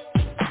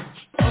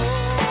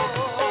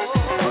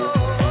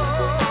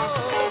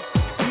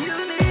 You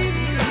need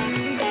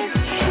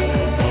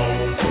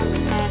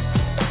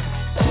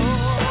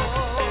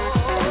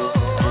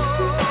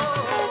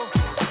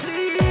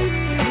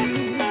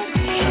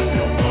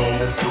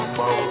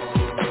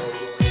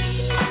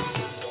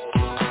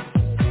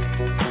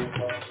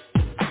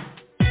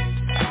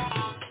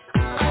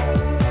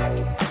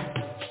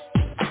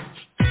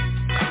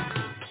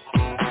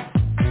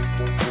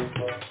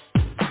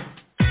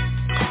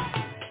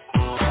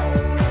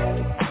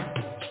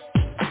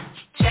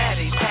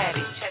Chatty,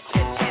 chatty, chat,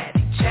 chat, chatty,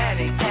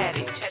 chatty,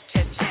 chatty, chat,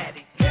 chat,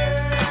 chatty.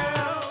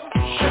 Girl,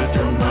 shut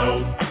your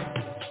mouth.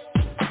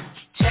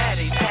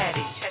 Chatty,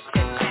 chatty, chat,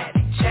 chat, chatty,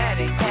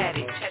 chatty,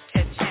 chatty, chat,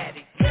 chat,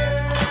 chatty.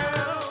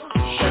 Girl,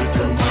 shut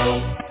your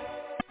mouth.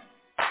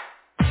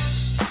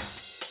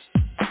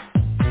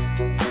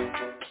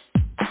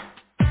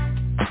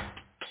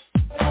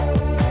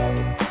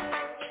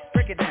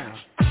 Break it down.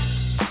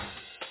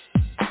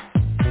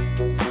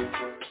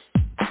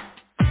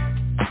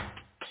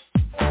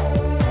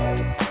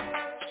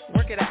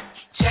 Work it out.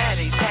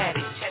 Chatty,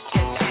 chatty, chat,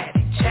 chat,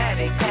 chatty,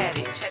 chatty,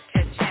 chatty, chat,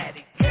 chat,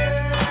 chatty.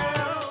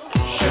 Girl,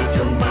 shut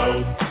your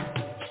mouth.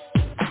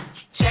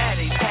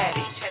 Chatty,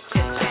 chatty, chat,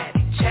 chat,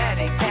 chatty,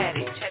 chatty,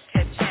 chatty, chat,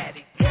 chat,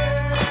 chatty.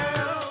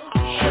 Girl,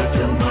 shut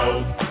your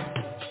mouth.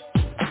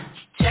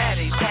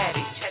 Chatty,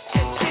 chatty, chat,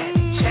 chat,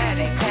 chatty,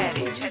 chatty,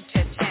 chatty, chat,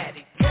 chat,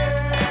 chatty.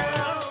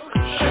 Girl,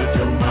 shut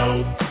your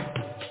mouth.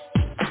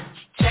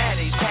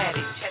 Chatty,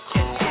 chatty, chat,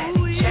 chat,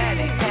 chatty,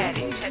 chatty,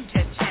 chatty, chat,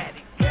 chat,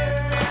 chatty.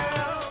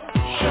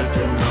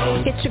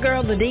 It's your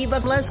girl, the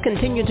Diva. Let's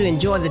continue to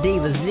enjoy the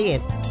Diva'S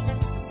Den.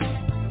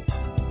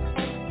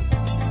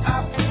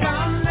 I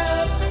found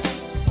love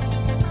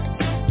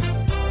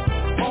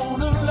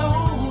on a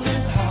lonely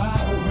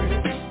highway.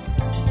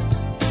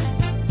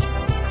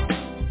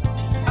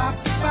 I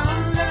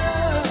found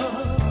love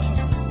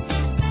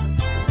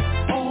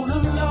on a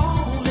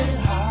lonely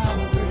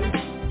highway.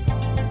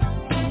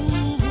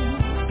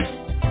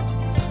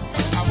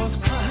 I was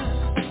crying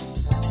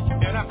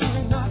and I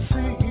could not see.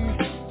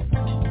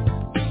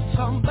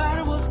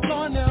 Somebody was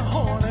blowing their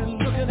horn and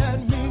looking at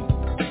me.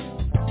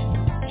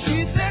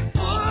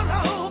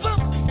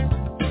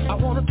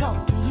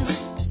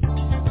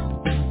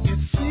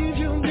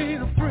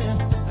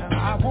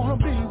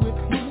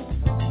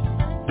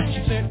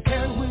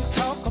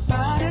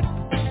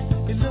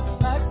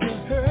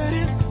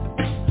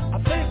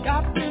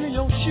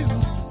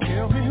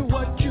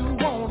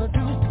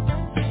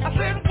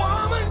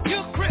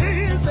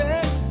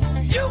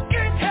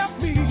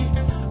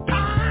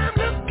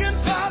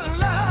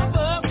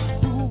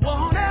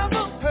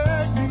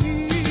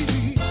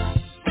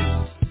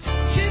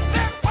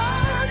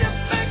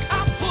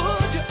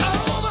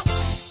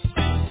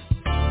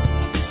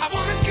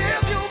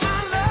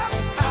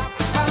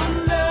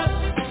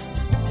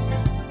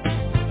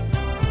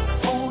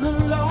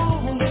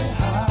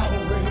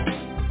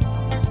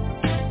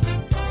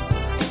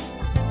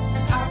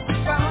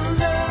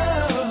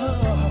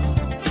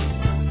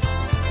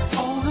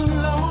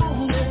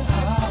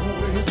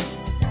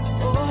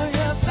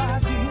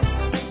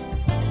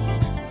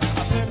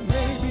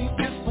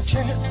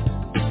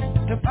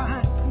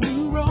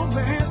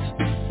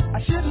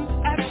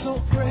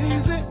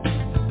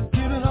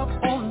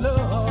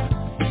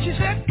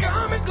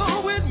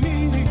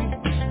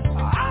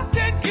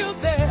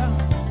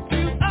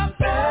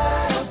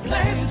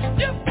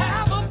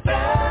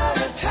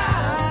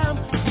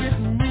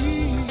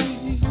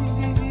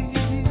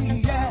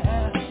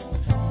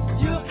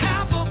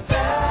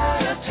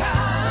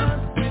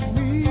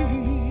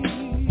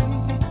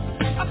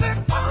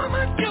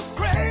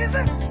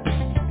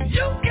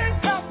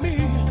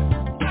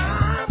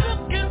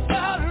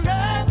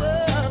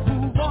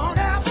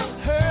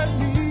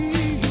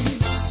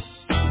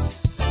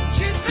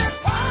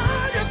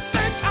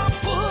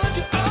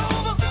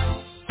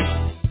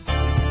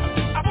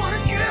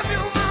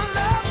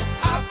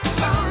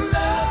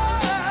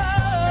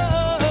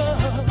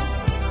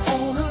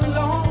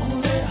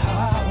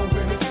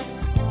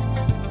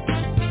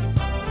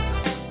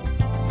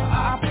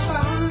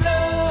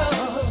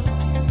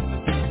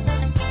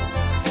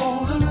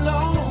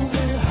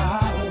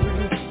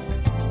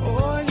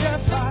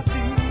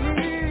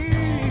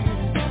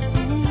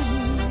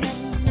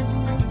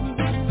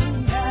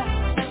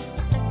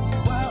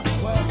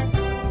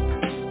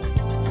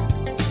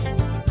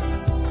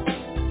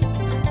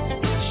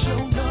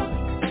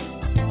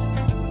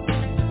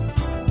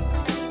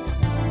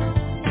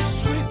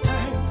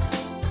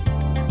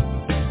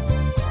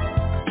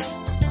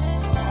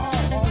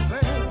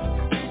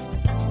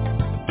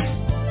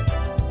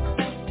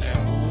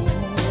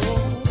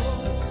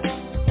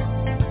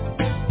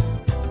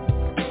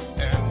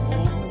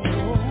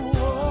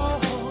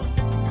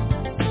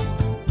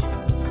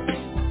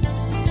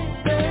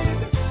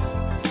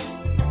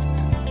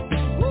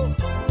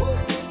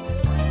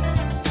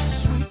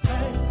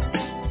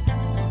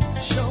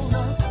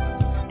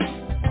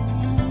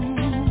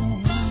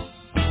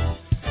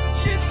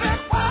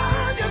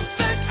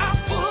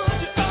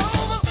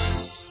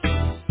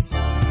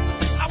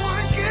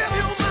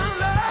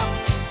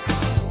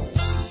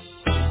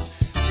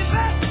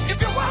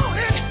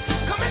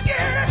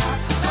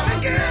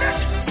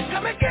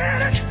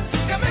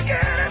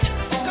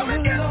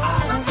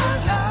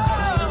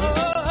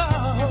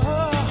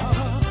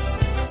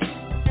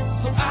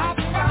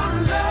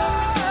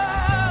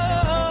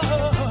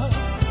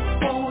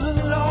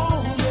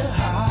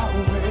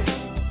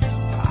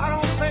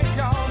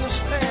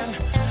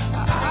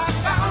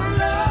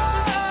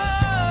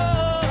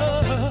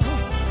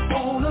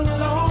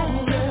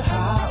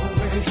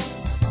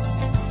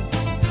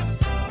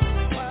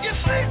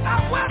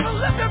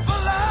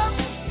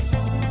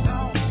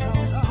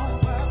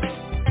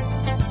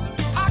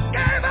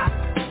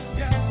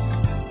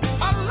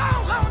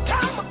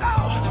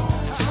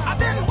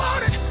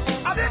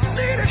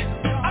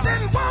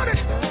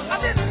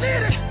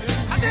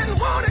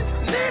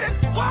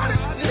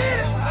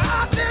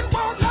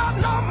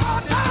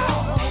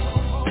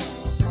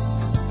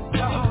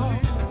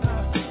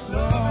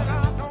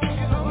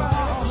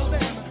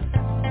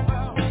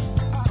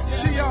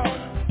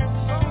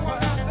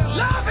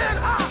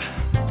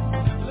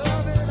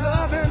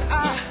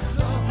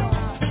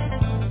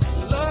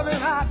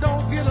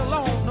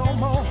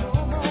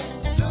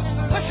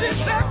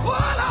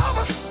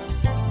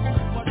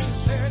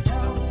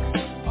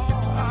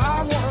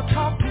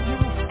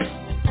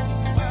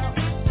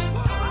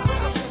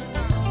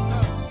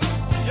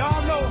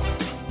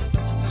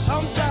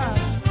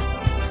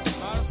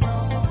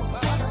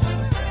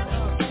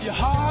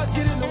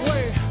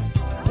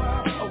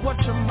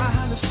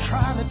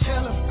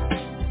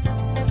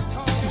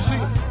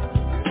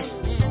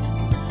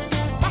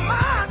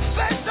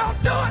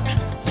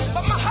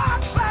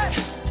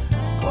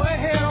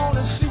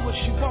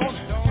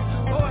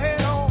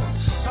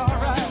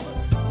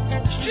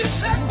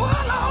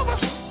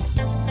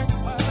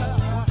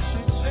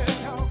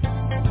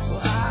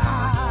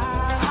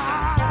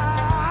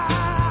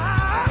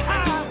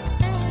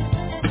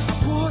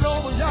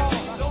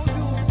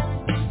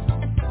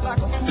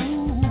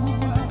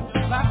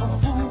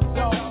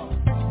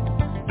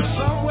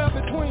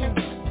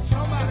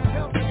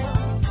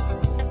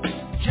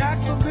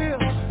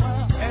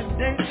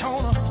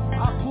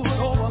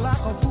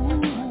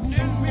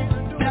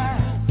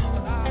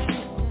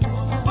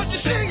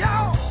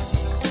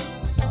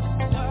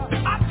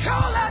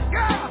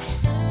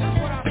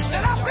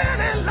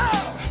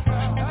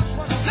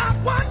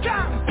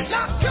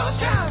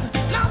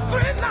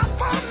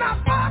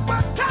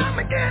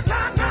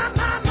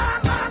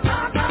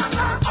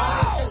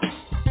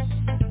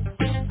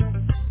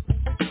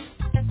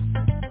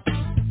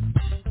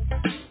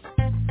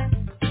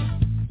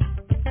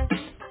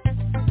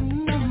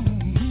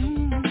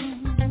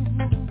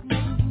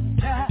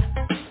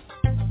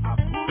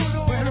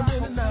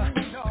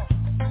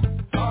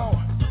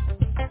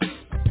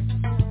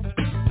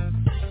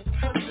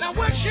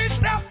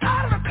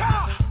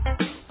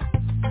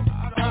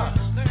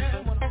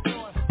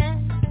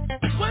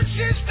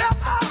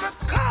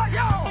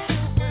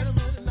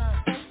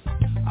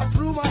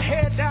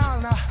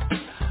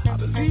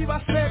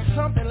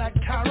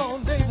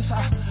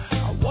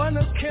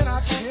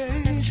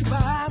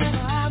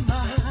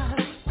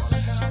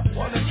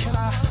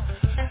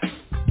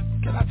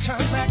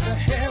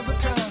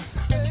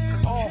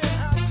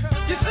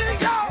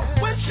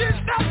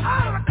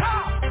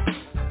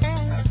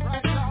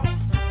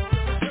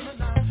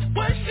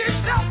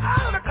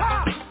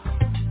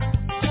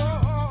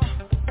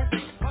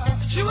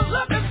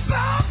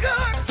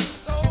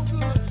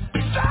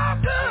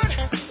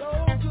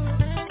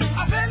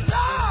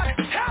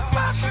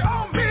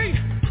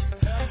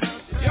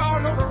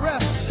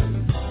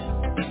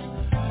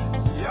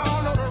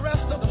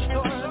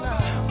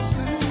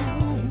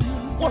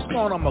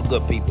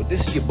 Good people, this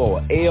is your boy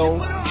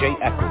L.J.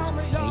 Echols,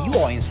 and you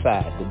are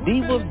inside the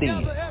Diva'S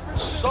Den.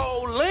 So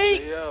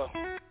late.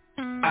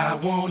 I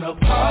wanna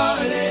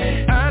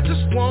party. I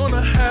just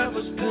wanna have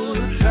a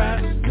good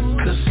time.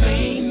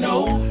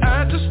 Casino.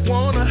 I just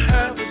wanna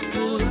have a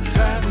good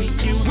time. We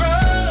can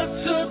run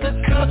to the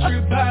country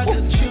by the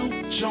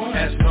juke joint.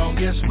 As long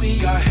as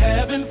we are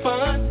having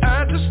fun.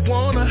 I just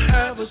wanna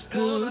have a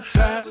good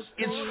time.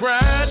 It's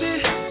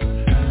Friday.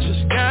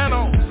 Just got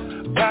on.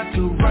 About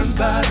to run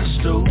by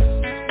the stove.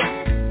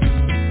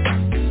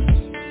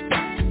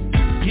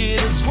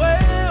 Get a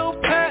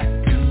 12-pack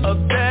of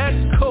that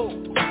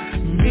cold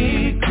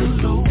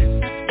Michelob.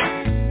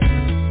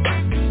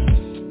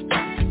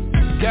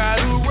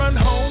 Gotta run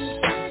home,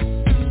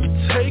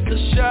 take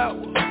a shower,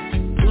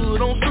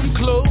 put on some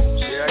clothes.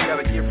 Yeah, I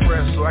gotta get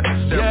fresh so I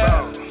can step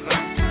out.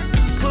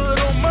 Put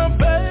on my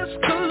best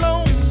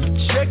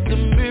cologne, check the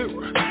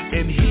mirror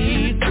and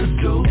hit the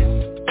door.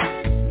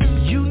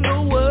 You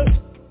know what?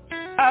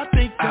 I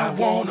think I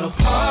wanna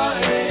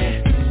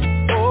party.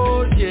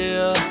 Oh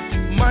yeah.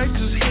 Might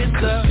just hit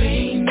the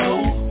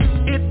casino.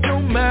 It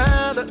don't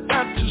matter,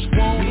 I just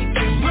want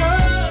to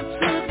run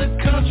to the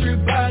country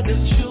by the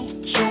juke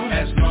joint.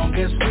 As long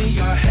as we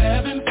are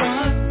having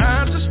fun,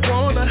 I just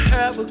wanna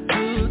have a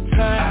good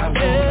time. I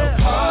wanna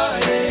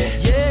party.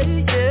 Yeah,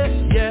 yeah,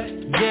 yeah,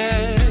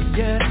 yeah,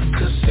 yeah.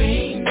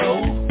 Casino.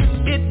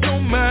 It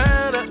don't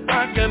matter,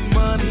 I got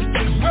money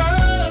to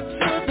run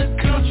to the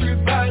country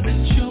by the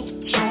juke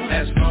joint.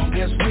 As long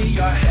as we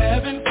are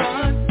having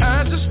fun,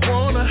 I just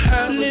wanna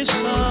have a good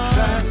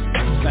time.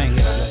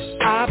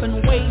 I've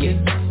been waiting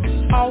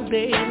all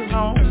day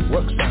long.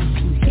 Works to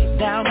hit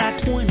down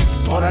at 20,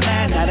 or the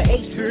 9 out of 8,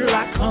 here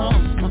I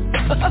come.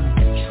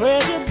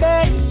 Treasure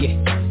Bay,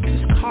 yeah,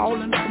 is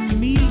calling for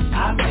me.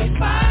 I may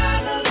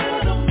find a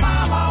little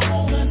mile I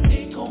wanna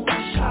take on the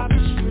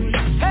shopping street.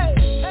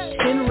 Hey,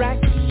 10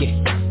 racks,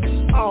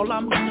 yeah, all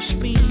I'm gonna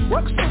spend.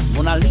 Works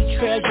when I leave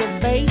Treasure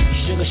Bay,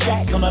 Sugar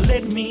Shack gonna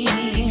let me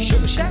in.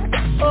 Sugar Shack,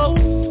 oh,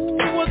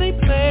 well they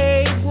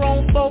play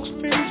grown folks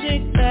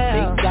music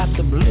now. They got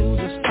the blues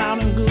that's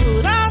sounding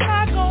good. I'm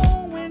not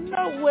going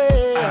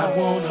nowhere. I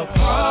wanna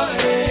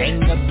party. Ain't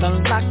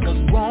nothing like a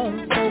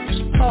grown folks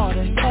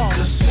party.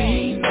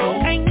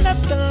 Casino. Ain't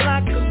nothing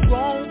like a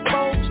grown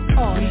folks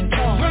party. We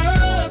can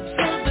run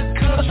to the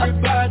country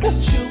by the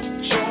juke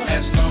joint.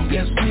 As long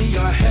as we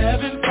are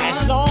having fun.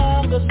 As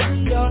long as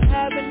we are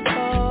having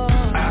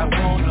fun. I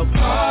wanna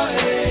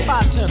party.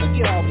 Bartender,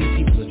 get all these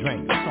people a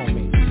drink. That's on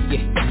me.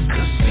 Yeah.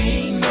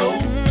 Casino.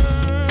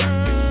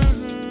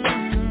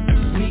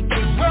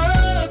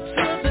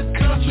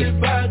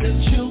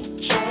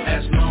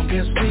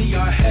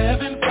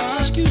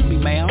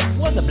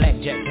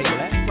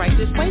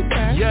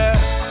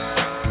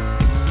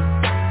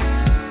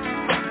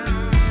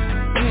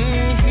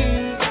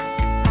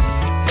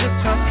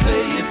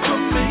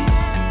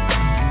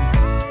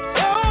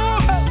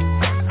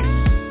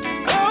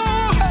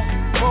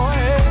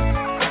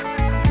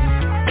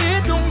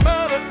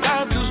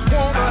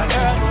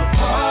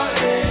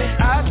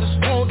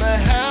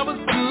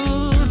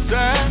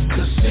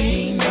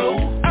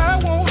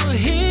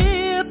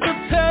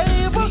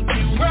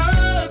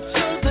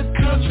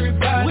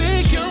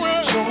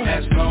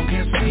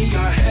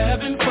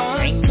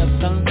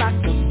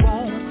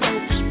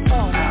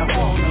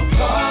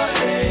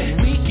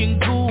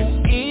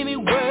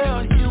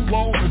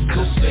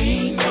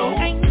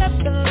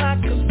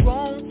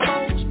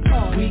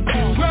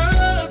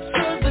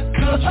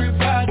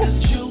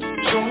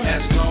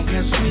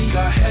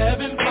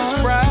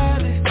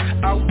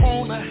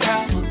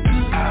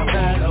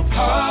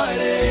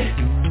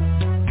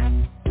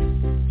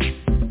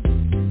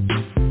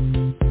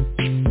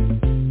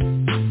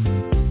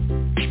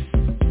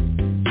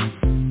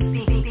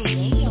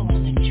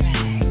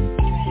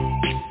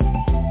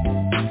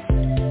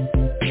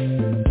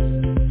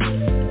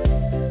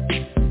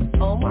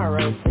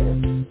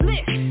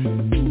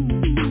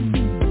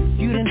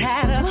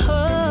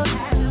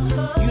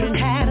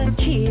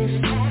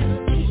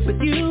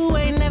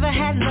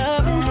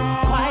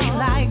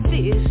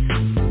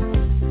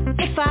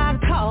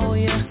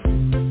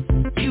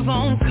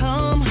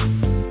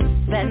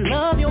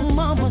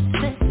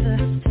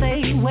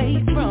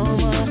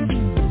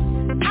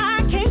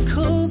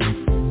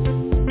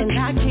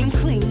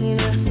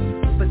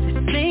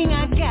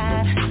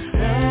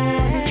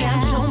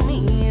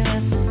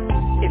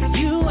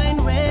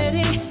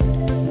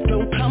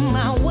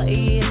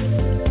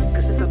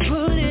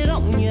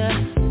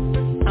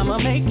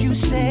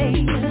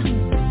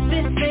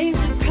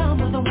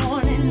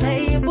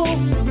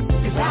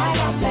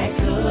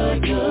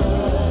 good,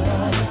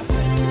 good.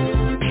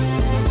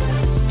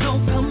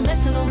 Don't come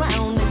messing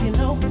around if you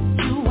know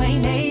you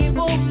ain't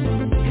able,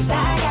 'cause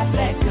I got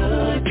that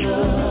good,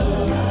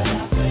 good.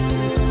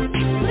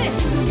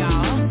 Listen,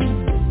 y'all,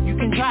 you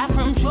can drive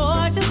from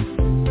Georgia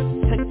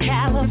to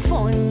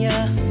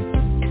California.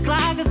 It's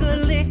like a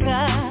good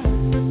liquor,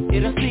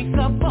 it'll sneak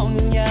up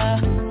on ya.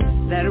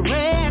 That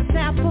red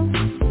apple,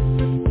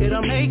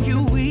 it'll make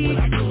you weak.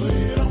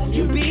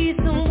 You be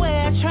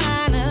somewhere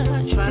trying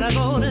to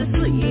go to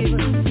sleep.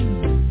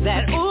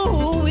 That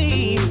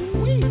ooh-wee,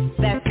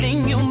 that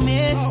thing you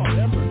miss.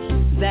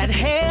 That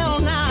hell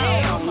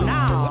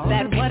no,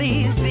 that what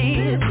is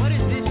this?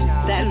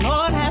 That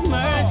Lord have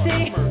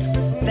mercy,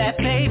 that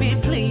baby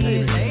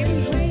please.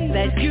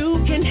 That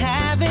you can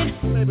have it,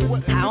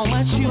 how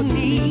much you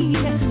need.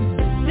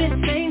 This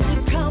thing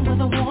should come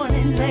with a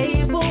warning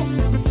label,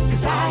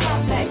 'cause I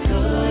got that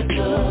good,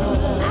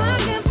 good. I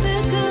got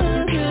that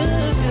good,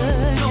 good,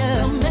 good. Don't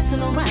come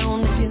messing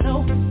around if you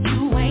know you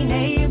ain't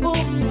able,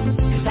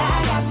 'cause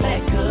I got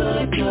that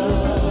good,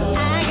 good.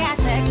 I got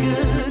that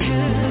good,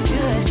 good,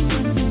 good.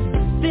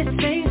 This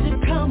thing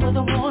should come with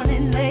a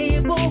warning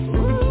label,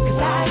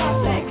 'cause I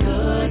got that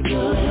good,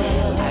 good.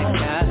 I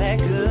got that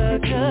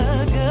good,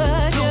 good,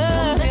 good. Don't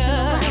come messing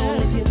around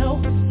if you know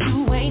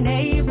you ain't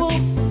able,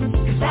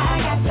 'cause I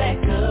got that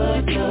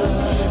good,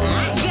 good.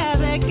 I got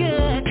that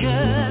good,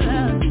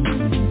 good.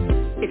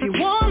 If you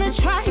wanna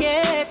try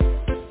it,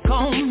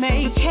 gon'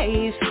 make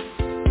haste,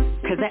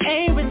 'cause I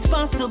ain't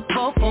responsible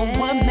for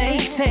what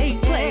may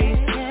take place.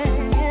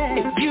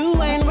 If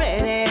you ain't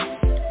ready,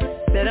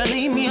 better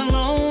leave me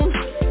alone,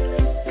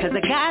 'cause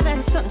I got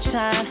that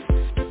sunshine,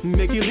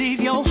 make you leave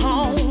your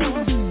home.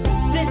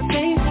 This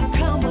thing should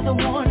come with a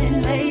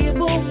warning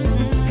label,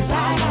 'cause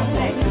I got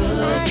that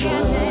good, I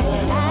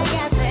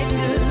got that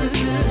good,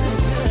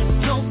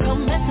 good. Don't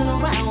come messing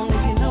around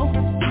if you know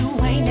you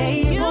ain't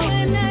able.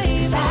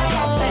 I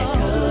got that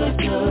good,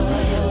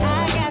 good.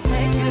 I got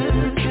that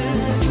good,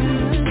 good.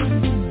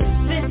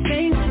 This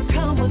thing should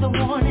come with a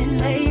warning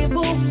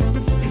label,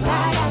 'cause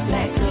I got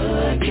that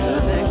good,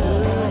 good.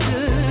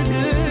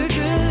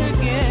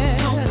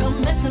 Don't come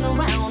messing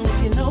around if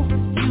you know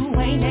you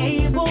ain't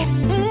able. I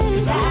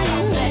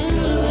got that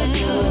good,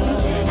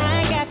 good.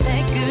 I got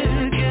that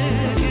good,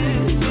 good,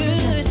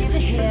 good. Give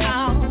it here.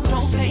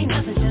 Don't pay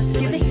nothing, just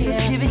give it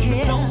here. Give it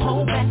here. Don't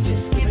hold back,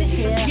 just give it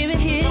here. Give it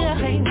here. Don't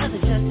pay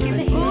nothing, just give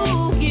it here.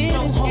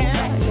 Don't hold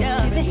back, just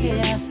give it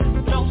here.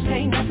 Don't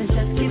pay nothing,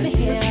 just give it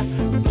here.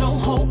 Don't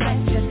hold back,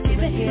 just give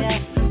it here.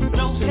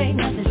 Don't pay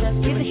nothing,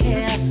 just give it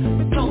here.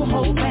 Don't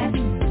hold back.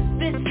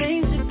 This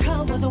thing should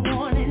come with a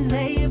warning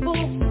label.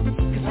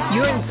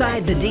 You're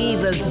inside the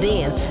Divas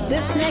Den.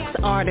 This next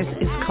artist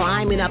is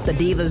climbing up the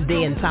Divas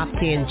Den top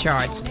 10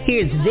 charts.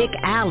 Here's Vic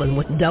Allen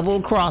with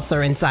Double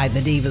Crosser inside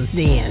the Divas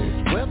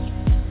Den. Well,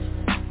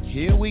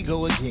 here we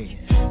go again.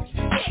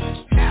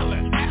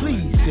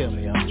 Please tell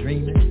me I'm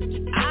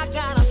dreaming. I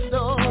got a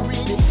story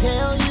to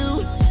tell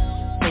you,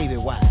 baby,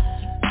 why?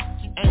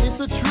 And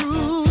it's a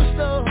true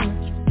story.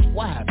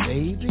 Why,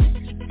 baby?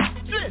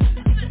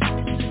 Listen.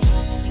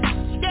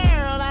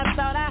 Girl, I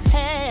thought I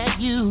had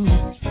you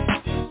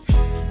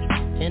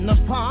in the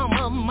palm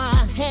of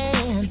my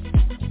hand,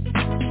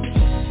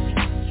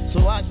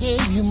 so I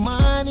gave you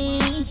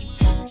money,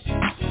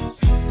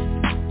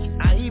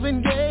 I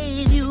even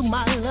gave you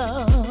my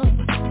love.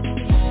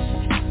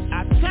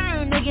 I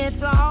turned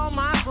against all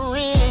my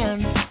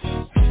friends,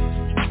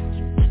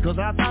 'cause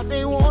I thought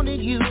they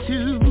wanted you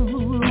too.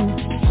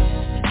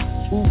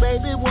 Ooh,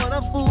 baby, what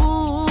a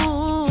fool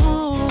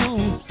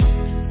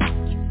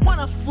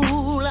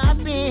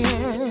I've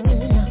been.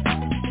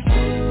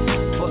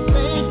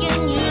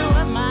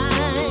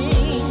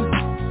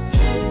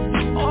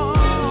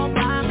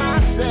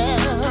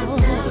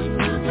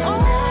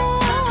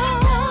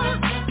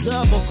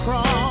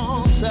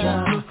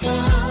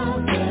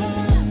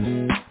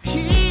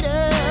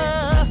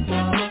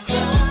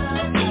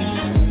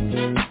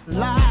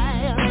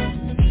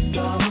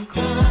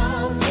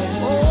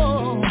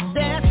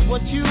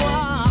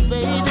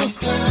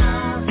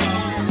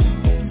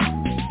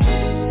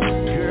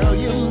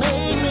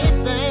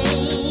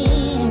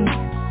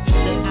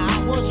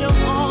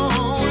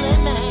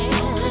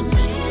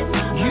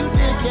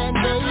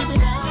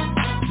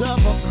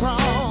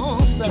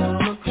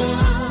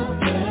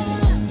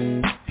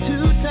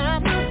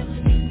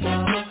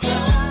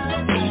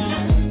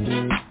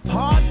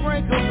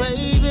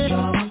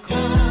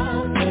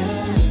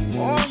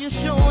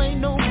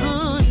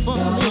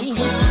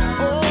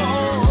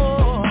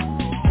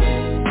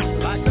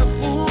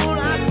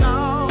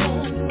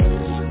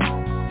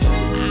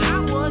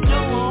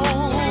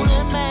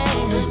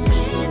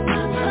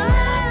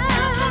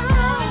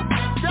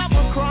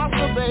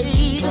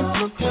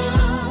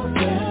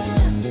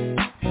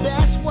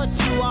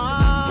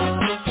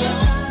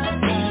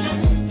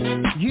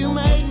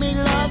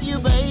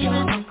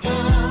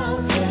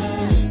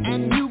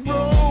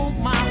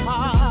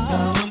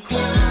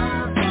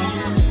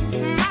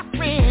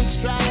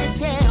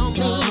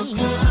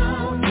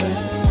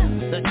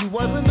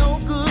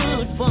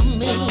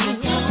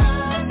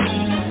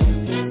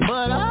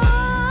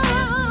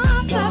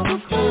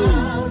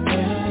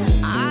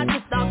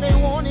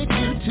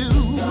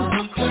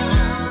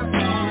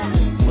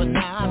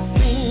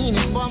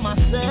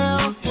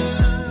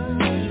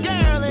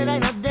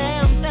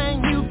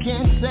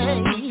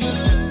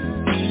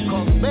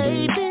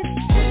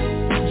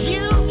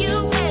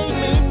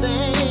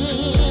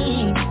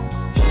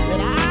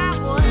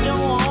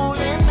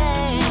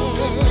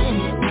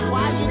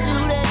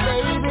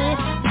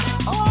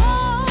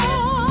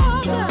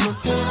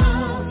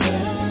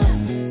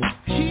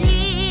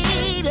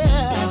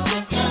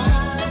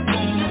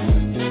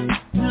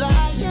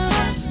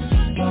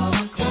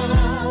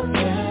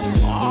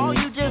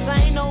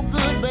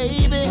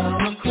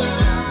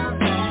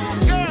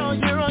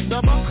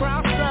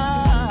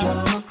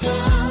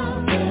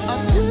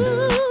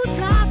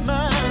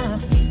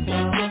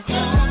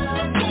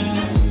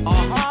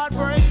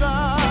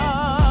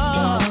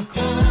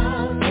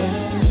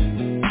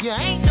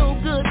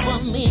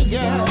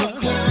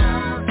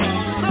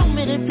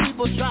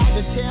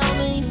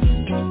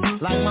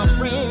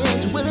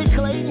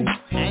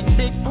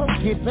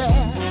 it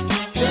back.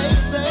 They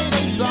say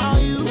they saw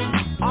you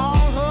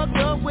all hooked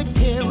up with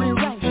Terry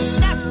Ray.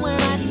 That's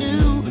when I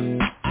knew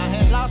I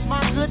had lost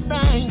my good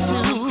thing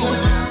too.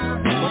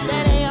 But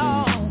that ain't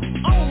all.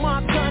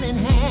 Omar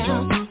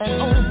Cunningham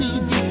and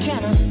OBD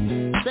Kenner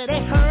say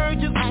they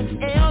heard you at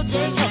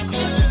LJX.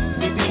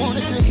 If you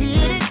wanted to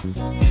hit it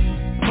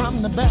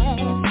from the back,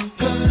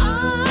 'cause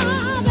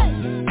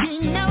he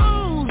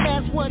knows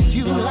that's what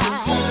you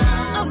like.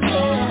 Oh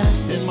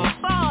yeah, and my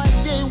boy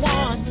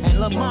J1 and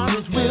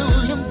Lamaris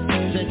Williams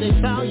said they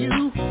saw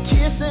you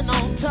kissing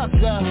on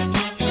Tucker.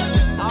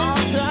 Oh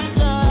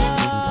Tucker,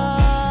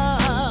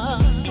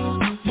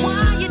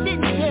 why you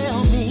didn't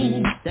tell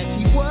me that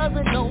she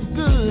wasn't no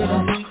good?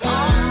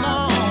 Oh no,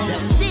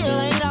 that still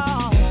ain't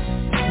all.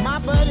 My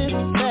buddies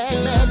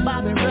Bad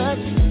Bobby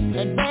Rush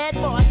and Bad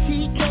Boy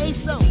TK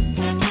So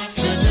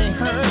said they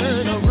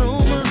heard a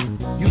rumor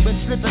you've been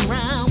slipping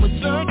around with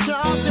Sir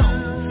Charles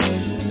Jones.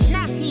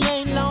 Now he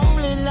ain't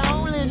lonely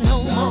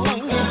no more.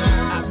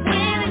 I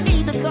really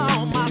need to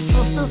call my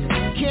sisters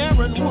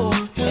Karen Wolf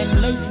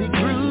and Lacey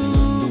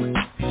Groove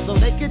so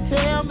they can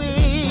tell me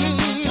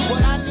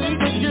what I need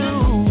to do.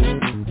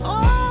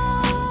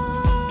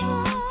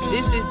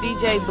 This is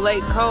DJ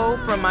Blake Cole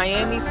from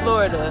Miami,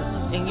 Florida,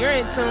 and you're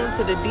in tune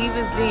to the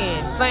Diva'S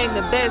Den, playing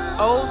the best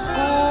old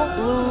school,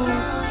 blues,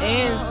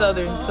 and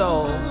southern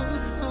soul.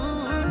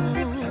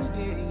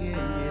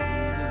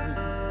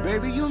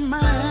 Baby, you're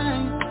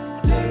mine.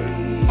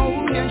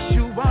 Oh, yes,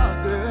 you are,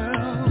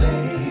 girl.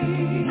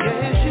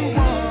 Yes, you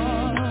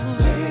are.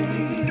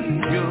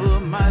 You're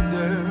my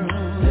girl.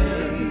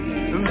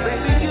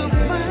 Baby, you're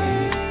mine.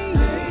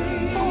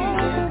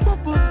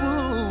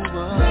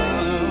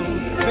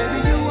 Baby,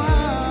 you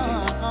are.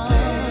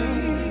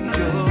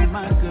 You're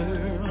my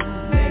girl.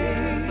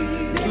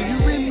 Do you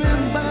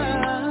remember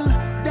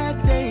that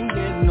day in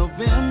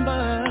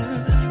November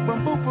when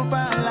both of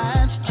our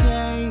lives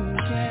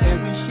changed and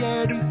we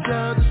shared each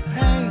other's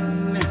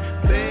pain,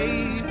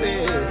 baby?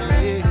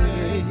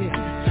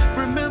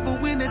 Remember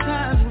when the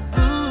times were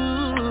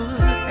good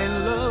and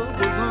love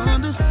was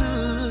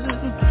understood,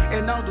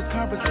 and all the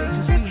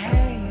conversations we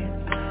had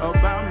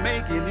about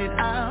making it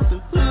out the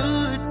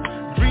hood,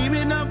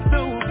 dreaming of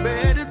those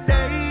better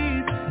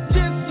days,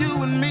 just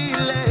you and me,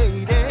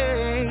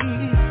 lady,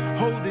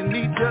 holding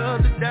each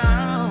other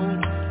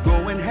down,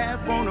 going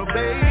half on a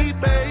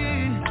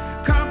baby,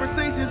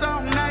 conversations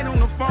all night on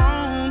the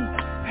phone,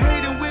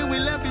 hating when we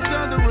left each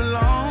other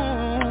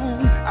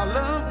alone. Our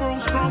love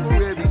grows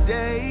stronger every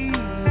day.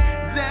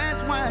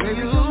 That's why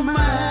you're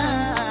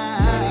mine.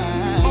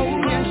 Oh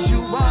yes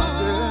you are,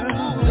 girl.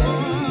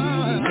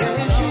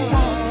 Yes you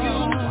are.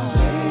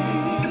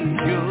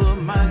 You're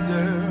my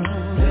girl.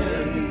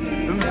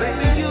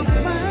 Baby you're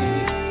mine.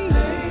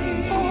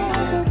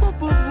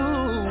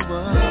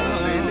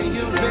 Baby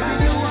you are.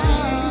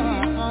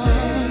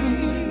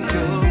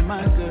 You're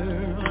my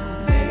girl.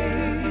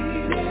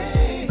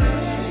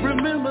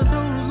 Remember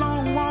those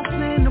long walks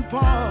in the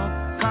park,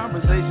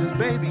 conversations,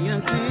 baby,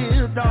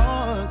 until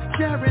dark,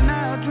 sharing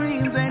our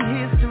dreams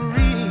and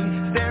history,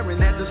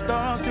 staring at the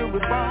stars till we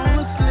fall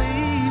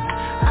asleep.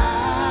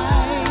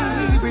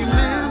 I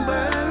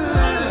remember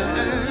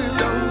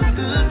those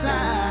good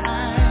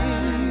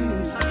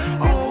times.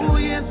 Oh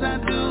yes I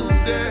do,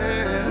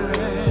 girl.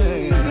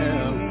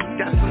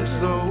 Got some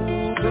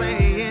soul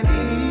playing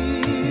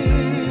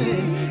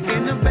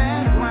in the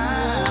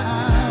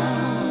background.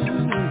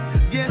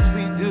 Yes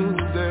we do,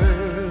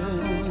 girl.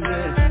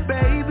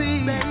 Baby,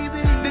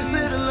 they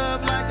said I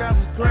love like I'm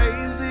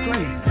crazy,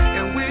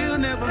 and we'll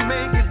never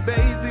make it,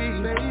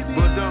 baby.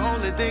 But the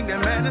only thing that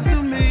matters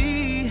to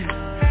me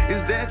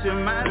is that you're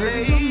my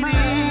lady.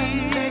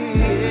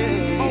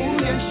 Oh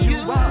yes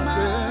you are,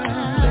 girl.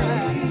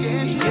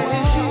 Yes you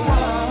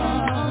are.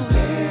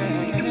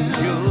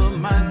 You're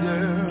my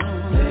girl.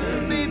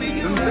 Baby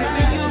you're mine.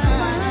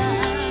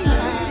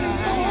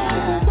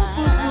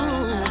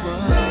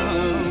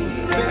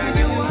 Baby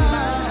you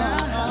are.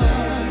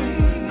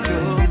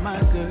 You're my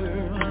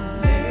girl.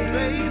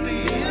 Baby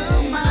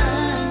you're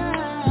mine.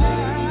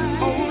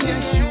 Oh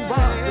yes you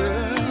are,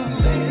 girl.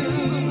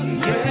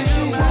 Yes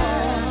you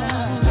are.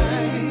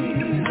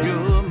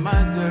 You're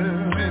my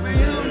girl. Baby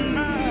you're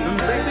mine.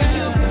 Baby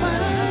you're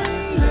mine.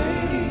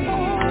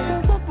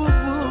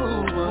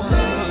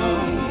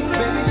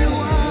 Baby you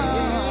are.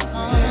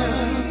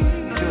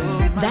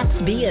 That's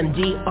BMG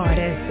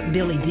artist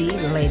Billy D,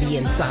 the lady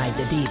inside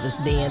the Diva'S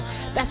Den.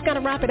 That's going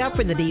to wrap it up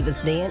for the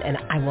Diva'S Den, and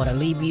I want to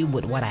leave you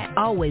with what I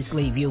always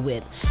leave you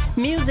with.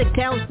 Music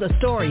tells the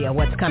story of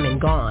what's come and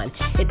gone.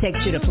 It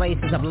takes you to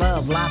places of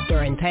love,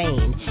 laughter, and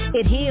pain.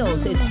 It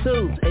heals, it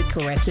soothes, it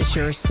caresses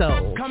your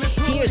soul.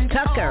 Here's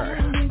Tucker.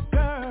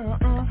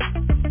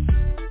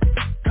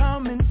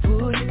 Come and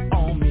put it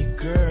on me,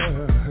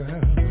 girl.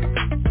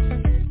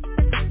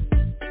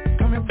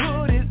 Come and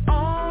put it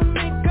on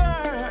me,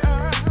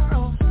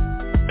 girl.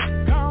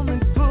 Come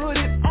and put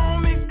it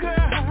on me,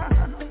 girl.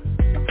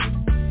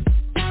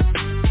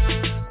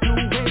 The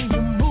way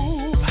you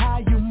move, how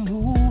you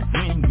move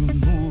when you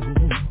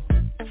move,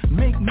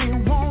 make me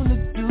wanna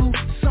do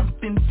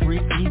something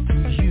freaky to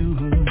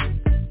you.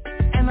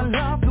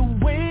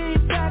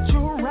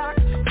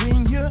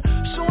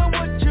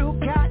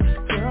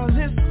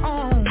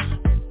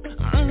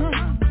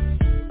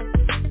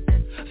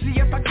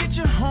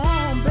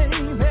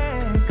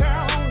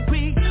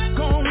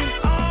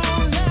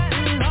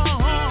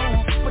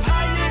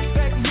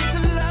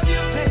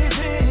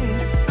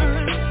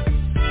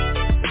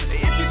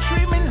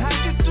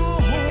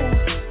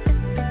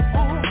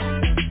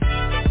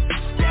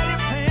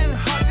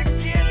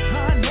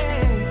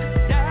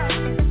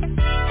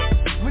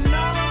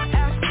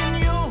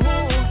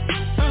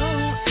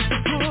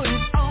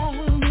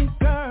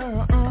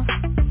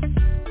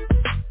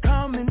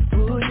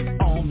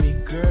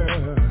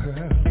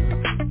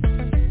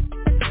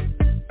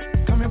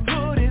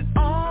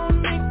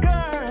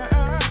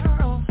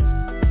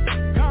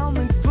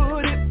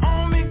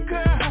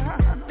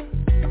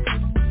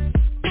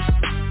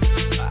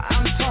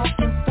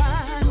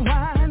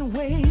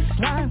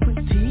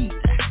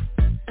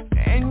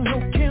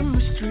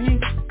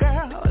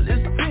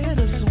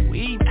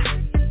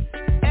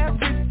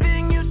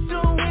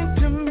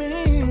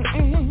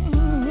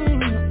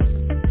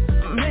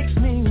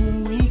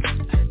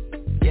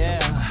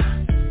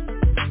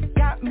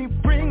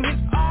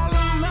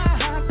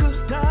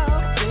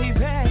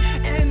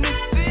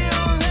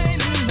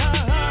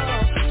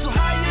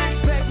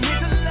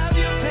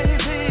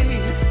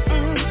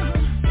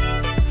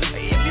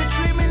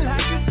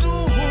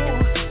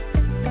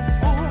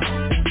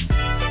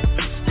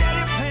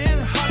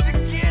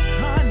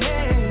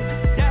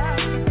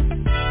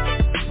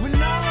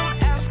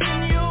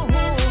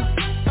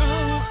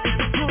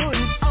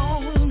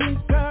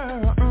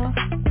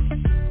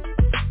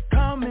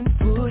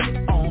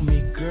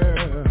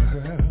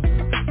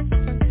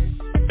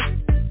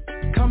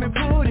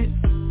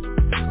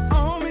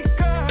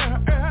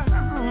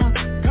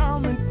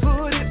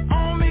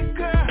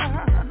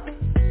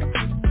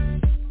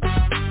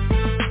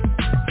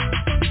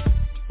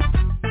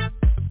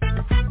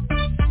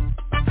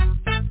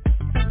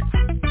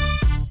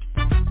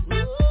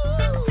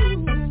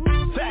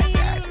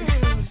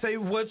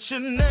 your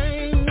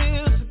name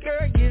is,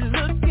 girl, you're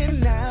looking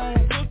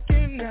nice.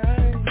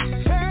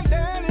 Time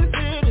down is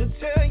here to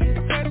tell you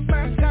that's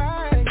my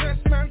time.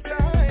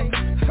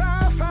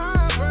 Fine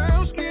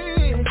brown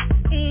skin.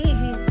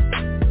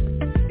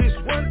 It's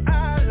what I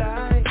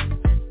like.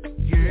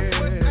 Yeah.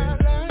 What I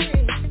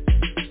like.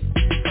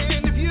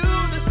 And if you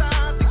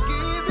decide to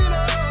give it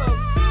up,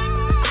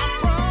 I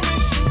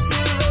promise you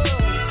get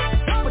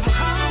love. But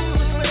I'm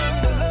gonna say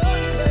to love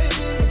you,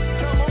 baby.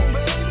 Come on,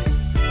 baby.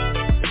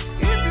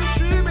 If you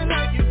treat me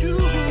like you do,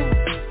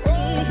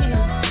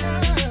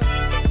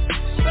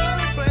 start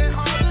playing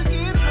hard to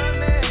get,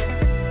 honey.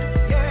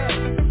 Yeah.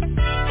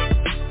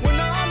 When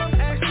all I'm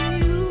asking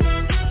you is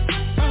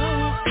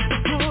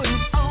to put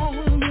it on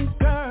me,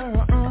 girl.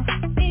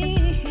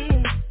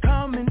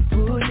 Come and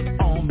put it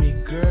on me,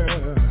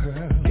 girl.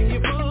 Can you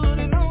put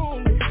it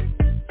on me?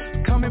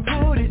 Come and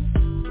put it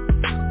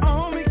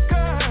on me,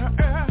 girl.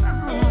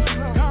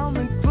 Come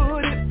and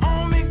put it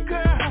on me,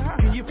 girl.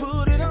 Can you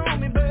put it on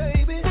me,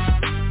 baby?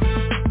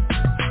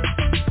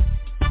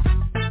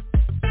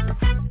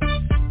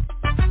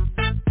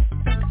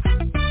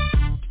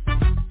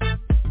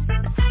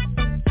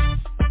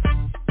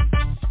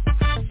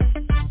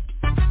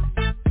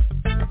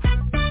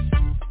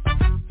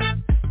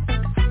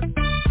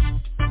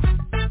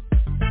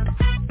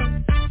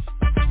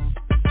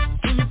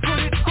 Can you put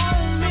it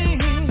on me?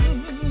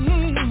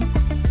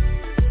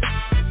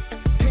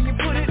 Can you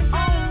put it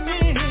on me?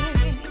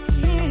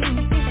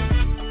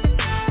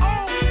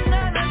 Oh,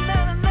 na na na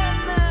na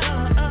na.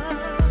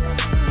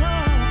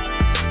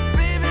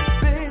 Baby,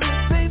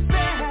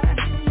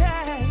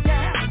 yeah.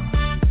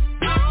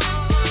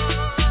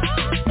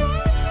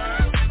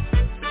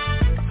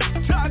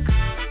 Chuck,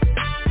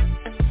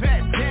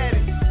 Fat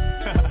Daddy.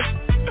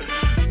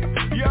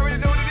 You already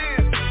know what it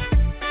is.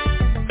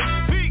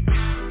 Peak.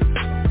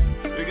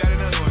 We got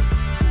another one.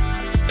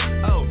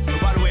 Oh,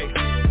 by the way.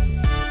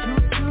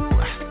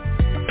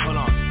 Hold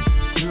on.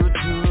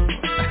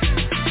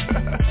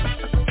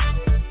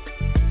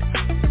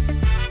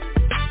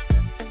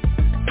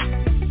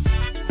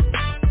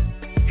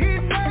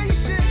 Heat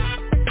Nation.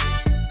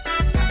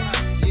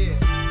 Yeah.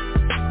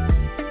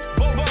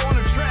 Bobo on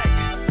the track.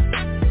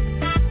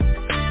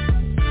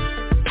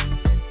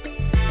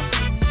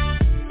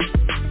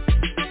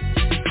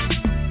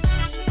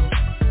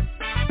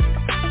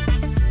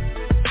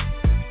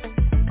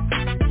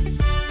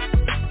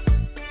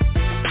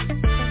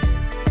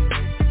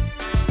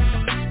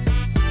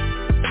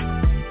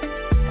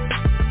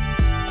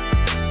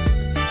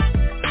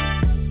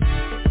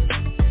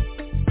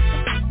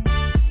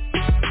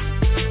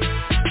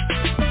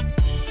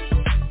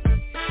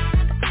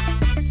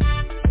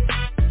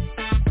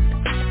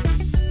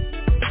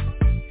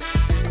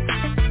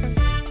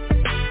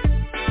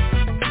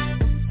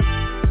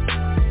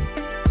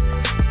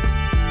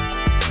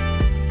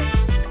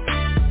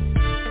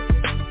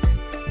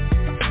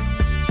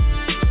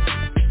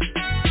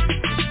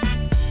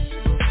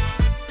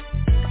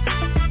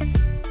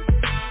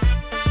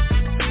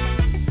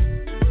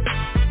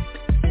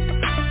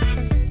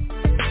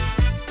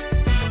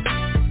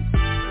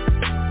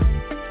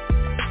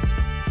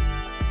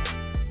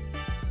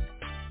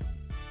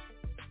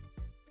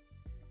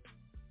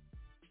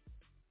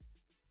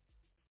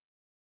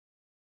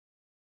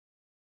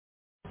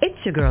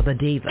 It's your girl, the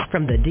Diva,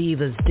 from the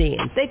Diva'S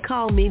Den. They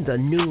call me the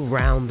new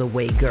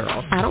round-the-way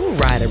girl. I don't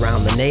ride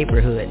around the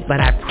neighborhood, but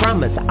I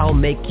promise I'll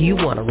make you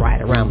want to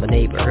ride around the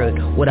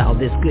neighborhood with all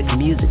this good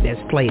music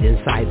that's played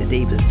inside the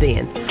Diva'S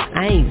Den.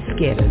 I ain't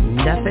scared of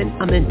nothing.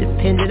 I'm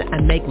independent. I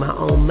make my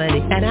own money,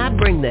 and I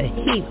bring the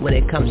heat when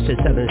it comes to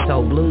Southern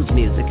Soul Blues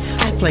music.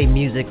 I play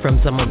music from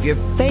some of your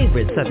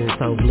favorite Southern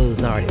Soul Blues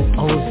artists,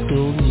 old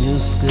school, new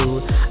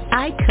school.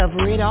 I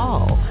cover it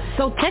all.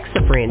 So text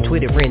a friend,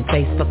 tweet a friend,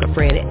 Facebook a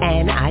friend,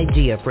 and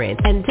IG a friend,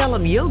 and tell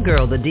them your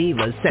girl, the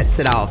Diva, sets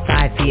it off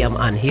 5 p.m.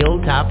 on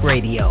Hilltop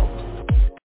Radio.